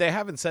 I read they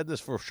haven't said this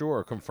for sure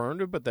or confirmed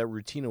it, but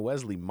that Tina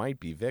Wesley might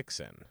be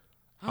Vixen,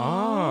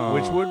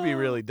 which would be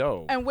really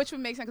dope. And which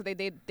would make sense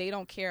because they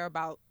don't care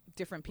about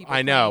different people.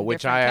 I know, playing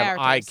which different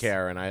I characters.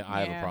 care, and I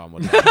have Yeah. a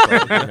problem with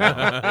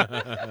that.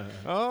 But, you know.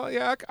 Oh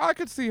yeah, I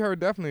could see her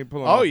definitely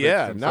pulling. Oh off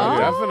yeah, Vixen, no, so, yeah.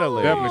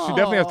 definitely. Definitely, she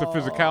definitely has the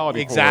physicality.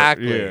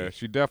 Exactly. For it. Yeah,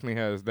 she definitely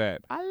has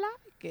that. I like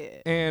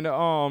it.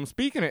 And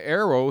speaking of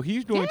Arrow,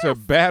 he's going to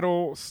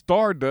battle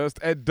Stardust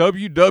at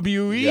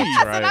WWE.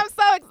 Yes, right. and I'm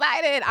so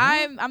excited.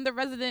 I'm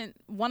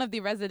one of the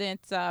resident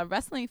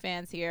wrestling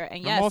fans here,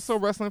 and yes, I'm also a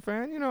wrestling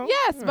fan.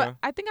 yes, Yeah. but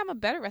I think I'm a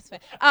better wrestling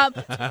fan.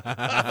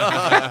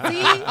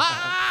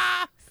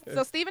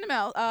 So Stephen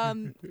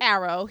Amell,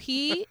 Arrow,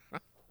 he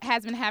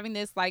has been having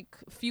this like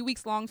few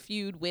weeks long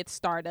feud with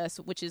Stardust,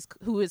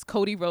 who is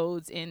Cody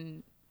Rhodes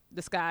in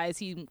disguise.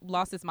 He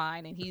lost his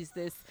mind, and he's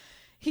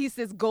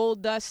this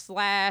gold dust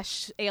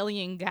 /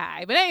 alien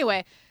guy. But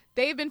anyway,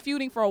 they've been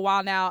feuding for a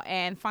while now,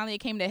 and finally it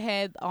came to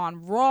head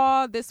on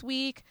Raw this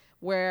week,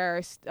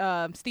 where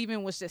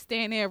Steven was just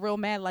standing there real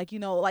mad, like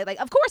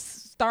of course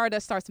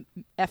Stardust starts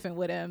effing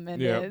with him,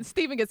 and then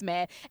Steven gets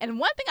mad. And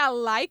one thing I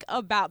like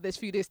about this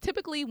feud is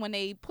typically when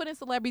they put in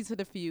celebrities to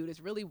the feud,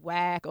 it's really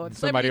whack, or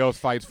Somebody else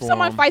fights for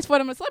someone him. fights for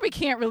them. A celebrity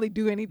can't really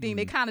do anything.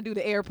 They kind of do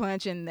the air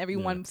punch, and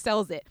everyone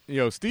sells it.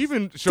 Yo,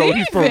 Steven showed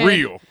he's for Steven.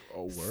 real.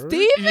 Oh, word?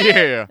 Steven,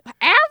 Yeah.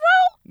 Arrow.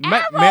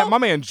 My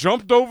man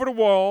jumped over the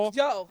wall.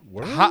 Yo,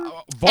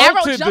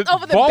 Vaulted jumped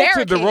over the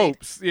vaulted the barricade.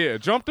 ropes. Yeah,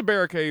 jumped the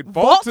barricade,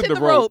 vaulted the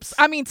ropes.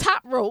 I mean,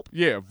 top rope.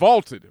 Yeah,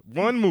 vaulted.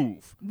 One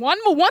move. One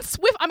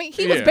swift. I mean,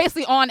 he was Yeah.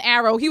 basically on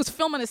Arrow. He was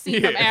filming a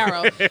scene from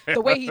Arrow.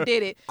 The way he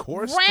did it,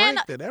 Core ran.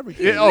 strength and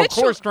everything. Yeah, literally-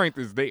 core strength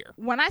is there.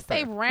 When I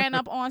say ran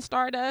up on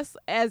Stardust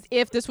as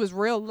if this was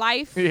real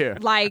life, Yeah.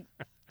 like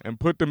And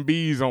put them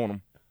bees on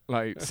him.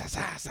 Like,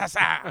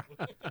 sa.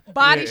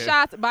 body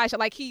Yeah. shots,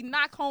 like he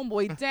knocked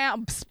homeboy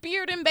down,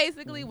 speared him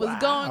basically, was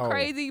going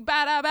crazy,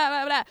 blah, blah, blah,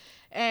 blah, blah,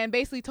 and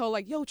basically told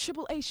like, yo,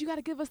 Triple H, you got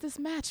to give us this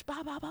match,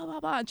 blah, blah, blah, blah,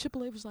 blah. And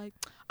Triple H was like,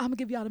 I'm going to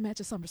give y'all the match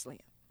at SummerSlam.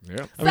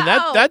 Yeah. I mean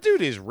that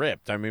dude is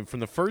ripped. I mean,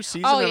 from the first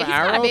season Oh, of yeah, he's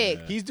kinda Arrow, big.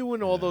 he's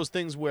doing all those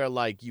things where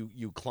like you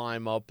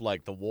climb up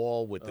like the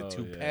wall with the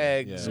two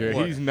pegs. Yeah,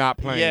 or- he's not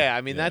playing. Yeah, I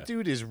mean that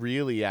dude is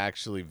really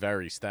actually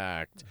very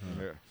stacked.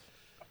 Yeah.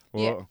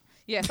 Well,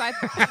 Yes, I.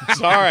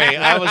 Sorry,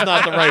 that was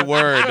not the right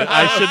word.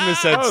 I shouldn't have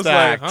said I was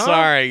stacked. like, huh?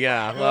 Sorry,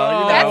 yeah.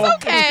 Well, That's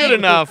okay. It's good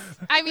enough.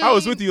 I mean, I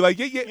was with you. Like,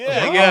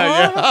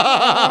 yeah.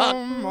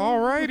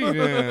 Alrighty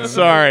then.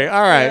 Sorry.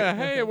 All right. Yeah,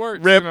 hey, it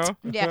works. Ripped. You know?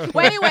 Yeah.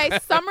 Well, anyway,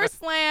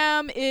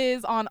 SummerSlam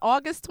is on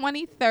August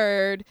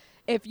 23rd.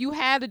 If you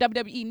have the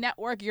WWE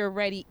Network, you're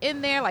already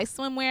in there, like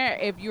swimwear.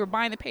 If you're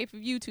buying the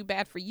pay-per-view, too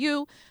bad for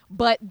you.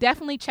 But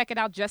definitely check it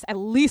out, just at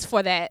least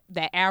for that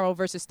Arrow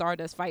versus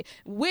Stardust fight,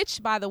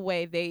 which, by the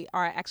way, they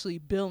are actually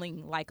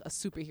billing like a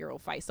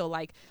superhero fight. So,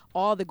 like,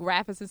 all the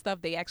graphics and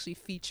stuff, they actually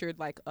featured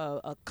like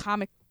a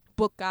comic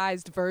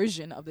book-ized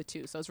version of the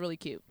two. So it's really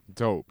cute.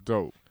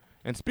 Dope.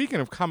 And speaking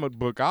of comic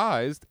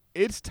book-ized,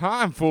 it's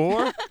time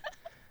for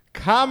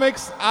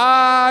Comics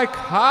I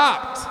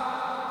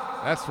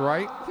Copped. That's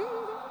right.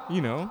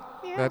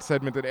 That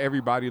segment that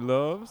everybody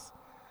loves.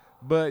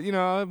 But,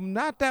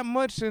 not that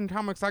much in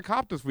Comics I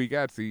Copped this week,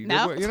 actually.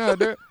 No.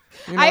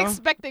 I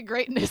expected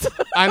greatness.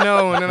 I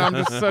know, and then I'm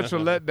just such a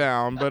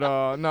letdown.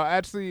 But, no,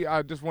 actually,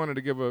 I just wanted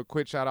to give a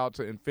quick shout-out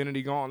to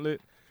Infinity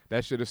Gauntlet.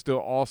 That shit is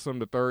still awesome.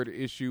 The 3rd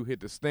issue hit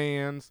the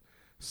stands.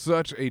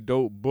 Such a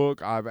dope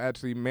book. I've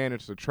actually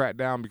managed to track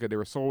down because they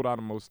were sold out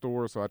of most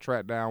stores, so I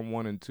tracked down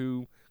 1 and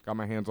 2. Got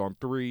my hands on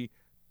 3.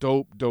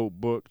 Dope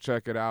book.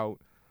 Check it out.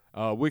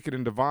 Wicked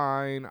and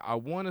Divine, I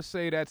want to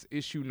say that's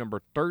issue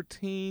number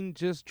 13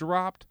 just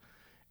dropped.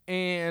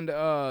 And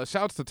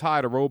shouts to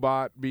Ty the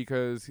Robot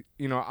because,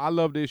 I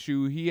love the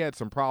issue. He had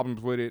some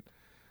problems with it.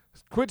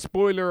 Quick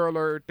spoiler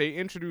alert, they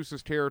introduced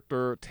this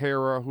character,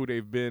 Tara, who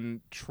they've been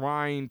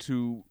trying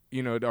to,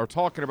 are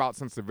talking about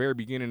since the very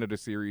beginning of the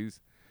series.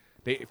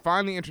 They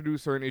finally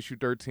introduced her in issue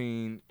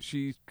 13.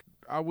 She's,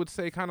 I would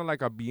say, kind of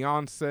like a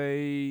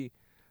Beyonce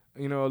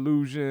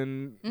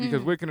illusion,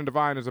 because Wicked and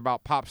Divine is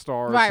about pop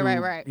stars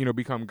who,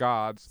 become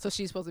gods. So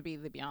she's supposed to be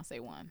the Beyonce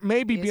one.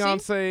 Maybe Is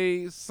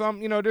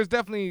Beyonce, there's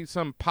definitely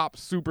some pop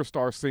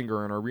superstar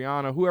singer in her,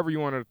 Rihanna, whoever you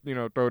want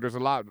to, throw. There's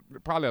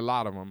probably a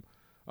lot of them.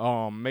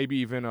 Maybe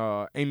even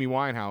Amy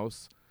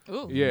Winehouse.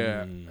 Ooh.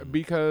 Yeah,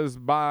 because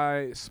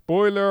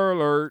spoiler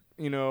alert,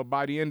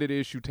 by the end of the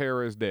issue,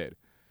 Tara is dead.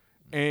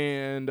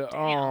 And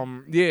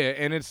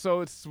and it's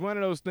one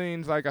of those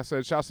things. Like I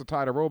said, shouts to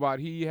Ty the Robot.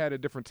 He had a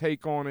different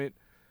take on it.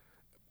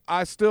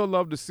 I still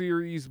love the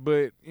series,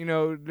 but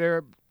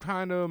there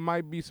kind of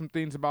might be some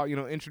things about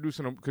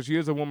introducing them, because she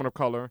is a woman of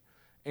color,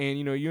 and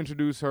you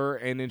introduce her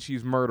and then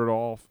she's murdered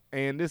off,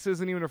 and this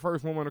isn't even the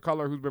first woman of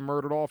color who's been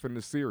murdered off in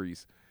this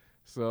series.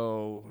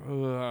 So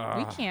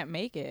we can't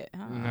make it.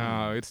 Huh?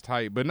 No, it's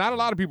tight. But not a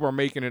lot of people are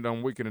making it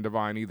on Wicked and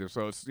Divine either.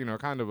 So it's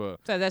kind of a.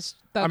 So that's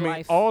thug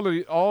life. all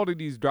of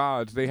these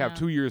gods, they have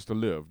 2 years to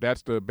live.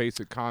 That's the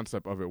basic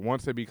concept of it.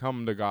 Once they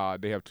become the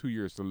god, they have 2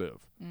 years to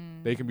live.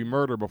 They can be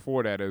murdered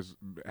before that, as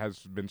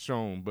has been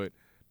shown. But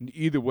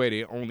either way,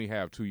 they only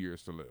have 2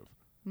 years to live.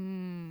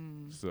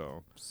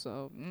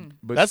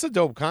 But that's a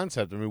dope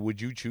concept. I mean, would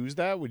you choose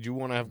that? Would you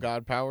want to have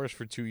god powers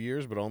for 2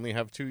 years, but only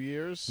have 2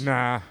 years?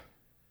 Nah.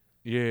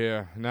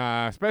 Yeah,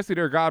 nah. Especially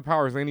their god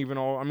powers ain't even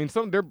all. I mean,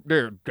 some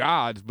they're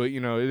gods, but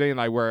it ain't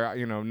like where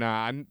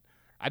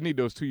I need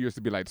those 2 years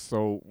to be like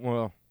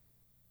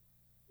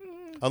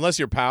Unless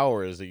your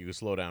power is that you can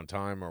slow down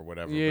time or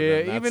whatever. Yeah,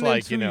 but then even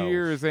that's in 2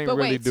 years ain't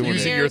really doing it.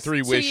 Using your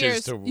 3 wishes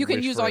years, to you can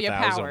wish use for all your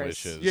 1,000 powers.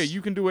 wishes. Yeah,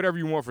 you can do whatever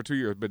you want for 2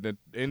 years, but then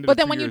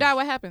when you die,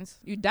 what happens?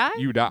 You die.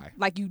 You die.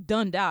 Like you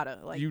done data.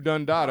 Like you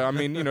done data. I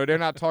mean, they're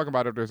not talking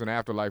about if there's an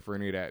afterlife or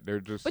any of that.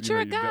 They're just. But you're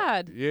a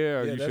god.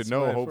 Yeah, you should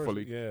know.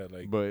 Hopefully,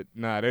 but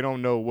nah, they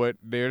don't know what.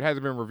 It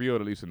hasn't been revealed,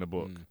 at least in the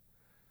book.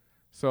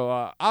 So,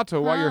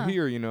 Ato, while you're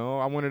here,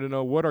 I wanted to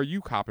know, what are you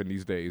copping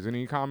these days?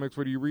 Any comics?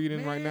 What are you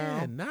reading right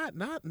now?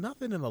 Not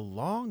nothing in a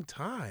long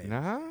time.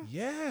 Nah?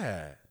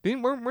 Yeah.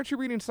 Weren't you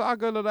reading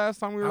Saga the last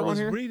time we were on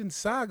here? I was reading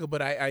Saga,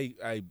 but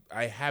I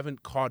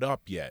haven't caught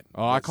up yet.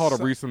 Oh, I caught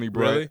up recently,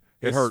 bro. Really?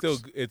 It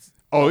hurts.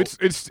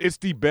 It's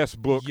the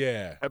best book,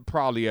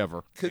 probably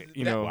ever.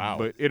 Wow.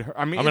 But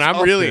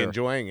I'm really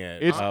enjoying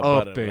it. It's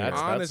up there.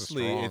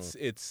 Honestly,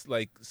 it's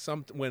like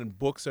when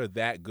books are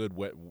that good,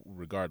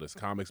 regardless,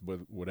 comics,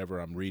 but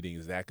whatever I'm reading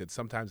is that good.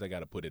 Sometimes I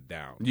got to put it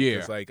down.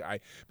 Yeah,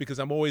 because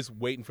I'm always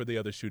waiting for the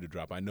other shoe to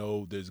drop. I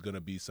know there's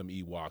gonna be some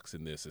Ewoks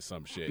in this or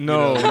some shit.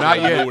 No, not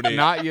yet.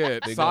 Not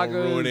yet. They're Saga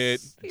gonna ruin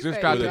it. Just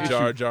got with the a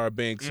Jar Jar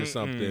Binks or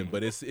something,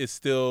 but it's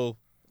still.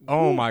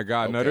 Oh my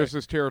God! Okay. No, there's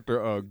this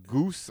character,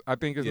 Goose. I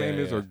think his name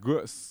is, or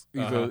Gus.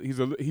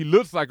 He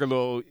looks like a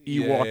little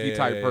Ewok-y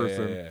type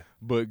person,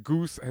 but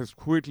Goose has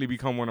quickly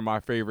become one of my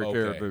favorite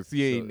characters.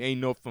 He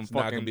ain't no from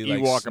fucking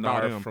Ewok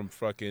about him. From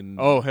fucking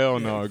hell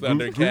no,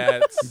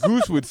 Thundercats.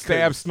 Goose would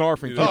stab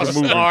Snarf and keep it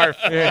moving. Snarf.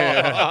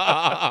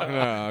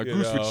 Yeah,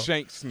 Goose would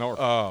shank Snarf.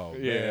 Oh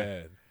yeah.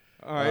 man.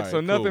 All right, so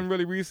nothing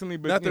really recently,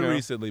 but nothing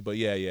recently, but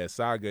yeah,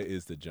 Saga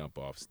is the jump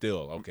off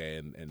still. Okay,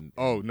 and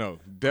oh no,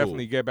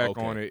 definitely get back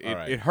on it.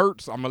 It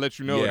hurts. I'm gonna let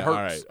you know it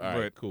hurts. All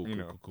right, but cool.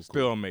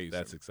 Still amazing.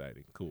 That's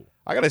exciting. Cool.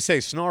 I gotta say,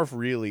 Snarf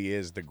really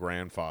is the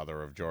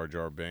grandfather of Jar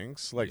Jar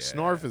Binks. Like,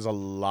 Snarf is a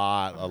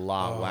lot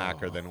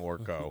whacker than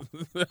Orko.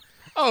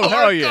 Oh,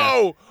 hell yeah.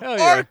 Hell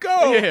yeah.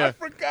 Orko! Yeah. I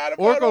forgot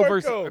about Orko Orko.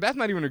 versus. That's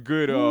not even a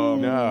good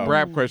No.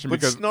 rap question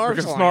But because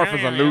Snarf's Snarf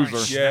is a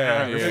loser.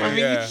 Yeah. I mean,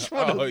 you just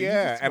wanna,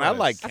 and I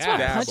like That's why I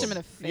Cap. punch him in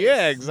the face.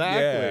 Yeah,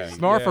 exactly. Yeah.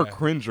 Snarf or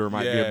Cringer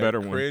might be a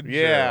better one. Cringer.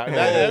 Yeah,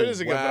 that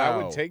is a good one. I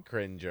Wow. would take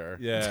Cringer.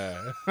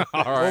 Yeah.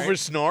 All right. Over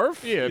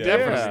Snarf? Yeah, Yeah.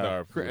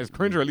 definitely. Snarf. As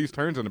Cringer at least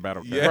turns in the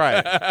battlefield. Yeah.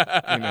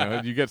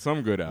 Right. You get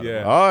some good out of it.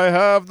 Yeah. I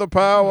have the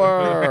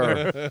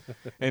power.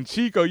 And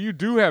Chico, you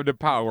do have the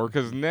power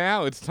because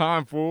now it's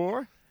time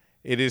for.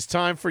 It is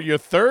time for your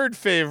third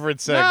favorite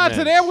Nah, segment.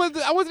 today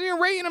I wasn't even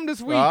rating them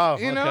this week. Oh,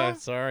 you know? okay.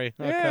 Sorry.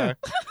 Yeah.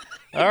 Okay.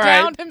 All right.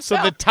 downed So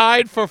himself. the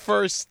tied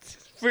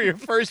for your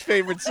first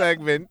favorite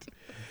segment.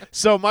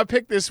 So my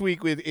pick this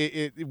week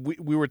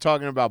we were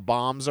talking about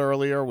bombs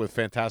earlier with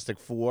Fantastic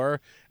Four,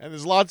 and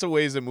there's lots of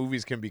ways that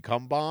movies can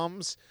become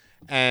bombs.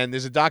 And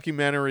there's a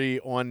documentary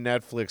on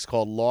Netflix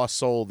called Lost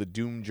Soul: The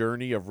Doomed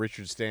Journey of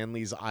Richard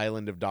Stanley's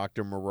Island of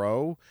Dr.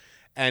 Moreau.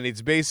 And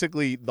it's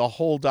basically the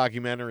whole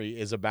documentary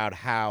is about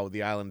how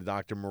the Island of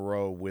Dr.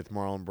 Moreau with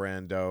Marlon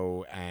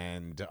Brando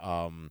and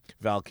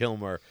Val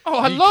Kilmer. Oh,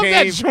 I love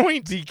that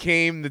joint.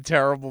 Became the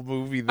terrible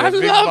movie, the I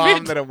big love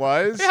bomb it. that it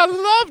was. I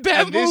love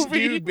that And movie. this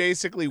dude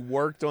basically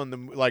worked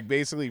on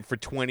basically for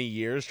 20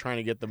 years trying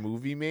to get the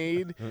movie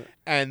made,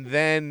 and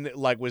then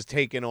was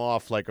taken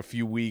off a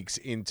few weeks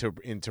into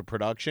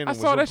production. I and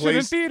saw was that shit in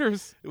replaced-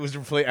 theaters. It was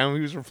and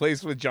he was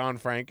replaced with John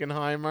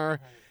Frankenheimer.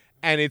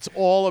 And it's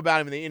all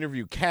about him. They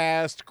interview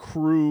cast,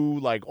 crew,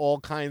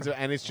 all kinds of,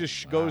 and it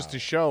just goes to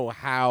show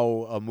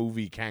how a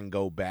movie can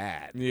go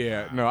bad.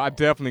 Yeah, no, I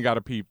definitely got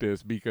to peep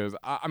this because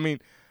I mean,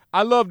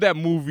 I love that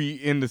movie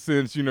in the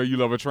sense, you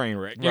love a train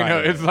wreck. You know,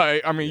 Right. it's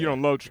like, I mean, you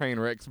don't love train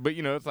wrecks, but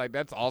it's like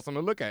that's awesome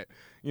to look at.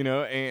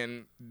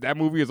 And that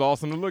movie is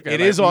awesome to look at.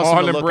 It is awesome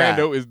to Marlon look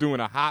Brando at. is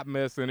doing a hot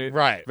mess in it.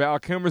 Right. Val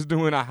Kilmer's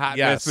doing a hot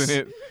Yes. mess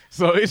in it.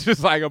 So it's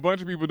just like a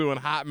bunch of people doing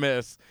hot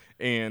mess.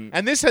 And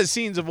this has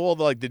scenes of all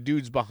the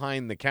dudes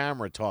behind the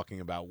camera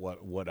talking about what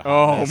a hot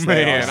Oh, mess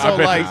they man, are. I So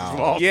bet like, this is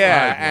all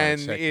yeah, fine. and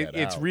Check that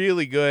it's out.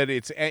 really good.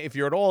 It's if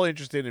you're at all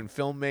interested in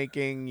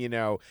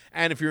filmmaking,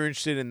 and if you're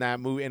interested in that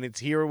movie, and it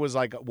was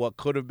what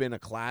could have been a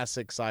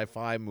classic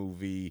sci-fi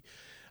movie.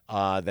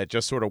 That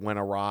just sort of went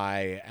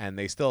awry, and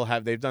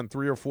they've done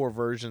 3 or 4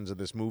 versions of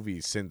this movie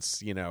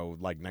since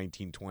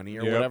 1920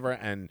 or Yep. whatever,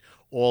 and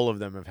all of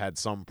them have had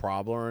some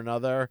problem or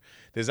another.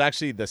 There's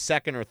actually the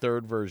second or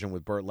third version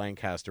with Burt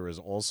Lancaster is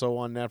also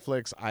on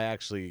Netflix. I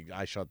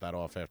shut that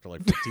off after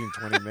 15,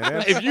 20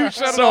 minutes. If you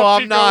shut it so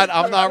off, I'm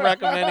not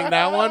recommending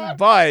that one,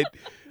 but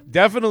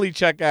definitely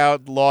check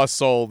out Lost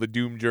Soul: The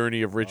Doomed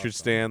Journey of Richard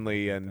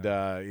Stanley, and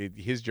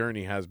his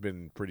journey has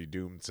been pretty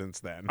doomed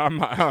since then.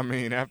 I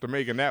mean, after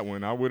making that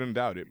one, I wouldn't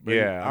doubt it. But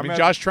Yeah, I mean, at-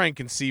 Josh Trank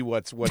can see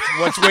what's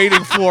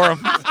waiting for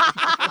him.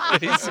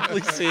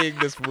 Basically, seeing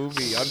this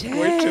movie,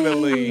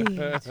 unfortunately.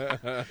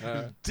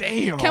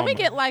 Damn. Can we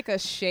get a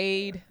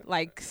shade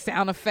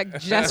sound effect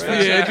just for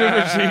Yeah, Chico?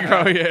 just for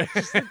Chico,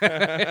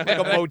 yeah. Like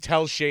a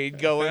motel shade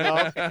going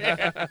up.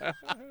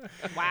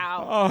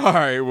 Wow. All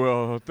right,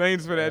 well,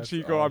 thanks for that, That's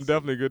Chico. I'm awesome.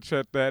 definitely going to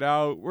check that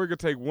out. We're going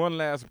to take one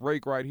last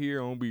break right here,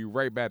 and we'll be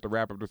right back to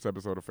wrap up this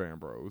episode of Fan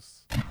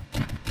Bros.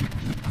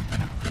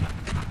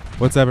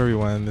 What's up,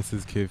 everyone? This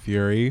is Kid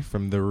Fury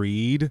from The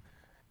Read.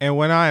 And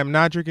when I am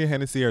not drinking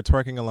Hennessy or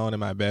twerking alone in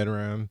my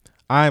bedroom,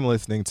 I'm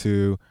listening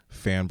to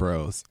Fan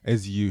Bros,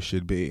 as you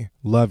should be.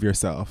 Love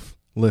yourself.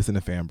 Listen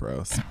to Fan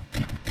Bros.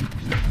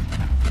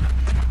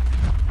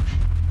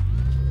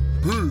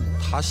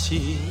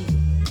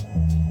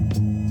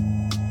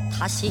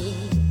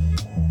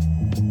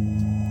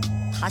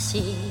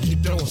 You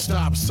don't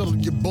stop selling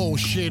your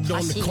bullshit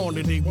on the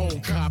corner, they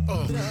won't cop.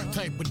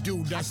 Type of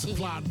dude that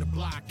supplied the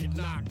block and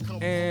not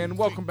come. And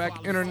welcome back,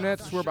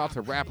 internets. We're about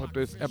to wrap up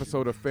this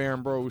episode of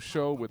Fan Bros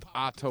Show with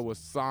Ato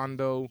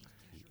Essandoh,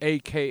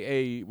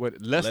 a.k.a.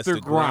 Lester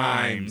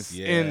Grimes,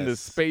 in the yes.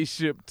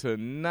 spaceship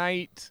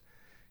tonight.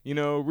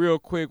 Real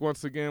quick,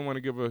 once again, want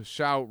to give a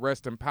shout,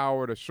 rest in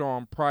power to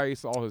Sean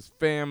Price, all his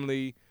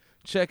family.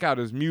 Check out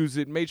his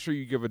music. Make sure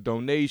you give a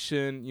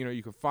donation.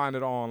 You can find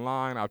it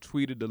online. I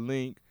tweeted the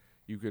link.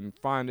 You can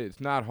find it. It's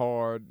not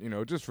hard.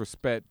 Just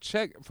respect.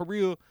 Check, for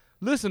real,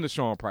 listen to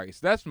Sean Price.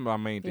 That's my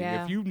main thing.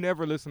 Yeah. If you've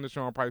never listened to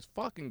Sean Price,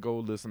 fucking go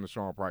listen to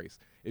Sean Price.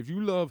 If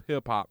you love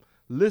hip-hop,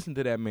 listen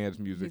to that man's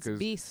music. He's 'cause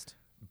beast.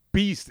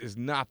 beast is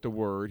not the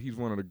word. He's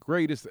one of the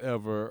greatest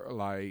ever,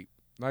 like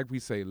we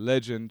say,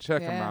 legend.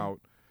 Check him Yeah. out.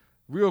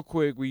 Real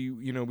quick, we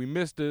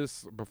missed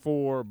this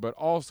before, but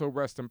also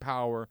rest in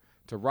power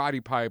to Roddy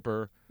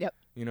Piper. Yep.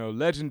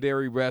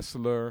 Legendary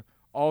wrestler,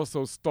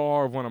 also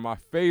star of one of my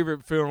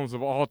favorite films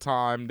of all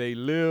time, They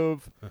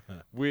Live,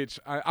 which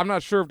I'm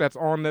not sure if that's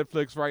on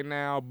Netflix right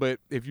now, but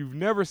if you've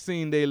never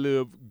seen They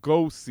Live,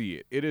 go see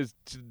it. It is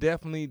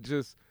definitely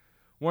just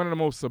one of the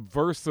most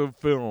subversive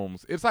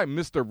films. It's like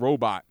Mr.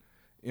 Robot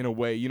in a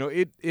way.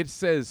 It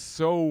says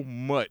so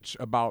much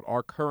about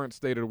our current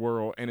state of the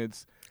world, and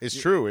it's It's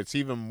true. It's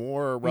even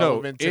more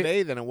relevant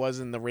today than it was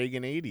in the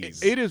Reagan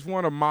 80s. It is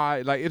one of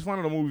my, like, it's one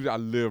of the movies I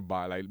live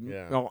by. Like,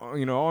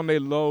 On They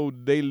Low,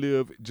 They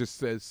Live just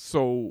says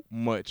so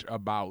much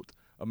about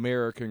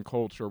American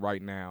culture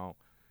right now.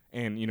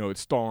 And, it's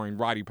starring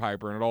Roddy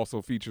Piper, and it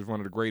also features one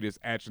of the greatest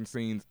action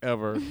scenes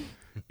ever.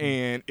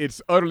 And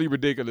it's utterly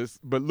ridiculous.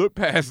 But look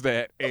past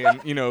that and,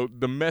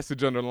 the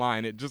message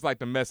underlying it, just like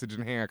the message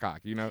in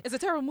Hancock, It's a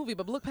terrible movie,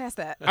 but look past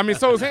that. I mean,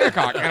 so is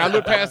Hancock. And I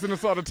looked past it and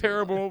saw the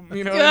terrible,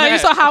 Yeah, you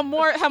saw how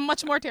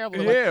much more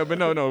terrible it was. Yeah, but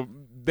no.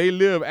 They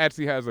Live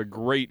actually has a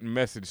great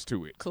message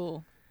to it.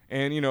 Cool.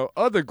 And,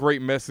 other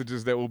great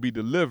messages that will be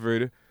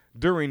delivered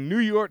during New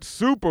York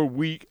Super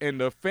Week, and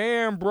the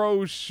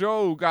FanBros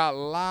Show got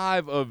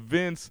live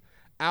events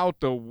out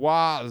the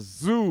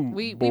wazoo,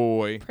 we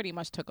pretty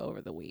much took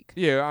over the week.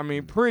 Yeah, I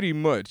mean, pretty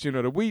much.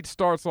 The week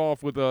starts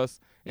off with us,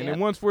 and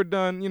then once we're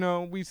done,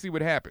 we see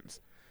what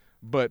happens.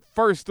 But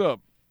first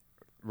up,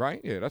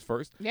 right? Yeah, that's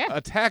first. Yeah.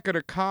 Attack of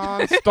the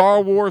Cons, Star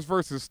Wars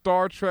versus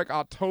Star Trek,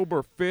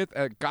 October 5th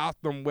at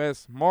Gotham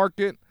West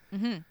Market.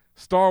 Mm-hmm.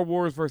 Star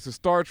Wars versus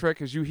Star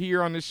Trek, as you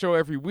hear on this show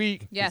every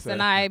week. Yes,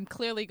 and I'm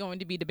clearly going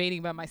to be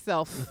debating by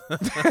myself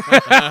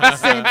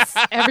since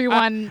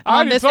everyone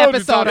on this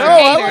episode are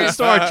haters.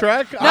 I like Star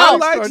Trek.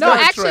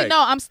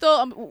 I'm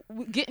still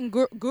getting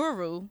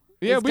Guru.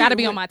 Yeah, it's got to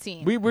be on my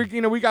team.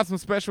 We got some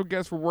special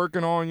guests we're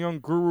working on. Young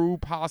Guru,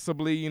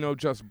 possibly.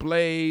 Just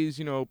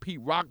Blaze. Pete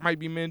Rock might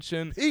be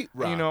mentioned. Pete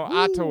Rock.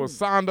 Ato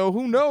Essandoh.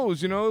 Who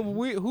knows?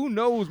 Who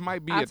knows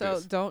might be Ato, at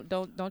this.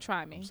 Don't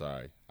try me.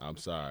 I'm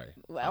sorry.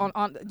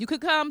 You could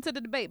come to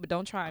the debate, but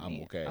don't try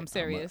me. Okay. I'm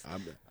serious.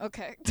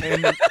 Okay.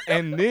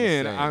 And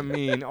then,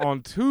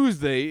 on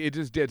Tuesday, it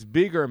just gets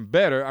bigger and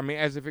better. I mean,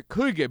 as if it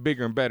could get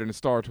bigger and better than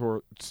Star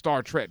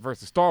Trek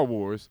versus Star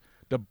Wars.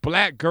 The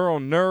Black Girl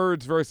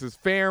Nerds versus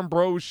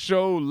FanBros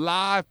Show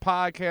live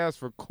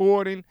podcast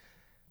recording.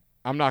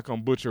 I'm not going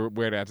to butcher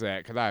where that's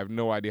at because I have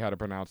no idea how to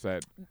pronounce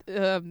that.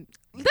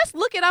 Let's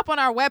look it up on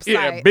our website.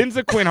 Yeah,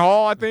 Benzaquin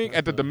Hall, I think,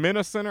 at the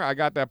Domina Center. I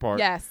got that part.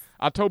 Yes.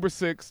 October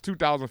 6,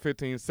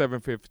 2015,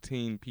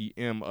 7:15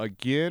 p.m.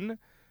 Again,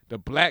 the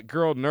Black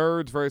Girl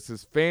Nerds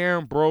versus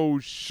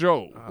FanBros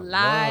Show.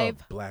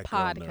 Live Black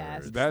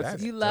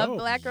podcast. You love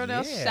Black Girl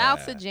Nerds? Yeah.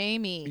 Shout to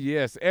Jamie.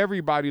 Yes,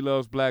 everybody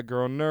loves Black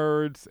Girl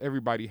Nerds.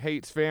 Everybody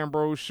hates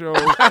FanBros Show.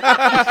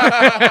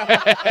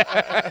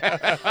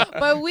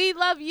 But we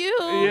love you.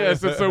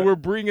 Yes, and so we're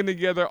bringing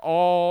together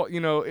all,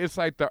 it's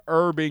like the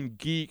urban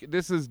geek.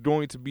 This is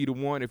going to be the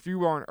one. If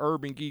you are an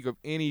urban geek of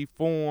any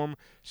form,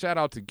 shout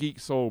out to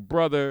Geek Soul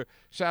Brother.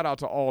 Shout out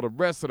to all the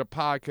rest of the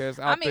podcasts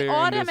out there.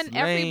 All in them this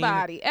and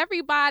lane.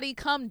 Everybody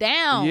come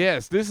down.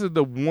 Yes, this is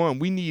the one.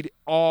 We need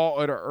all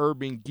of the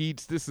urban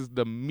geeks. This is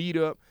the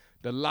meetup,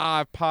 the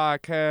live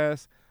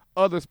podcast,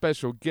 other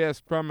special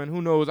guests coming.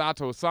 Who knows?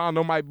 Ato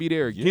Essandoh might be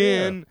there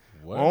again.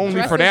 Yeah. Only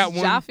Dressed for that as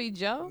one. Jaffe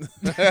Joe.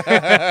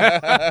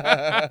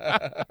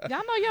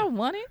 Y'all know y'all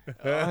won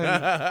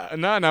it.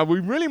 No. We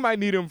really might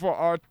need him for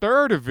our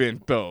third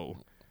event, though.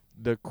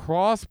 The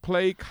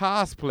Crossplay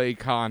Cosplay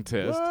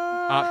Contest.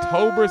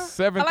 October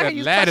 7th at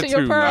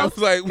Latitude. I was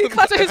like, he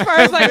clutching his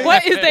pearls like,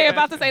 what is they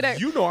about to say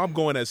that? I'm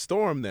going as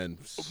Storm then.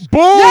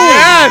 Boom!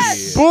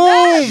 Yes!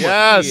 Boom!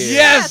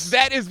 Yes!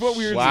 That is what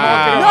we were Wow.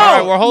 talking All about.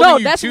 right, we're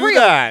holding that's you to real.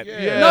 that.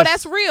 Yes. No,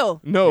 that's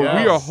real. No,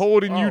 Yes. we are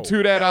holding you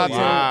to that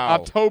wow.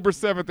 October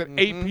 7th at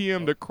 8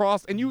 p.m. to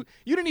cross. And you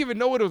didn't even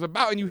know what it was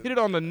about, and you hit it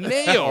on the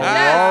nail.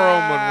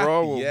 Aurora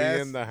Monroe will Yes.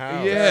 be in the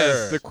house.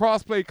 Yes, the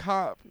Crossplay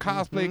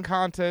Cosplay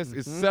Contest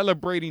is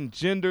celebrating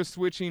gender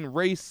switching,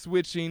 race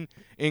switching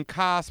in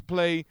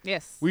cosplay.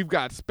 Yes. We've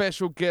got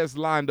special guests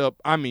lined up.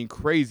 I mean,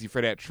 crazy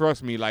for that.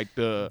 Trust me, like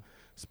the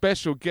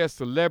special guest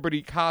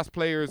celebrity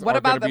cosplayers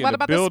are going to be in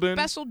the building.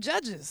 The special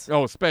judges?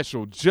 Oh,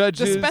 special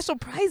judges. The special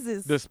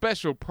prizes. The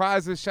special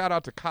prizes. Shout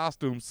out to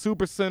Costume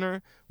Super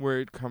Center.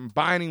 We're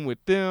combining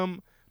with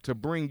them to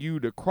bring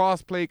you the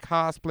Crossplay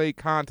Cosplay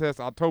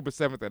Contest October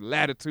 7th at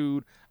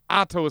Latitude.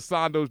 Ato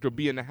Essandoh will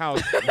be in the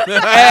house as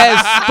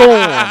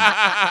Storm.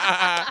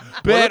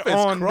 Bet if it's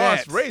on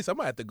cross that. race, I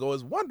might have to go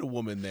as Wonder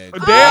Woman then. The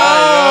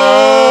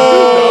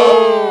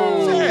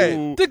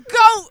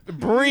GOAT.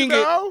 Bring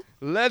it.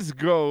 Let's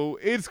go.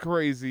 It's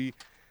crazy.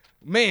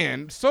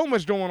 Man, so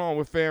much going on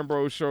with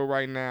FanBros Show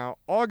right now.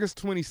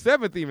 August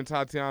 27th even,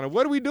 Tatiana.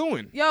 What are we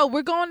doing? Yo,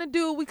 we're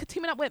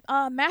teaming up with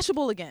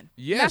Mashable again.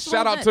 Yeah, Mashable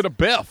shout out events. to the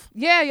Beth.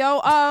 Yeah, yo.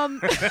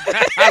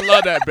 I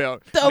love that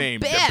belt. The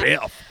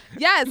Beth.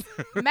 Yes,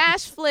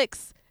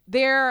 Mashflix.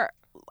 They're,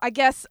 I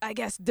guess,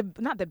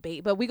 not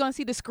debate, but we're gonna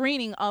see the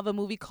screening of a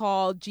movie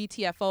called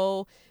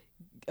GTFO.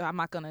 I'm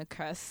not gonna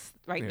cuss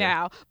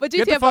now, but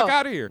GTFO. Get the fuck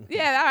out of here.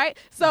 Yeah, all right.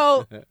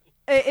 So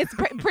it's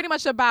pretty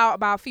much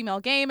about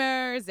female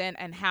gamers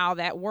and how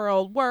that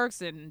world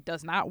works and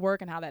does not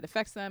work and how that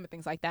affects them and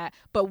things like that.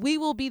 But we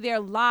will be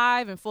there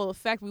live in full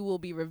effect. We will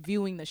be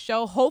reviewing the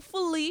show.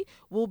 Hopefully,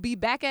 we'll be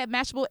back at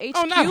Mashable HQ.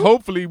 Oh, not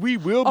hopefully. We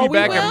will be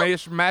back at will?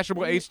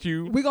 Mashable HQ.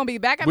 We're going to be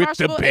back at with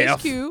Mashable the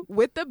Beth. HQ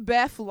with the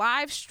Beth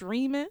live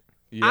streaming.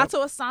 Yep.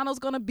 Ato Essandoh's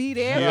going to be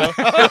there. Yeah.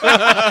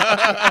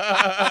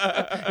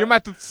 You're my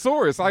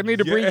thesaurus. I need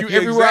to bring you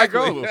everywhere I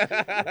go.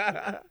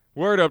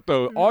 Word up,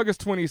 though.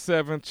 August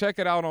 27th. Check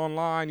it out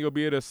online. You'll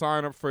be able to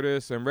sign up for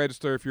this and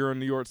register if you're in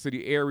the New York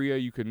City area.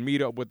 You can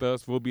meet up with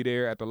us. We'll be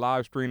there at the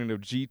live screening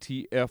of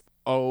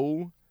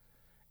GTFO.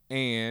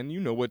 And you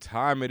know what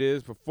time it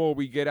is. Before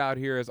we get out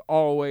here, as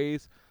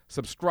always,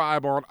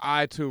 subscribe on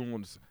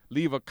iTunes.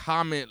 Leave a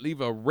comment.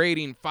 Leave a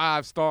rating,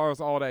 5 stars,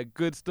 all that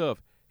good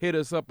stuff. Hit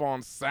us up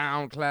on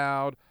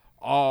SoundCloud,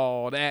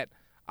 all that.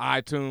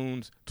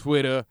 iTunes,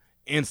 Twitter,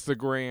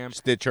 Instagram.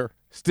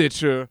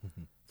 Stitcher.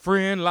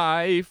 Friend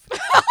Life.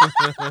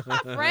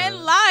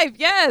 Friend Life,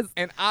 yes.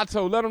 And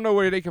Ato, let them know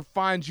where they can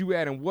find you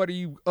at and what are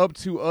you up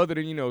to other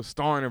than,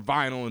 starring in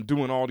vinyl and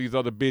doing all these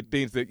other big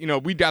things that,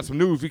 we got some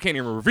news we can't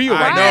even reveal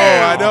right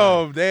now. I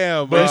know.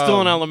 Damn. But you're still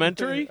in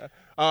elementary?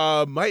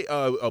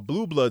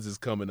 Blue Bloods is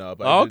coming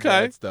up. I did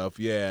that stuff.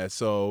 Yeah.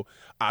 So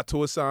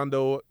Ato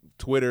Essandoh,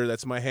 Twitter,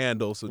 that's my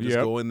handle. So just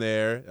go in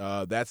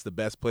there. That's the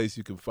best place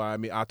you can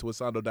find me.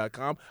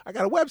 AtoEssandoh.com. I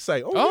got a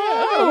website. I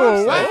got a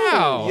website.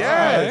 Wow.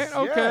 Yes.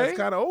 All right. Okay. Yeah, it's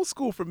kind of old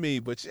school for me,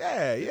 but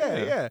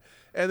yeah.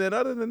 And then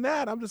other than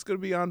that, I'm just going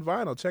to be on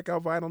vinyl. Check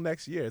out vinyl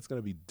next year. It's going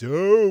to be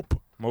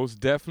dope. Most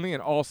definitely.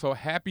 And also,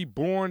 happy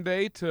born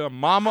day to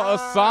Mama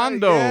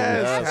Essandoh.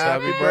 Yes.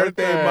 Happy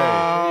birthday,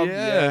 Mom.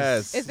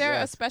 Yes. Is there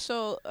a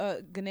special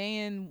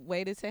Ghanaian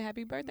way to say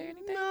happy birthday or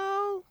anything?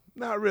 No.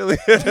 Not really.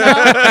 I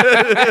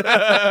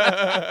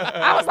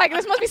was like,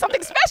 this must be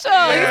something special.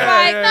 He's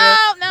like,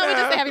 no, we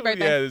just say happy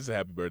birthday. Yeah, this is a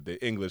happy birthday.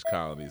 English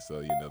colony,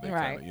 so they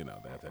right. kind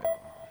of, that.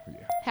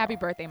 Yeah. Happy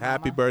birthday, Mama.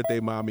 Happy birthday,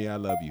 Mommy. I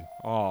love you.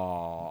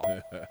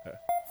 Aww.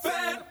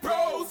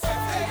 FanBros.